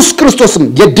በኢየሱስ ክርስቶስም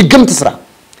የድግምት ስራ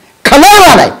ከላይዋ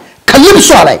ላይ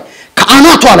ከልብሷ ላይ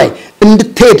ከአናቷ ላይ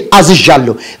እንድትሄድ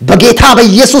አዝዣለሁ በጌታ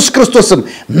በኢየሱስ ክርስቶስም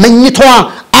መኝታዋ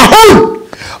አሁን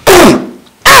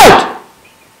out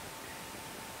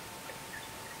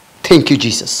thank you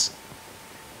Jesus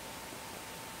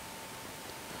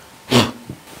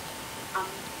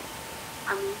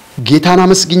ጌታን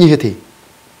አመስግኝ እህቴ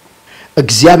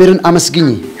እግዚአብሔርን አመስግኝ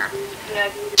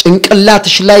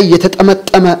ጭንቅላትሽ ላይ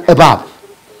የተጠመጠመ እባብ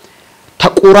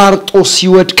ተቆራርጦ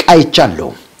ሲወድቅ አይቻለሁ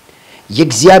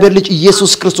የእግዚአብሔር ልጅ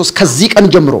ኢየሱስ ክርስቶስ ከዚህ ቀን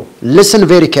ጀምሮ listen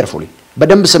very carefully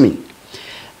በደንብ ስሚ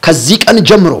ከዚህ ቀን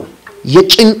ጀምሮ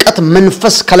የጭንቀት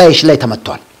መንፈስ ከላይሽ ላይ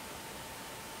ተመቷል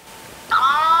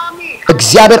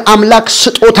እግዚአብሔር አምላክ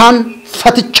ስጦታን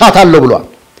ፈትቻታለሁ ብሏል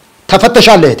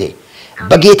ተፈተሻለ እህቴ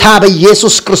በጌታ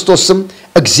በኢየሱስ ክርስቶስ ስም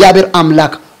እግዚአብሔር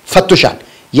አምላክ ፈትሻል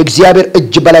የእግዚአብሔር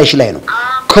እጅ በላይሽ ላይ ነው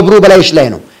ክብሩ በላይሽ ላይ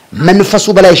ነው መንፈሱ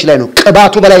በላይሽ ላይ ነው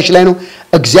ቅባቱ በላይሽ ላይ ነው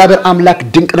እግዚአብሔር አምላክ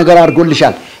ድንቅ ነገር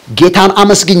አድርጎልሻል ጌታን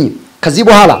አመስግኝ ከዚህ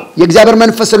በኋላ የእግዚአብሔር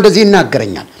መንፈስ እንደዚህ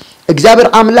ይናገረኛል እግዚአብሔር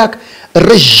አምላክ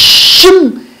ረጅም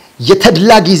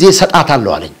የተድላ ጊዜ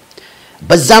ሰጣታለሁ አለኝ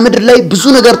በዛ ምድር ላይ ብዙ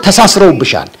ነገር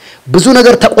ተሳስረውብሻል ብዙ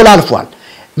ነገር ተቆላልፏል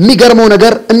የሚገርመው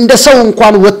ነገር እንደ ሰው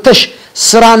እንኳን ወተሽ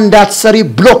ስራ እንዳትሰሪ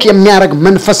ብሎክ የሚያረግ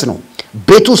መንፈስ ነው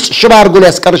ቤት ውስጥ ሽባ አድርጎ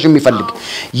ሊያስቀርሽ የሚፈልግ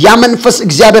ያ መንፈስ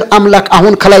እግዚአብሔር አምላክ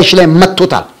አሁን ከላይሽ ላይ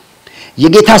መጥቶታል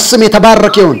የጌታ ስም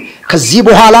የተባረከ ይሁን ከዚህ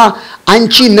በኋላ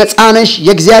አንቺ ነፃ ነሽ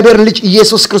የእግዚአብሔር ልጅ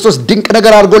ኢየሱስ ክርስቶስ ድንቅ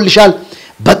ነገር አድርጎልሻል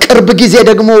በቅርብ ጊዜ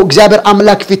ደግሞ እግዚአብሔር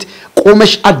አምላክ ፊት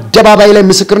ቆመሽ አደባባይ ላይ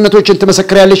ምስክርነቶችን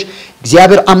ትመሰክሪያለሽ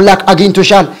እግዚአብሔር አምላክ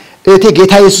አግኝቶሻል እቴ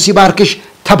ጌታ ኢየሱስ ይባርክሽ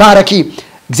ተባረኪ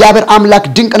እግዚአብሔር አምላክ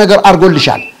ድንቅ ነገር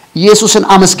አድርጎልሻል ኢየሱስን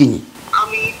አመስግኝ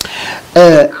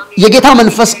የጌታ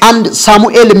መንፈስ አንድ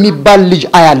ሳሙኤል የሚባል ልጅ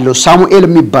አያለው ሳሙኤል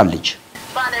የሚባል ልጅ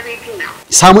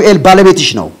ሳሙኤል ባለቤትሽ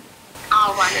ነው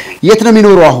የት ነው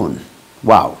የሚኖረው አሁን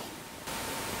ዋው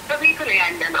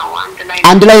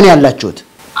አንድ ላይ ነው ያላችሁት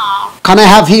can I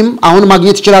have him አሁን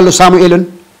ማግኘት ይችላል ሳሙኤልን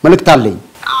መልእክት አለኝ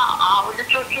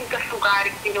ልጆችን ከሱ ጋር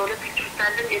ነው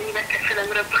ለክርስቲያንን የሚመጣ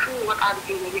ስለምረብሹ ወጣ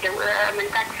ቢደው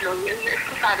መንታክ ስለሆነ እሱ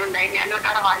ሳሎን ላይ ያለው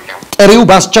ተራዋለው ጥሪው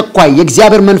ባስቸኳይ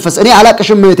የእግዚአብሔር መንፈስ እኔ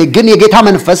አላቀሽም እህቴ ግን የጌታ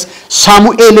መንፈስ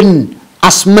ሳሙኤልን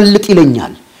አስመልጥ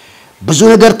ይለኛል ብዙ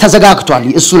ነገር ተዘጋግቷል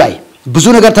እሱ ላይ ብዙ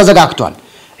ነገር ተዘጋግቷል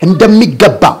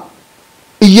እንደሚገባ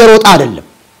እየሮጣ አይደለም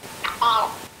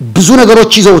ብዙ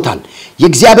ነገሮች ይዘውታል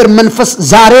የእግዚአብሔር መንፈስ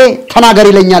ዛሬ ተናገር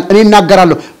ይለኛል እኔ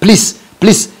እናገራለሁ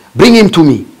please bring him to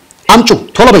me አምጩ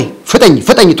ቶሎ በይ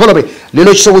ፍጠኝ ቶሎ በይ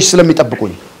ሌሎች ሰዎች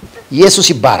ስለሚጠብቁኝ ኢየሱስ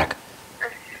ይባረክ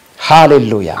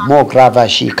ሃሌሉያ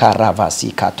ሞግራቫሺ ካራቫሲ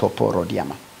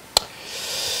ካቶፖሮዲያማ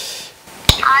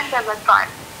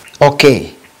ኦኬ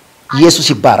ኢየሱስ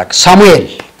ይባረክ ሳሙኤል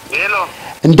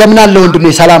እንደምን አለ ወንድሜ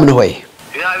ሰላም ነው ሆይ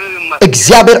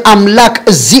እግዚአብሔር አምላክ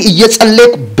እዚህ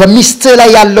እየጸለይኩ በሚስት ላይ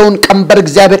ያለውን ቀንበር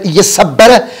እግዚአብሔር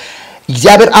እየሰበረ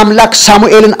እግዚአብሔር አምላክ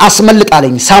ሳሙኤልን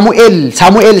አስመልጣለኝ ሳሙኤል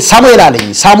አለኝ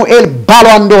ሳሙኤል ባሏ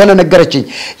እንደሆነ ነገረችኝ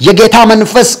የጌታ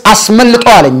መንፈስ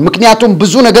አስመልጣለኝ ምክንያቱም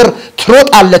ብዙ ነገር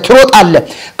ትሮጣለ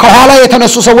ከኋላ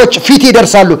የተነሱ ሰዎች ፊት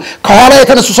ይደርሳሉ ከኋላ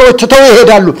የተነሱ ሰዎች ተተው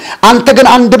ይሄዳሉ አንተ ግን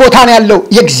አንድ ቦታ ነው ያለው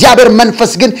የእግዚአብሔር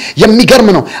መንፈስ ግን የሚገርም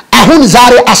ነው አሁን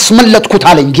ዛሬ አስመለጥኩት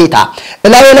አለኝ ጌታ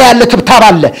ላይ ያለ ትብታብ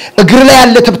አለ እግር ላይ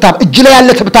ያለ ትብታብ እጅ ላይ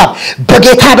ያለ ትብታብ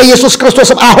በጌታ በኢየሱስ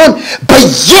ክርስቶስም አሁን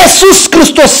በኢየሱስ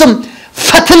ክርስቶስም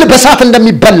ፈትል በሳት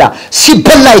እንደሚበላ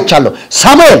ሲበላ ይቻለው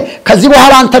ሳሙኤል ከዚህ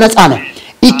በኋላ አንተ ነፃ ነህ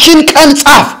እቺን ቀን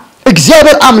ጻፍ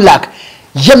እግዚአብሔር አምላክ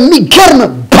የሚገርም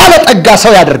ባለጠጋ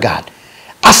ሰው ያደርጋል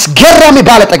አስገራሚ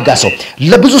ባለጠጋ ሰው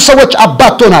ለብዙ ሰዎች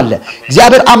አባት ሆናለ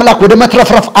እግዚአብሔር አምላክ ወደ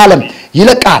መትረፍረፍ ዓለም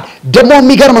ይለቃል ደሞ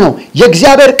የሚገርም ነው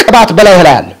የእግዚአብሔር ቅባት በላይ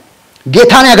ላይ አለ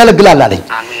ጌታን ያገለግላል አለኝ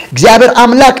እግዚአብሔር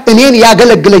አምላክ እኔን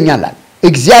ያገለግለኛል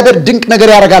እግዚአብሔር ድንቅ ነገር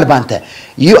ያደርጋል ባንተ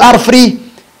you are free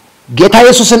ጌታ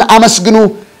ኢየሱስን አመስግኑ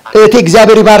እቴ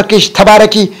እግዚአብሔር ይባርክሽ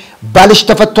ተባረኪ ባልሽ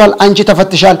ተፈቷል አንቺ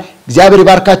ተፈትሻል እግዚአብሔር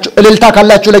ይባርካችሁ እልልታ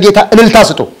ካላችሁ ለጌታ እልልታ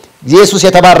ስጡ ኢየሱስ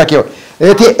የተባረከ ይሁን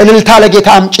እቴ እልልታ ለጌታ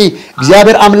አምጪ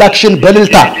እግዚአብሔር አምላክሽን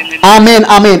በእልልታ አሜን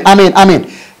አሜን አሜን አሜን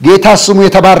ጌታ ስሙ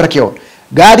የተባረከ ይሁን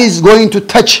God is going to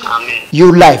touch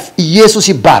your life ኢየሱስ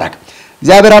ይባረክ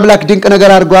እግዚአብሔር አምላክ ድንቅ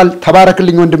ነገር አድርጓል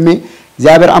ተባረክልኝ ወንድሜ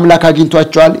እግዚአብሔር አምላክ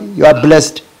አግኝቷቸዋል you are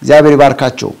blessed እግዚአብሔር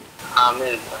ይባርካችሁ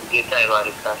አሜን ጌታ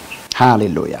ይባርካችሁ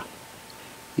ሃሌሉያ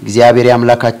እግዚአብሔር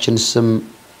አምላካችን ስም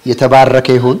የተባረከ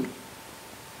ይሁን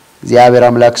እግዚአብሔር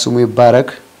አምላክ ስሙ ይባረክ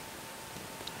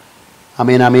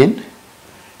አሜን አሜን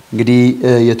እንግዲህ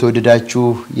የተወደዳችሁ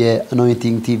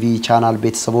የአኖይንቲንግ ቲቪ ቻናል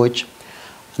ቤተሰቦች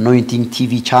አኖይንቲንግ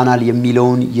ቲቪ ቻናል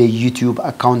የሚለውን የዩቲዩብ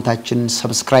አካውንታችን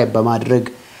ሰብስክራይብ በማድረግ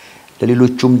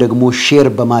ለሌሎችም ደግሞ ሼር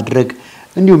በማድረግ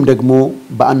እንዲሁም ደግሞ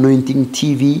በአኖይንቲንግ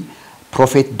ቲቪ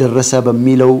ፕሮፌት ደረሰ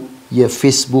በሚለው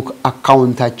የፌስቡክ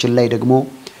አካውንታችን ላይ ደግሞ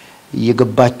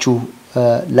የገባችሁ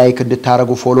ላይክ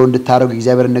እንድታረጉ ፎሎ እንድታረጉ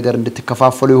እግዚአብሔር ነገር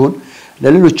እንድትከፋፈሉ ይሁን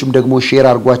ለሌሎችም ደግሞ ሼር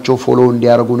አርጓቸው ፎሎ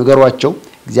እንዲያረጉ ንገሯቸው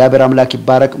እግዚአብሔር አምላክ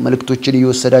ይባረክ መልእክቶችን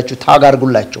እየወሰዳችሁ ታግ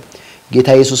አርጉላቸው ጌታ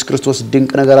ኢየሱስ ክርስቶስ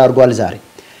ድንቅ ነገር አርጓል ዛሬ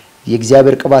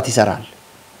የእግዚአብሔር ቅባት ይሰራል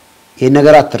ይሄን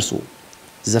ነገር አትርሱ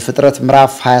ዘፍጥረት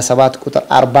ምዕራፍ 27 ቁጥር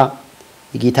 40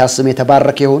 የጌታ ስም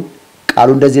የተባረከ ይሁን ቃሉ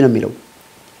እንደዚህ ነው የሚለው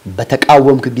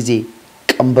በተቃወምክ ጊዜ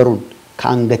ቀንበሩን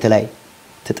ከአንገት ላይ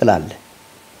ትጥላለህ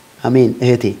አሜን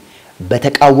እህቴ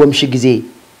በተቃወምሽ ጊዜ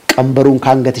ቀንበሩን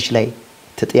ከአንገትሽ ላይ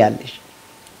ትጥያለሽ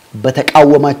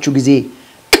በተቃወማችሁ ጊዜ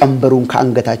ቀንበሩን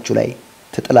ከአንገታችሁ ላይ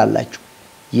ትጥላላችሁ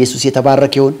ኢየሱስ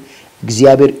የተባረከ ይሁን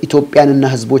እግዚአብሔር ኢትዮጵያንና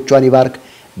ህዝቦቿን ይባርክ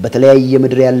በተለያየ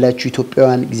ምድር ያላችሁ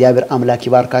ኢትዮጵያውያን እግዚአብሔር አምላክ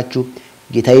ይባርካችሁ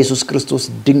ጌታ ኢየሱስ ክርስቶስ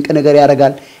ድንቅ ነገር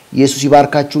ያደርጋል ኢየሱስ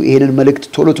ይባርካችሁ ይሄንን መልእክት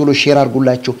ቶሎ ቶሎ ሼር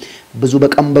አድርጉላችሁ ብዙ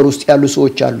በቀንበር ውስጥ ያሉ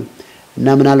ሰዎች አሉ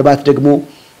እና ምናልባት ደግሞ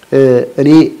እኔ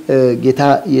ጌታ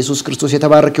ኢየሱስ ክርስቶስ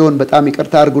የተባረከ ይሁን በጣም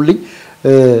ይቅርታ አድርጉልኝ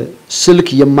ስልክ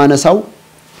የማነሳው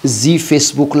እዚህ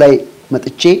ፌስቡክ ላይ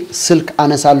መጥቼ ስልክ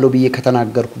አነሳለሁ ብዬ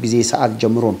ከተናገርኩ ጊዜ ሰዓት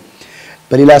ጀምሮ ነው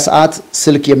በሌላ ሰዓት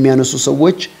ስልክ የሚያነሱ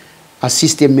ሰዎች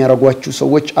አሲስት የሚያረጓችሁ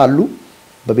ሰዎች አሉ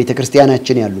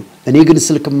በቤተክርስቲያናችን ያሉ እኔ ግን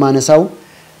ስልክ ማነሳው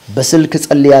በስልክ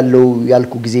ጸልያለሁ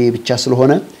ያልኩ ጊዜ ብቻ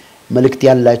ስለሆነ መልእክት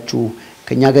ያላችሁ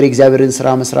ከኛ ጋር እግዚአብሔርን ስራ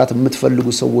መስራት የምትፈልጉ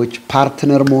ሰዎች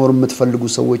ፓርትነር መሆን የምትፈልጉ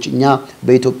ሰዎች እኛ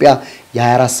በኢትዮጵያ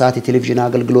የ24 ሰዓት የቴሌቪዥን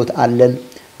አገልግሎት አለን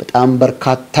በጣም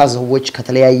በርካታ ሰዎች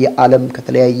ከተለያየ ዓለም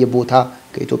ከተለያየ ቦታ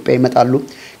ከኢትዮጵያ ይመጣሉ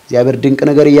እግዚአብሔር ድንቅ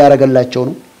ነገር ያያረጋላቸው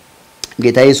ነው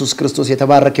ጌታ ኢየሱስ ክርስቶስ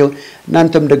የተባረከ ይሁን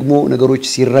እናንተም ደግሞ ነገሮች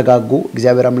ሲረጋጉ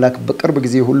እግዚአብሔር አምላክ በቅርብ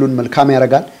ጊዜ ሁሉን መልካም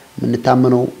ያረጋል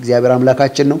ምንታመነው እግዚአብሔር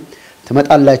አምላካችን ነው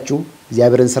ተመጣጣላችሁ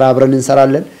እግዚአብሔርን ስራ አብረን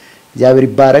እንሰራለን እግዚአብሔር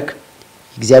ይባረክ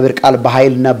እግዚአብሔር ቃል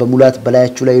በኃይልና በሙላት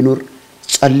በላያችሁ ላይ ይኑር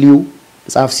ጸልዩ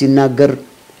መጽሐፍ ሲናገር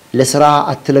ለሥራ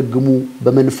አትለግሙ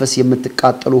በመንፈስ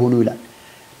የምትቃጠሉ ሆኑ ይላል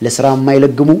ለሥራ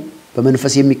የማይለግሙ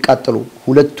በመንፈስ የሚቃጠሉ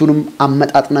ሁለቱንም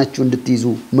አመጣጥናችሁ እንድትይዙ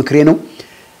ምክሬ ነው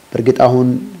በርግጥ አሁን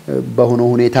በሆነ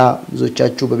ሁኔታ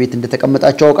ብዙዎቻችሁ በቤት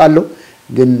እንደተቀመጣችሁ አውቃለሁ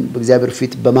ግን በእግዚአብሔር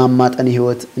ፊት በማማጠን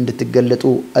ህይወት እንድትገለጡ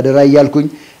አደራ ይያልኩኝ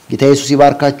ጌታ ኢየሱስ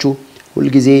ይባርካችሁ ሁሉ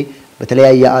ጊዜ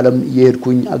በተለያየ ዓለም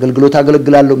የሄድኩኝ አገልግሎት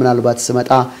አገልግላለሁ ምናልባት ስመጣ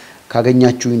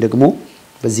ካገኛችሁኝ ደግሞ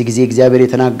በዚህ ጊዜ እግዚአብሔር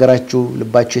የተናገራችሁ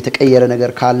ልባችሁ የተቀየረ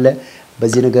ነገር ካለ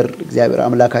በዚህ ነገር እግዚአብሔር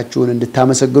አምላካችሁን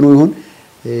እንድታመሰግኑ ይሁን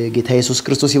ጌታ ኢየሱስ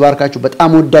ክርስቶስ ይባርካችሁ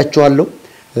በጣም ወዳችኋለሁ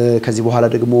ከዚህ በኋላ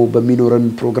ደግሞ በሚኖረን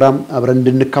ፕሮግራም አብረን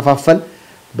እንድንከፋፈል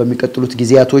በሚቀጥሉት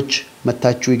ጊዜያቶች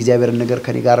መታችሁ እግዚአብሔርን ነገር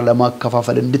ከኔ ጋር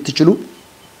ለማከፋፈል እንድትችሉ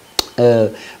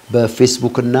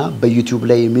በፌስቡክ እና በዩቲዩብ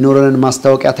ላይ የሚኖረንን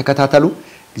ማስታወቂያ ተከታተሉ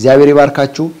እግዚአብሔር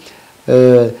ይባርካችሁ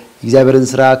እግዚአብሔርን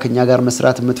ስራ ከኛ ጋር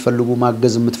መስራት የምትፈልጉ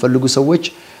ማገዝ የምትፈልጉ ሰዎች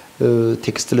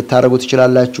ቴክስት ልታረጉ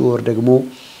ትችላላችሁ ወር ደግሞ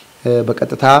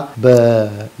በቀጥታ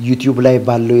በዩቲዩብ ላይ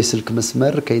ባለው የስልክ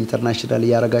መስመር ከኢንተርናሽናል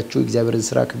ያረጋችሁ እግዚአብሔርን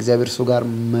ስራ ከእግዚአብሔር ሰው ጋር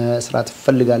መስራት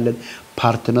ፈልጋለን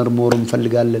ፓርትነር ሞርም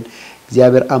ፈልጋለን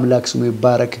እግዚአብሔር አምላክ ስሙ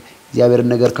ይባረክ እግዚአብሔር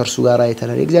ነገር ከርሱ ጋር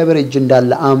አይተናል እግዚአብሔር እጅ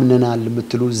እንዳለ አምነናል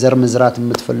የምትሉ ዘር መዝራት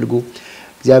የምትፈልጉ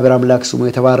እግዚአብሔር አምላክ ስሙ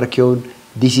የተባረከ ይሁን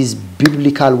this is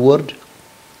biblical word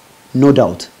no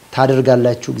doubt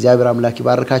ታደርጋላችሁ እግዚአብሔር አምላክ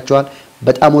ይባርካችኋል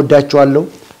በጣም ወዳችኋለሁ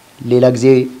ሌላ ጊዜ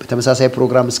በተመሳሳይ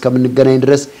ፕሮግራም እስከምንገናኝ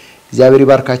ድረስ እግዚአብሔር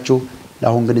ይባርካችሁ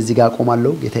ለአሁን ግን እዚህ ጋር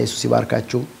ቆማለሁ ጌታ ኢየሱስ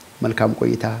ይባርካችሁ መልካም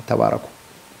ቆይታ ተባረኩ